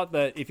even thought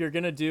that if you're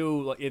gonna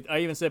do, I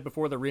even said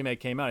before the remake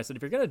came out, I said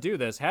if you're gonna do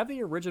this, have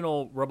the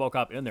original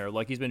RoboCop in there.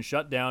 Like he's been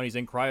shut down, he's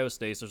in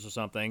cryostasis or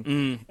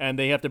something, and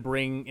they have to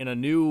bring in a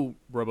new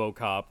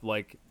RoboCop.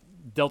 Like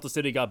Delta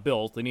City got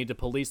built, they need to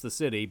police the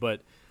city,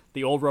 but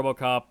the old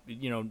RoboCop,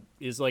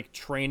 is like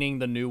training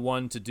the new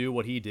one to do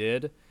what he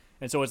did.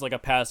 And so it's like a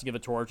passing of the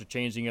torch, a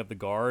changing of the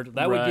guard.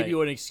 That would give Right.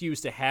 you an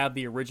excuse to have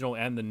the original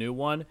and the new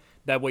one.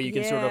 That way you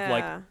can sort of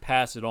like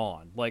pass it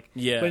on. Like,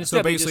 Yeah. But So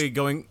instead we basically just,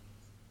 going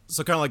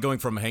So kind of like going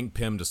from Hank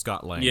Pym to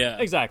Scott Lang. Yeah.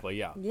 Exactly.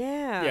 Yeah.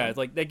 Yeah. Yeah. It's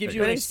like that gives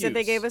you But an instead excuse.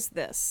 they gave us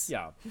this.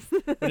 Yeah.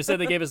 But instead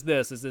they gave us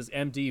this. It's this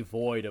empty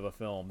void of a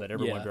film that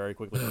everyone Yeah. very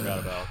quickly forgot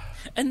about.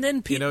 And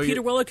then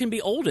Peter Weller can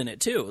be old in it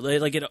too.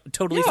 Like it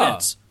totally Yeah.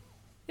 fits.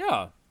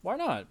 Yeah. Why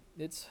not?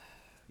 It's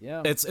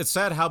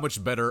sad how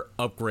much better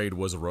Upgrade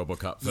was a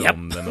RoboCop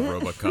film than the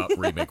RoboCop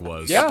remake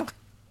was. Yeah.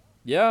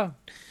 Yeah.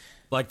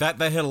 Like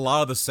that hit a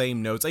lot of the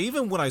same notes.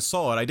 Even when I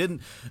saw it, I didn't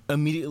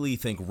immediately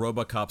think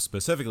RoboCop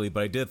specifically,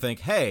 but I did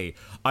think, hey,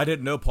 I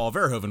didn't know Paul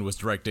Verhoeven was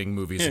directing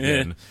movies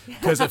again,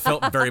 because it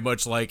felt very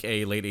much like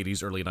a late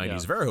 80s, early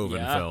 90s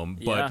Verhoeven film.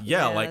 But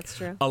Yeah, like that's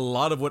true. a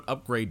lot of what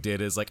Upgrade did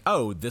is like,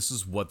 oh, this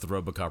is what the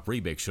RoboCop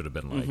remake should have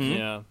been like.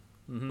 Yeah.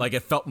 Like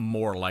it felt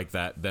more like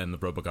that than the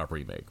RoboCop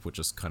remake, which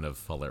is kind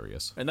of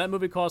hilarious. And that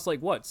movie cost like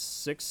what,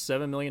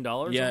 $6-7 million? Yeah,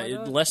 something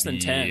like that? less than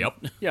 10.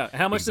 Yep. Yeah.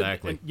 How much?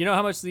 Exactly. You know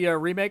how much the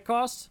remake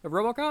cost of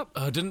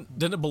RoboCop?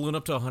 Didn't it balloon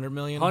up to $100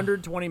 million?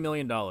 $120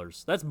 million.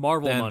 That's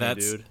Marvel And money,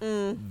 that's-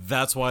 dude.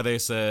 That's why they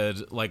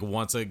said, like,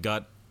 once it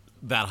got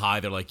that high,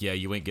 they're like, yeah,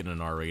 you ain't getting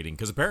an R rating.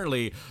 Because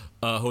apparently,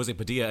 Jose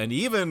Padilla and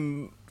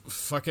even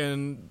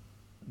fucking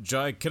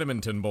Jai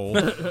Kinnaman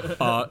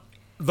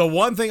the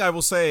one thing I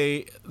will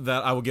say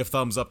that I will give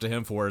thumbs up to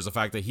him for is the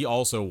fact that he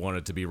also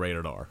wanted to be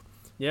rated R.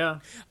 Yeah.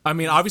 I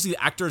mean, obviously,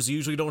 actors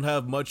usually don't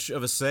have much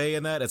of a say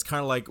in that. It's kind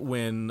of like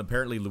when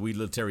apparently Louis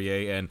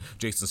Leterrier and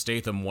Jason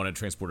Statham wanted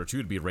Transporter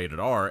 2 to be rated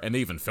R, and they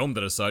even filmed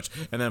it as such.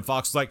 And then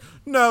Fox was like,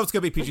 no, it's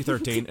going to be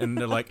PG-13. And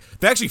they're like,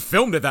 they actually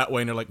filmed it that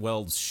way, and they're like,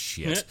 well,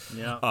 shit.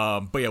 Yeah.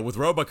 But yeah, with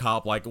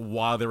RoboCop, like,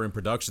 while they were in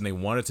production, they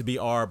wanted it to be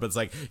R, but it's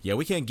like, yeah,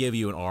 we can't give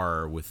you an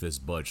R with this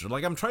budget.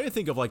 Like, I'm trying to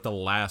think of, like, the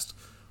last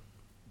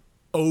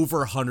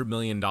over $100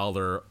 million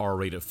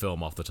R-rated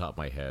film off the top of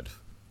my head.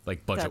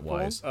 Like,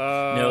 budget-wise.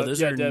 No,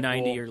 those are Deadpool.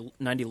 90 or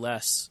 90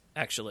 less,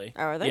 actually.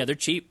 Oh, are they? Yeah, they're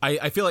cheap.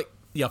 I feel like,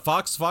 yeah,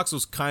 Fox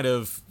was kind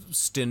of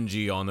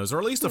stingy on those, or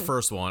at least the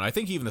first one. I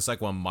think even the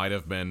second one might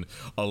have been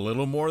a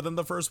little more than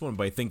the first one,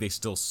 but I think they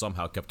still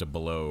somehow kept it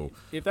below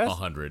If that's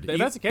 100. If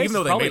that's the case, even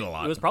though it's they probably, made a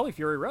lot. It was probably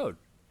Fury Road.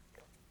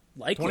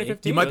 Likely.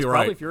 2015. You might it was be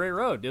Probably right. Fury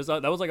Road.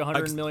 That was like a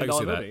 $100 million I can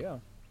see that. movie. Yeah.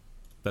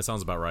 That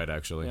sounds about right,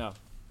 actually. Yeah.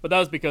 But that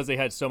was because they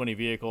had so many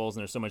vehicles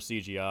and there's so much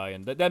CGI,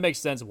 and that makes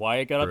sense why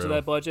it got up to True.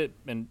 that budget.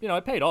 And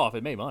it paid off.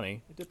 It made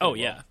money. It did pretty Oh, well.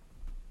 yeah.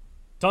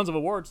 Tons of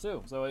awards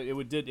too. So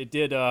it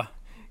did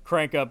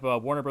crank up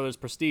Warner Brothers'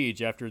 prestige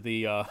after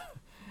the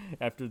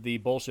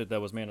bullshit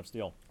that was Man of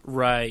Steel.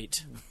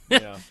 Right.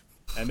 Yeah.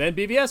 And then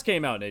BVS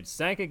came out and it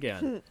sank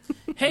again.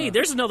 Hey,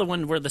 there's another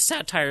one where the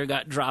satire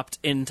got dropped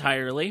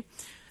entirely.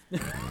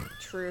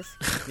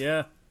 Truth.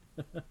 Yeah.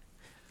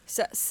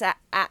 Satire?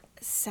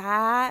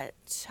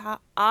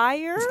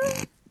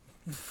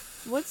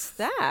 What's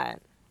that?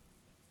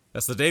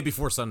 That's the day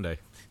before Sunday.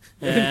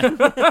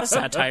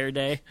 Satire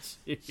Day.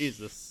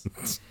 Jesus.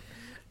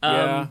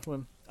 Yeah.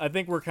 Well, I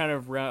think we're kind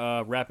of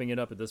wrapping it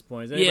up at this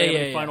point. Does anybody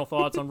have any final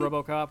thoughts on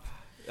RoboCop?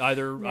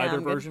 Either I'm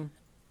good. version?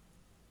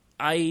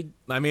 I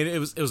mean, it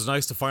was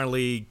nice to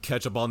finally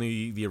catch up on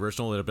the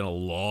original. It had been a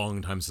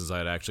long time since I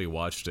had actually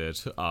watched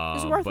it. It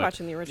was worth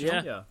watching the original.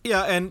 Yeah. Yeah.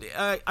 Yeah, and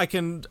I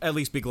can at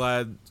least be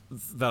glad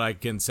that I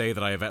can say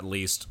that I have at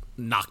least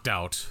knocked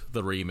out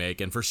the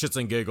remake. And for shits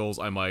and giggles,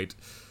 I might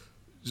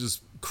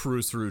just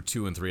cruise through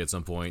 2 and 3 at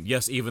some point.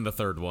 Yes, even the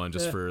third one,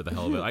 just for the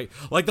hell of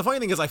it. The funny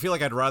thing is, I feel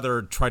like I'd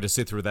rather try to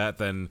sit through that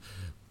than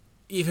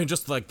even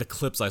just like the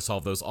clips I saw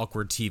of those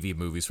awkward TV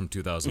movies from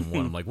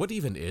 2001. I'm like, what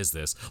even is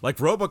this? Like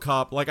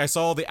RoboCop, like I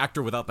saw the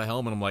actor without the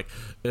helmet. I'm like,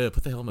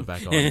 put the helmet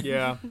back on.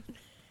 Yeah.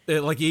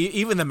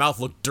 Even the mouth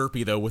looked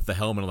derpy though with the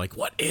helmet. I'm like,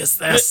 what is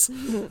this?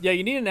 Yeah,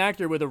 you need an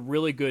actor with a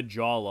really good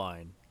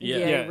jawline. Yeah.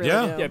 you really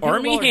Yeah. do. Yeah, Peter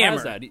Armie Weller Hammer.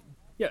 has that.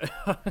 Yeah.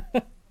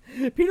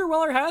 Peter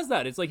Weller has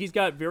that. It's like he's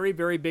got very,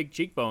 very big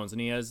cheekbones and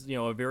he has,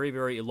 a very,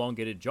 very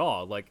elongated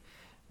jaw. Like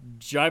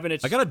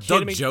Jivanich I got a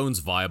Doug Kinnaman-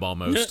 Jones vibe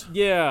almost.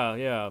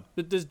 Yeah.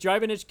 But does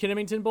Jivanich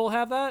Kinnamington Bull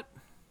have that?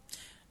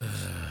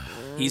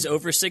 He's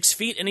over 6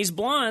 feet and he's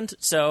blonde,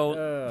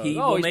 so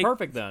will he's make.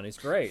 perfect then. He's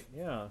great.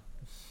 Yeah.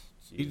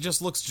 He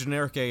just looks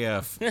generic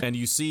AF, and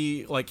you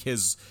see like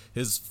his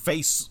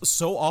face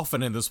so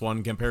often in this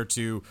one compared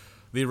to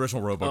the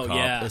original RoboCop. Oh,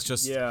 yeah. It's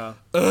just Yeah.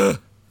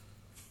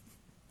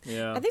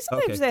 Yeah. I think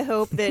sometimes Okay. they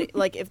hope that,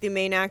 like, if the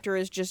main actor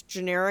is just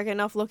generic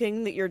enough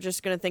looking, that you're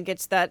just going to think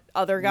it's that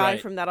other guy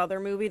Right. from that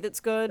other movie that's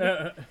good.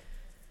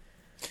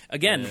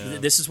 Again,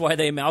 this is why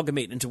they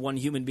amalgamate into one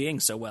human being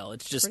so well.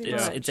 It's just Pretty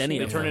it's, much. it's any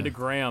They of turn them. into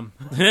Graham.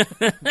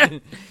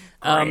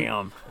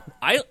 Graham.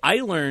 I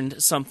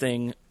learned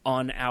something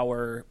on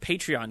our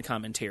Patreon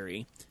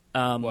commentary.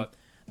 What?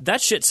 That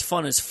shit's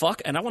fun as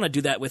fuck, and I want to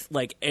do that with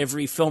like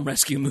every film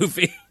rescue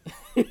movie.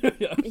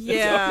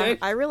 Yeah, Okay.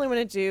 I really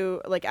want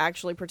to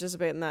actually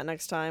participate in that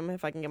next time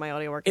if I can get my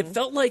audio working. It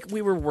felt like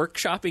we were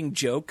workshopping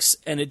jokes,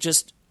 and it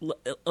just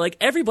like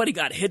everybody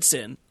got hits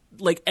in.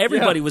 Like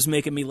everybody was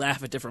making me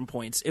laugh at different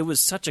points. It was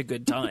such a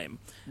good time.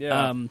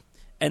 Yeah.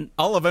 And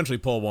I'll eventually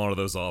pull one of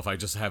those off. I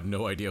just have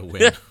no idea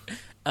when.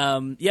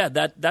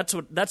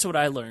 that's what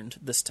I learned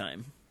this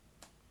time.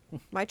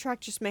 My track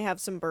just may have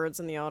some birds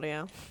in the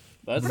audio.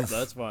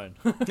 That's fine.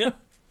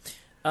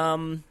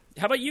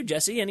 How about you,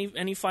 Jesse?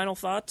 Any final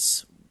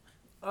thoughts?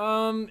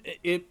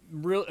 It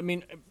really. I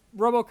mean,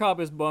 RoboCop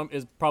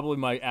is probably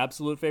my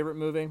absolute favorite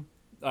movie.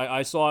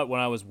 I saw it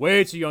when I was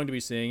way too young to be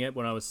seeing it.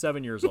 When I was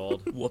 7 years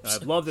old. Whoops.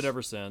 I've loved it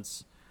ever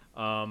since.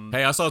 Hey,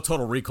 I saw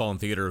Total Recall in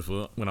theaters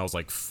when I was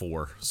like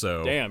 4.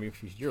 So Damn,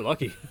 you're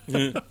lucky.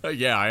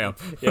 yeah, I am.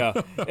 Yeah,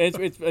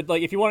 it's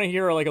like if you want to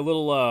hear like a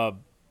little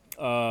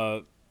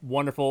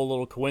wonderful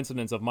little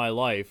coincidence of my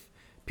life.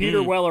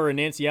 Peter Weller and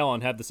Nancy Allen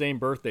have the same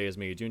birthday as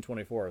me, June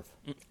 24th.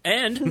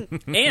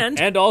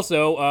 And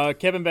Also,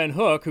 Kevin Van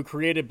Hook, who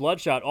created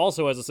Bloodshot,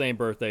 also has the same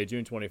birthday,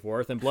 June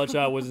 24th, and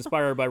Bloodshot was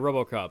inspired by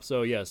RoboCop.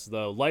 So yes,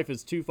 the life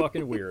is too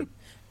fucking weird.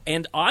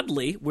 And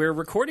oddly, we're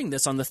recording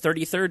this on the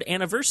 33rd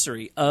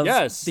anniversary of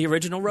the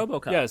original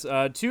RoboCop. Yes,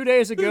 2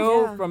 days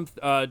ago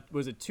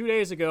was it 2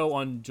 days ago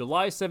on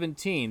July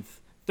 17th,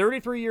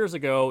 33 years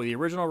ago, the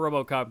original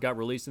RoboCop got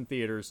released in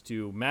theaters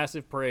to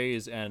massive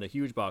praise and a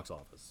huge box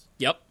office.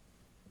 Yep.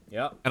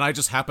 Yeah. And I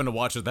just happened to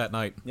watch it that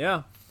night.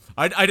 Yeah.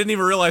 I didn't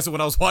even realize it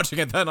when I was watching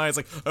it that night. It's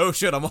like, oh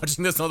shit, I'm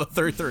watching this on the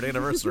 33rd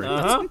anniversary.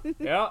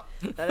 Yeah.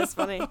 That is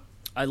funny.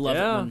 I love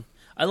it.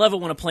 I love it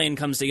when a plane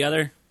comes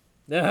together.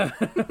 Yeah.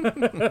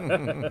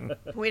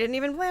 We didn't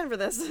even plan for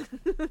this.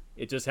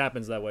 It just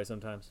happens that way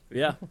sometimes.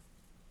 Yeah.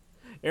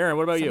 Aaron,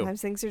 what about you?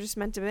 Sometimes things are just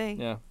meant to be.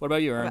 Yeah. What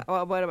about you, Aaron?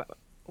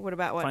 What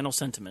about what? Final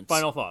sentiments.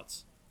 Final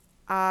thoughts.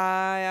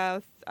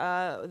 The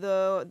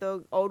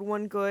old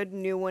one good,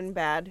 new one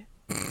bad.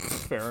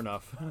 Fair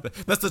enough.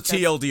 That's the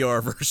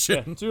TLDR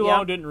version. Yeah, too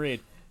long didn't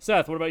read.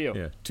 Seth, what about you?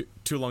 Yeah,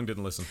 too long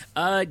didn't listen.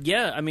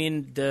 Yeah, I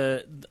mean,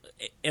 the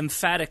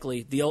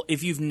emphatically,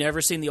 if you've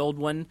never seen the old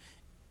one,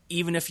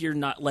 even if you're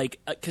not like,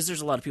 because there's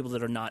a lot of people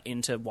that are not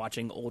into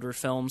watching older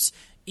films,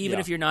 even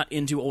if you're not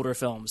into older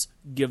films,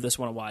 give this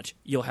one a watch.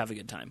 You'll have a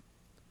good time.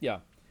 Yeah.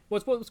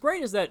 What's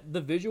great is that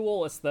the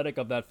visual aesthetic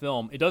of that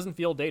film, it doesn't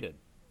feel dated.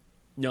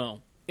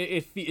 No.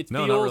 It feels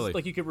really.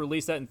 like you could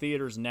release that in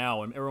theaters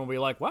now, and everyone will be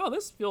like, "Wow,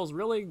 this feels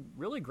really,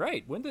 really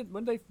great." When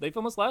they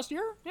film this last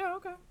year? Yeah,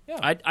 okay,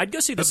 yeah. I'd go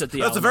see this at the.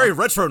 That's Alamo. a very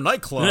retro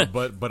nightclub,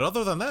 but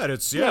other than that,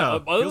 it's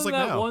other feels than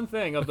like that now. one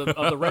thing of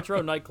the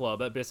retro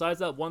nightclub, besides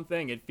that one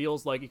thing, it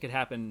feels like it could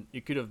happen.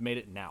 You could have made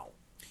it now.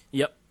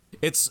 Yep.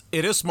 It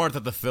is smart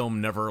that the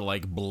film never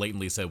like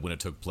blatantly said when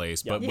it took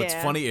place. But what's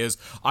Yeah. funny is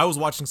I was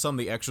watching some of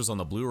the extras on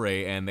the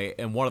Blu-ray,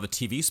 and one of the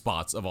TV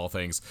spots of all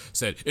things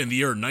said in the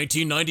year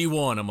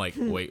 1991. I'm like,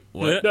 wait,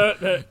 what?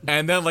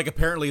 And then like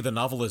apparently the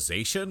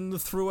novelization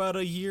threw out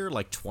a year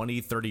like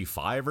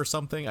 2035 or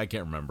something. I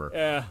can't remember.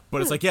 Yeah.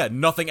 But it's like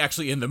nothing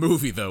actually in the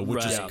movie though,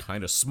 which is Right.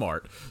 kind of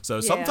smart. So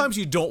sometimes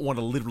you don't want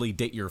to literally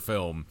date your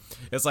film.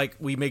 It's like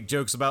we make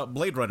jokes about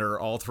Blade Runner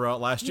all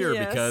throughout last year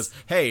Yes. because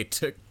hey,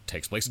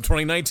 takes place in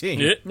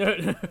 2019.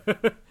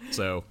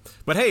 So,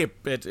 but hey,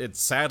 it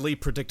sadly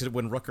predicted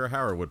when Rutger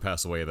Hauer would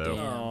pass away, though.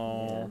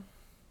 Oh.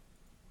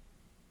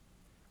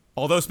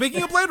 Although,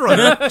 speaking of Blade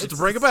Runner, just to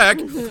bring it back,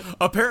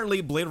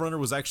 apparently Blade Runner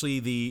was actually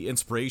the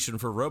inspiration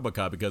for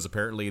RoboCop because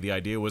apparently the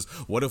idea was,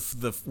 what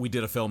if we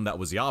did a film that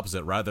was the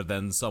opposite, rather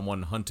than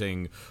someone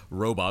hunting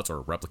robots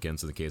or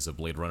replicants in the case of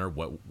Blade Runner?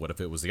 What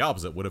if it was the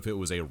opposite? What if it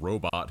was a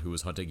robot who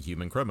was hunting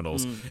human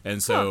criminals?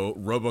 And so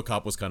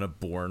RoboCop was kind of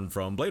born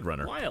from Blade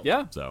Runner. Wild.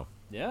 Yeah. So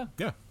Yeah.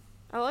 yeah,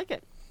 I like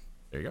it.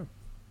 there you go.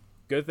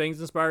 Good things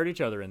inspired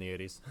each other in the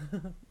 80s.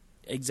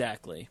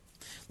 Exactly.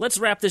 Let's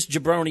wrap this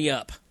jabroni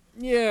up.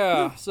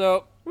 Yeah.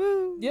 So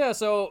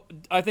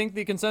I think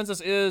the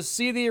consensus is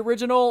see the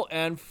original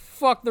and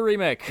fuck the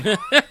remake.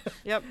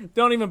 Yep.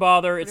 Don't even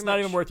bother. It's not much.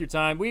 even worth your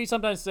time. We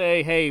sometimes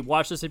say, "Hey,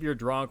 watch this if you're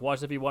drunk. Watch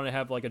this if you want to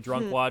have like a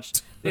drunk watch."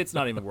 It's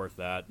not even worth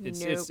that.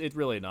 It's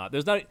really not.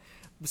 There's not.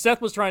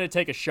 Seth was trying to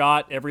take a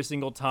shot every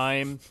single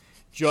time.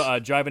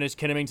 Jivanich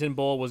Kennington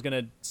Bull was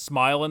gonna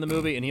smile in the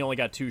movie, and he only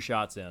got 2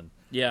 shots in.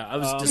 Yeah, I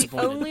was The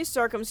disappointed. only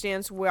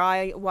circumstance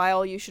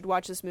while you should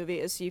watch this movie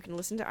is so you can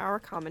listen to our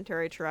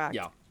commentary track.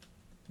 Yeah.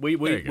 There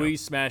you go. We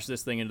smashed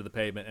this thing into the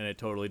pavement, and it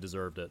totally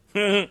deserved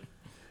it.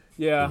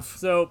 Yeah.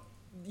 So,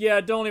 yeah,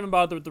 don't even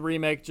bother with the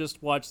remake.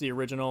 Just watch the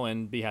original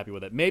and be happy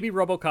with it. Maybe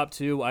RoboCop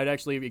 2. I'd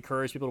actually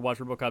encourage people to watch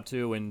RoboCop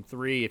 2 and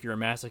 3. If you're a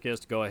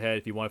masochist, go ahead.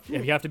 If you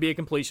have to be a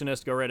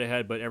completionist, go right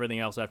ahead. But everything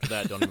else after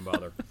that, don't even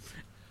bother.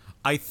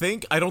 I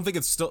don't think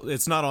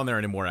it's not on there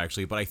anymore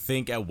actually, but I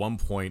think at one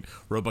point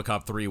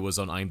RoboCop 3 was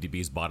on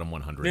IMDb's bottom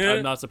 100.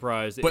 I'm not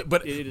surprised.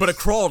 But it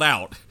crawled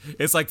out.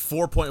 It's like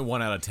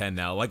 4.1 out of 10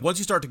 now. Like once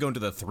you start to go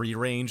into the 3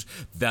 range,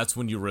 that's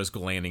when you risk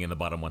landing in the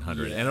bottom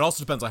 100. And it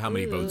also depends on how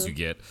many votes you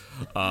get.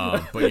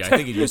 But yeah, I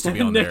think it used to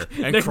be on there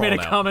and Nick crawled made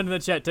a out. comment in the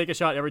chat. Take a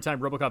shot every time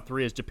RoboCop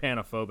 3 is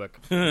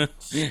Japanophobic.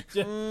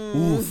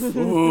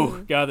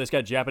 Ooh. God, this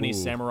got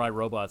Japanese samurai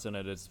robots in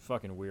it. It's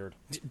fucking weird.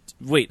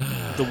 Wait,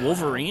 the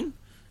Wolverine?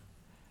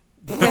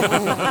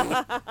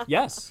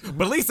 Yes.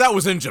 But at least that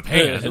was in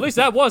Japan. At least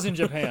that was in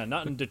Japan,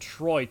 not in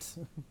Detroit.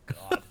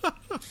 God.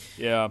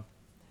 Yeah.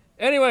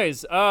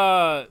 Anyways,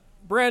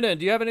 Brandon,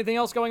 do you have anything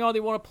else going on that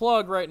you want to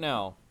plug right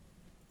now?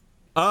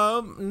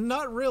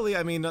 Not really.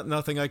 I mean,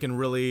 nothing I can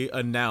really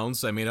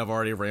announce. I mean, I've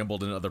already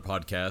rambled in other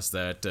podcasts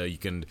that you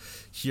can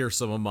hear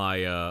some of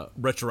my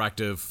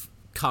retroactive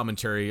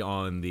commentary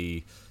on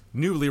the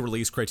newly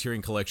released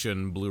Criterion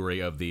Collection Blu-ray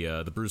of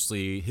the Bruce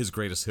Lee His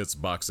Greatest Hits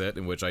box set,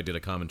 in which I did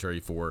a commentary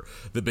for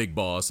The Big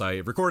Boss. I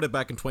recorded it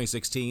back in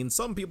 2016.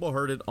 Some people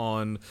heard it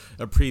on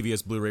a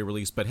previous Blu-ray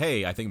release, but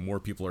hey, I think more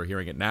people are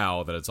hearing it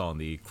now that it's on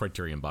the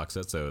Criterion box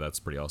set, so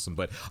that's pretty awesome.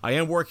 But I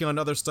am working on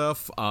other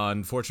stuff.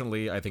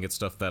 Unfortunately, I think it's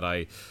stuff that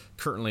I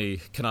currently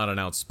cannot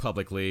announce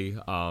publicly,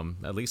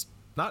 at least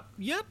not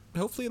yet.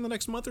 Hopefully in the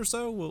next month or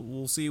so.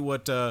 We'll see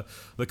what the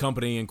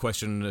company in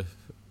question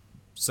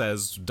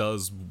says,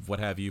 does, what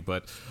have you.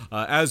 But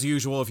as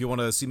usual, if you want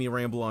to see me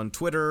ramble on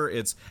Twitter,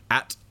 it's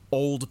at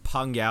Old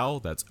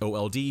Pangyao. That's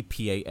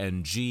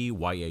OldPangyau.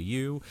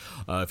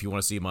 If you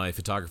want to see my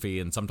photography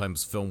and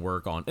sometimes film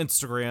work on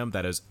Instagram,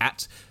 that is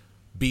at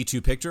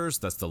B2 Pictures.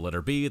 That's the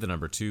letter B, the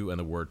number 2, and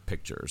the word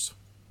pictures.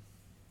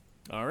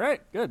 All right,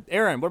 good.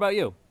 Aaron, what about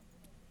you?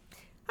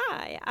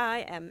 Hi, I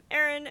am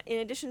Erin. In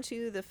addition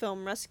to the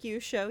Film Rescue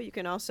Show, you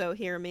can also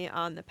hear me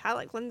on the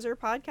Palette Cleanser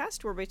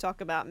podcast, where we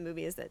talk about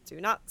movies that do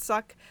not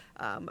suck.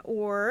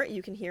 Or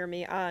you can hear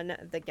me on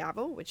The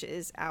Gavel, which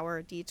is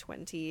our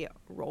D20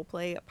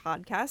 roleplay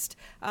podcast.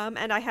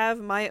 And I have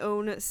my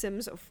own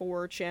Sims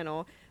 4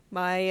 channel. Oh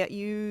my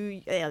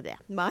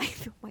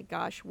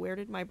gosh, where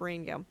did my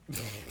brain go?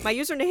 My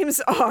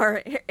usernames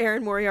are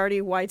Aaron Moriarty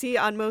YT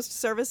on most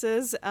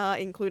services,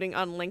 including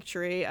on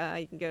Linktree.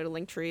 You can go to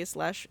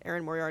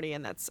Linktree/Aaron Moriarty,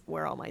 and that's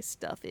where all my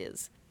stuff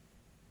is.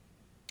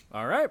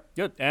 All right,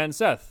 good. And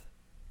Seth?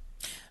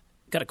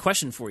 Got a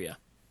question for you.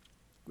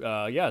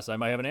 Yes, I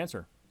might have an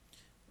answer.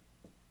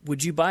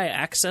 Would you buy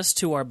access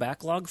to our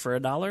backlog for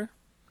 $1?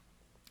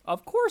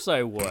 Of course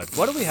I would.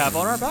 What do we have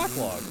on our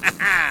backlog?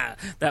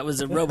 That was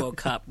a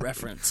RoboCop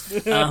reference.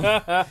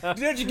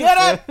 Did you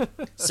get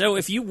it? So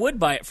if you would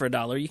buy it for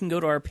 $1, you can go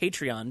to our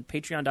Patreon,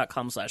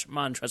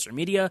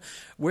 patreon.com/MonTresorMedia,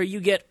 where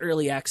you get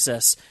early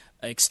access,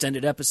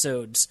 extended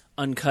episodes,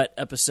 uncut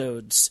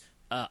episodes,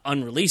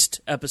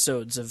 unreleased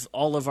episodes of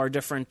all of our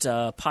different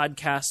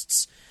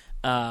podcasts,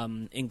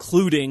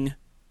 including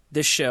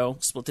this show,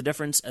 Split the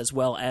Difference, as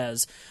well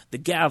as The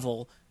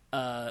Gavel,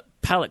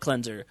 Palette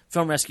Cleanser,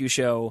 Film Rescue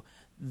Show,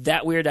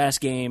 That Weird Ass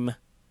Game.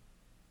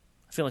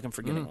 I feel like I'm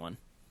forgetting one.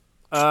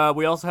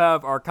 We also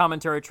have our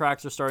commentary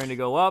tracks are starting to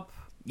go up.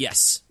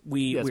 Yes.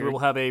 We will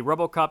have a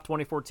RoboCop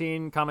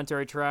 2014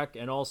 commentary track,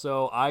 and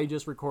also I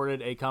just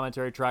recorded a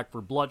commentary track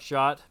for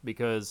Bloodshot,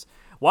 because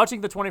watching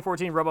the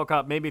 2014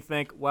 RoboCop made me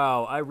think,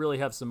 wow, I really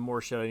have some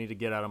more shit I need to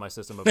get out of my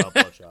system about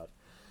Bloodshot.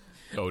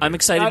 I'm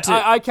excited to...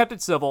 I kept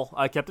it civil.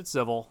 I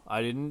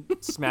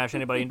didn't smash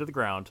anybody into the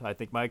ground. I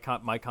think my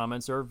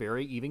comments are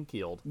very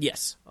even-keeled.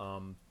 Yes.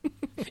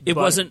 It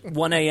wasn't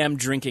 1 a.m.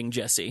 drinking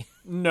Jesse.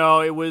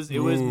 No, it was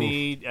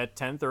me at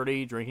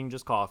 10:30 drinking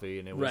just coffee,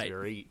 and it was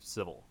very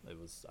civil.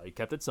 I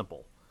kept it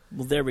simple.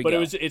 Well, there we go.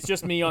 But it's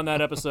just me on that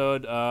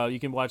episode. You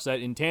can watch that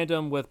in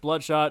tandem with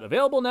Bloodshot,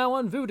 available now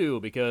on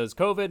Vudu, because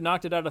COVID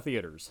knocked it out of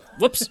theaters.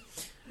 Whoops.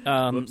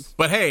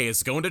 But hey,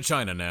 it's going to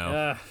China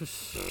now.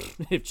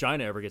 If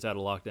China ever gets out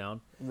of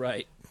lockdown.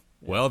 Right.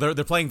 Well, they're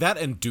playing that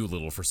and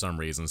Doolittle for some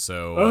reason.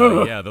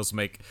 So yeah, those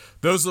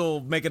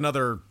will make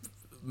another $1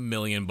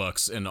 million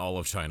in all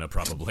of China,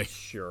 probably.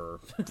 Sure.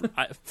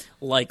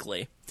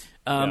 Likely.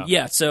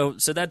 Yeah. So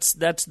that's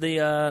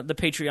the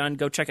Patreon.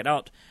 Go check it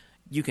out.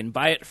 You can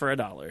buy it for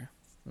 $1.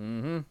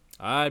 Mm-hmm.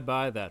 I'd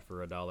buy that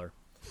for $1.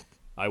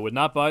 I would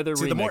not buy the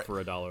remake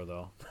for $1,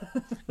 though.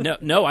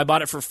 No, I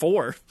bought it for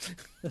 $4.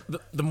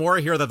 The more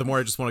I hear that, the more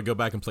I just want to go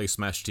back and play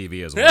Smash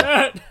TV as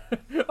well.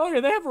 Oh, yeah,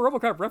 they have a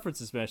RoboCop reference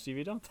to Smash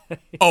TV, don't they?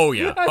 Oh,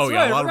 yeah.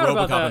 Right, a lot of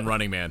RoboCop and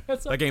Running Man.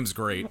 That game's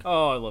great.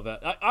 Oh, I love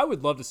that. I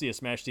would love to see a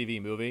Smash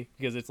TV movie,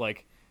 because it's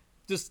like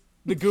just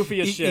the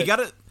goofiest shit.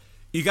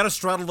 You gotta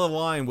straddle the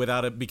line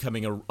without it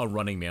becoming a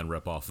Running Man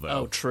ripoff, though.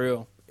 Oh,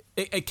 true.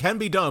 It can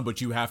be done,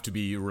 but you have to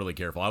be really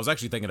careful. I was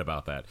actually thinking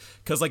about that.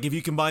 Because, if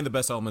you combine the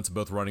best elements of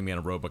both Running Man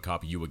and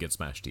RoboCop, you would get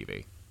Smash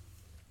TV.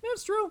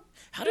 That's true.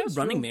 How did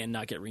Running Man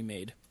not get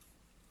remade?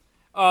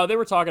 They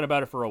were talking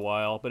about it for a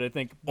while, but I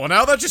think... Well,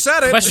 now that you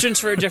said it... Questions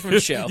for a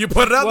different show. You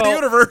put it out in the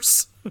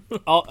universe.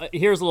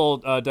 Here's a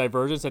little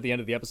divergence at the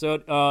end of the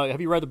episode. Have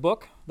you read the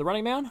book, The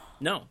Running Man?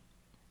 No.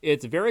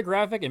 It's very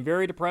graphic and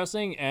very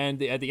depressing,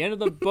 and at the end of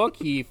the book,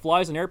 he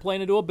flies an airplane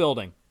into a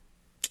building.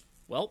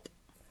 Welp.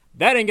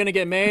 That ain't gonna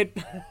get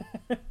made.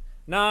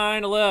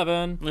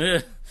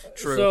 9/11.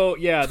 True. So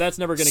yeah, that's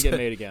never gonna get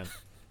made again.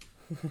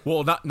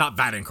 Well, not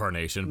that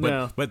incarnation, but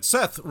No. But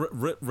Seth,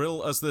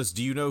 riddle us this: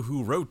 do you know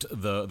who wrote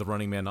the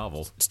Running Man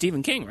novel?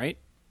 Stephen King, right?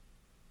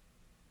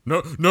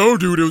 No,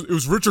 dude, it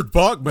was Richard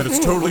Bachman. It's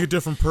totally a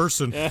different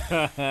person.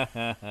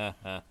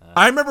 I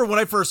remember when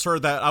I first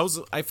heard that,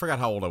 I forgot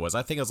how old I was.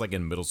 I think I was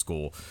in middle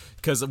school,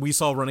 because we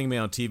saw Running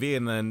Man on TV,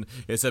 and then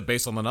it said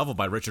based on the novel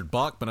by Richard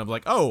Bachman. I'm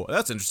like, oh,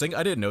 that's interesting.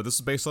 I didn't know this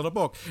is based on a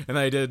book. And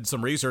I did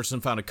some research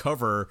and found a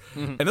cover,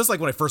 and this is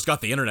when I first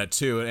got the internet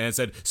too, and it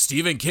said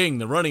Stephen King,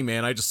 The Running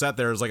Man. I just sat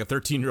there as a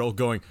 13-year-old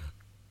going,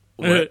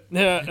 lit.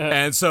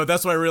 And so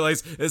that's why I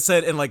realized it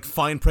said in like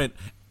fine print,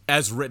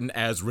 as written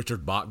as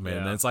Richard Bachman.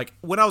 And it's like,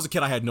 when I was a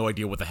kid, I had no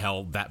idea what the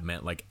hell that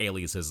meant, like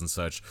aliases and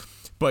such.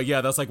 But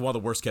yeah, that's like one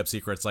of the worst kept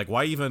secrets. Like,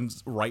 why even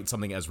write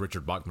something as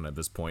Richard Bachman at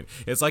this point?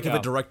 It's like if a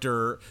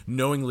director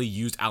knowingly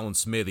used Alan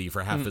Smithy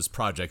for half his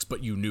projects,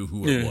 but you knew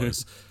who it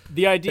was.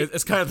 The idea,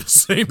 it's kind of the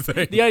same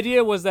thing. The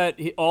idea was that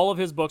all of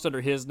his books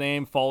under his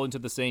name fall into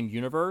the same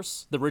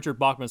universe. The Richard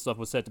Bachman stuff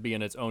was set to be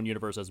in its own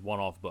universe as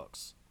one-off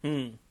books.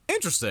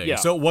 Interesting. Yeah.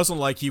 So it wasn't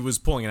like he was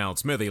pulling an Alan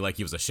Smithy, like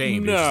he was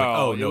ashamed. No, he was just like,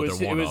 oh no,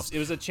 they're one-offs. It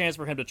was a chance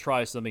for him to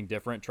try something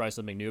different, try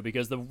something new,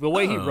 because the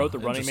way he wrote The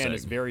Running Man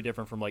is very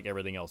different from like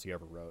everything else he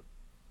ever wrote.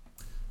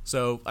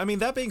 So, I mean,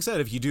 that being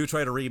said, if you do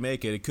try to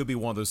remake it, it could be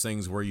one of those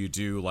things where you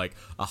do, like,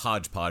 a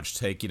hodgepodge,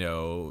 take,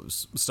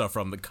 stuff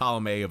from the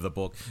column A of the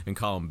book and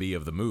column B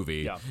of the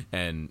movie,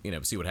 and,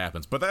 see what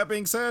happens. But that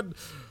being said,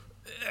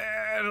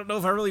 I don't know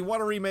if I really want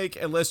to remake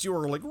unless you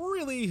are, like,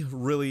 really,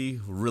 really,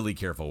 really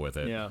careful with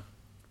it. Yeah.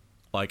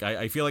 Like,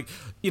 I feel like,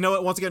 you know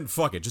what, once again,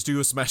 fuck it, just do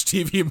a Smash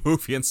TV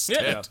movie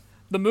instead. Yeah.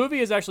 The movie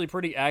is actually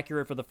pretty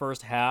accurate for the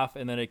first half,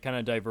 and then it kind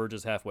of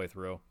diverges halfway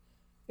through.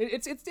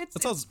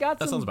 It's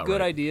got some good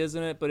ideas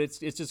in it, but it's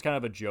just kind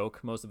of a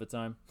joke most of the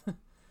time.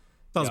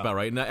 Sounds about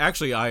right. And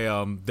actually,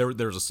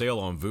 there was a sale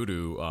on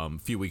Vudu a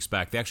few weeks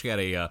back. They actually had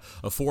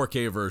a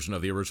 4K version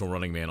of the original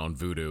Running Man on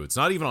Vudu. It's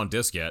not even on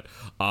disc yet.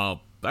 It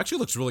actually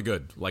looks really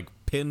good, like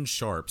pin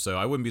sharp. So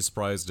I wouldn't be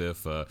surprised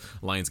if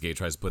Lionsgate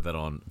tries to put that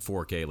on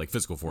 4K, like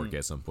physical 4K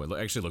at some point. It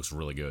actually looks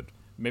really good.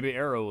 Maybe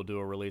Arrow will do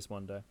a release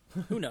one day.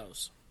 Who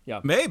knows? Yeah,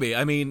 maybe.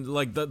 I mean,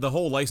 like the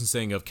whole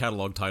licensing of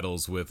catalog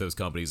titles with those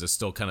companies is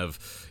still kind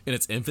of in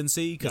its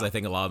infancy because I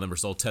think a lot of them are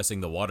still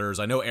testing the waters.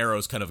 I know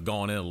Arrow's kind of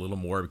gone in a little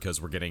more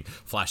because we're getting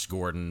Flash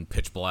Gordon,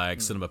 Pitch Black,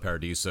 Cinema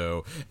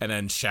Paradiso, and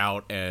then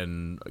Shout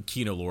and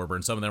Kino Lorber,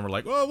 and some of them are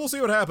like, "Oh, we'll see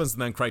what happens."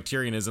 And then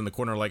Criterion is in the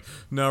corner like,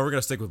 "No, we're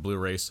gonna stick with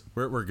Blu-rays.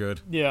 We're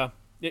good." Yeah.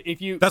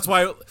 That's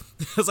why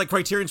it's like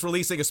Criterion's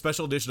releasing a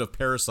special edition of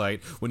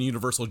Parasite when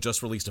Universal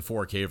just released a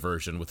 4K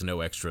version with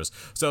no extras.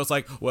 So it's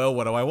like, well,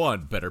 what do I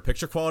want? Better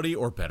picture quality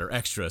or better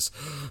extras?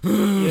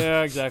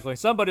 Yeah, exactly.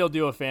 Somebody will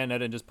do a fan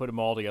edit and just put them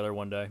all together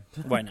one day.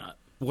 Why not?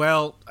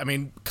 Well, I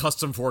mean,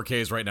 custom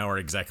 4Ks right now are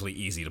exactly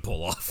easy to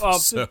pull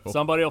off. So.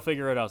 Somebody will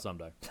figure it out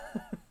someday.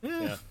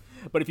 Yeah.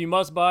 But if you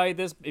must buy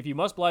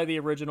the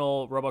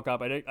original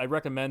RoboCop, I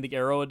recommend the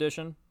Arrow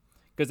edition.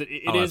 Because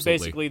it is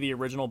basically the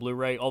original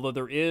Blu-ray, although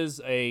there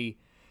is a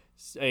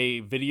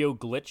video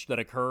glitch that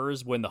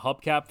occurs when the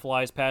hubcap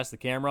flies past the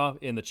camera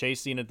in the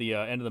chase scene at the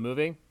end of the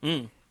movie.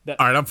 All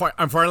right,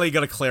 I'm finally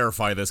going to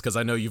clarify this because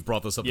I know you've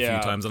brought this up a few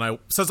times, and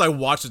since I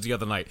watched it the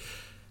other night,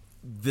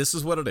 this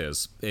is what it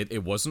is.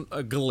 It wasn't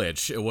a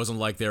glitch. It wasn't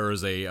like there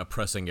was a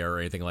pressing error or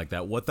anything like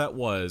that. What that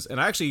was,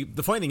 and actually,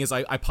 the funny thing is,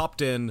 I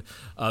popped in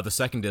the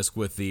second disc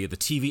with the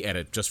TV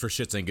edit just for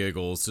shits and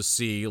giggles to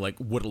see like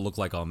what it looked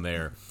like on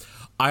there.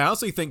 I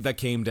honestly think that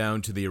came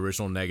down to the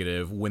original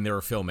negative when they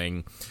were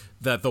filming,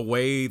 that the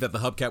way that the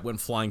hubcap went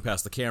flying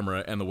past the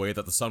camera and the way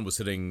that the sun was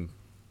hitting,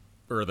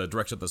 or the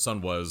direction that the sun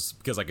was,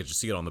 because I could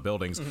just see it on the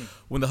buildings,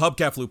 when the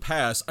hubcap flew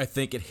past, I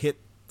think it hit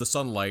the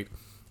sunlight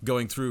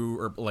going through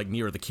or like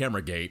near the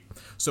camera gate.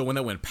 So when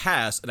that went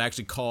past, it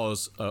actually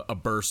caused a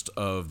burst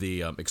of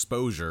the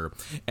exposure.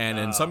 And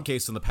in some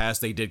cases in the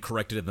past, they did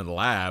correct it in the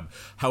lab.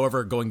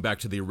 However, going back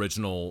to the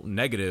original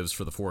negatives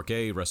for the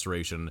 4K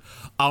restoration,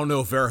 I don't know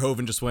if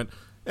Verhoeven just went,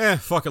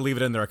 fuck it, leave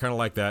it in there. I kind of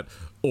like that.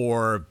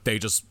 Or they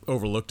just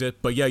overlooked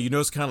it. But yeah, you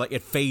notice kind of like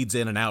it fades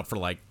in and out for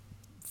like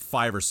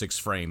 5 or 6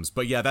 frames.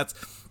 But yeah, that's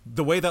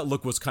the way that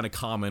look was kind of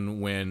common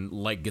when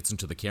light gets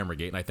into the camera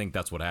gate, and I think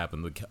that's what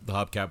happened. The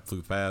hubcap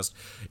flew past,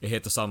 it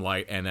hit the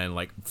sunlight, and then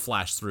like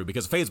flashed through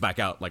because it fades back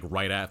out like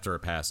right after it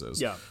passes.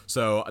 Yeah.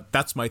 So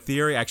that's my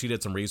theory. I actually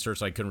did some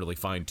research. I couldn't really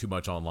find too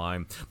much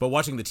online, but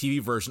watching the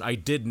TV version, I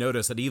did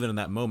notice that even in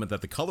that moment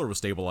that the color was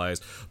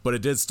stabilized, but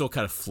it did still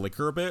kind of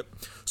flicker a bit.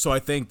 So I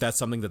think that's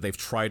something that they've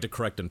tried to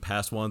correct in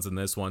past ones. And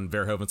this one,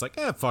 Verhoeven's like,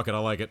 fuck it, I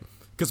like it.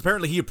 Because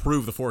apparently he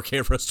approved the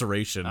 4K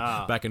restoration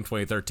back in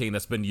 2013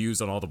 that's been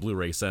used on all the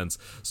Blu-ray since.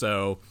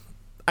 So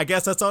I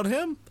guess that's on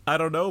him. I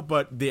don't know,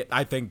 but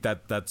I think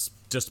that's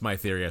just my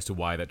theory as to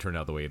why that turned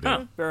out the way it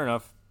did. Fair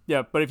enough.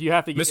 Yeah, but if you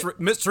have to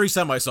mystery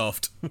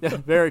semi-soft. Yeah,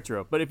 very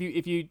true. But if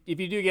you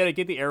do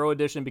get the Arrow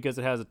edition because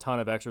it has a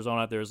ton of extras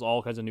on it. There's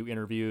all kinds of new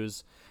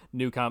interviews,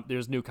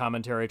 there's new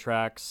commentary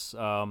tracks.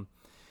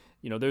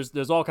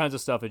 There's all kinds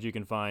of stuff that you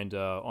can find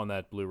on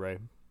that Blu-ray.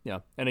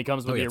 Yeah, and it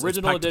comes with the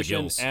original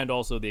edition and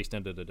also the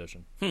extended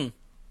edition.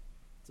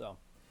 So,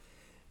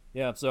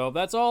 yeah, so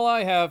that's all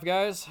I have,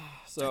 guys.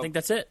 So I think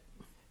that's it.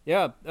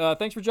 Yeah,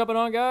 thanks for jumping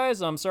on,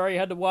 guys. I'm sorry you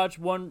had to watch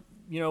one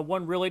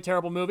really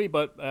terrible movie,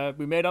 but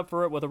we made up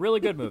for it with a really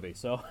good movie.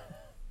 So,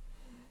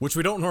 which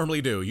we don't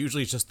normally do.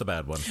 Usually, it's just the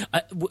bad one.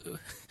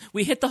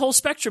 We hit the whole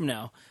spectrum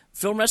now.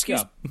 Film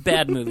Rescue's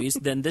bad movies,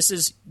 then this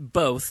is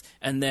both,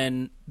 and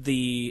then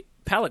the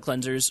Palate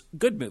Cleanser's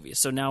good movies.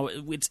 So now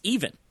it's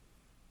even.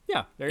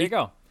 Yeah, there you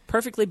go.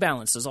 Perfectly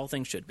balanced, as all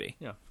things should be.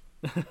 Yeah.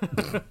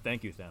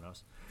 Thank you,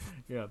 Thanos.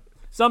 Yeah.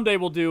 someday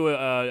we'll do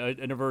a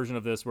version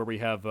of this where we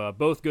have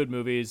both good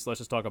movies. Let's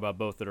just talk about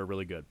both that are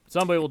really good.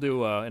 Someday we'll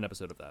do an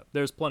episode of that.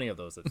 There's plenty of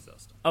those that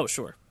exist. Oh,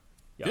 sure.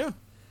 Yeah.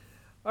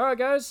 All right,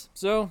 guys.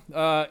 So,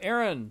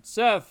 Aaron,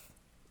 Seth,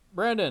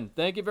 Brandon,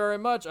 thank you very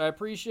much. I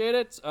appreciate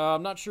it.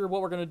 I'm not sure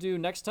what we're going to do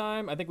next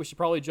time. I think we should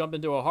probably jump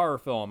into a horror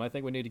film. I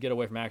think we need to get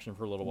away from action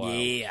for a little while.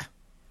 Yeah.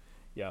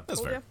 Yeah.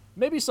 That's fair. Yeah.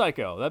 Maybe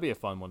Psycho. That'd be a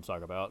fun one to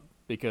talk about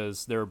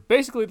because they're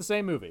basically the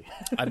same movie.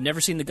 I've never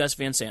seen the Gus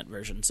Van Sant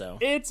version, so.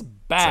 It's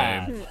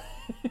bad.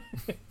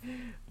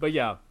 But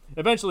yeah,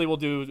 eventually we'll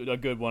do a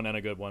good one and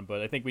a good one,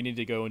 but I think we need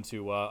to go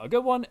into a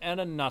good one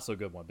and a not so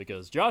good one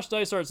because Josh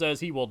Dysart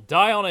says he will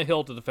die on a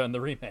hill to defend the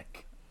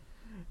remake.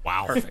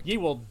 Wow. Perfect. He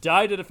will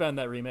die to defend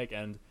that remake,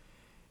 and if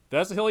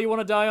that's the hill you want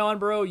to die on,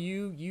 bro,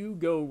 you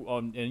go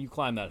on and you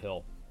climb that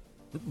hill.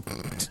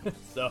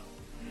 So,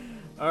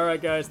 all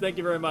right, guys, thank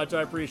you very much.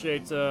 I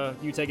appreciate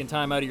you taking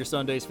time out of your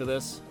Sundays for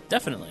this.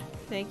 Definitely.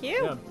 Thank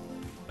you. Yeah.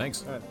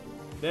 Thanks. All right.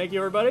 Thank you,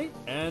 everybody,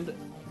 and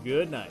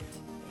good night.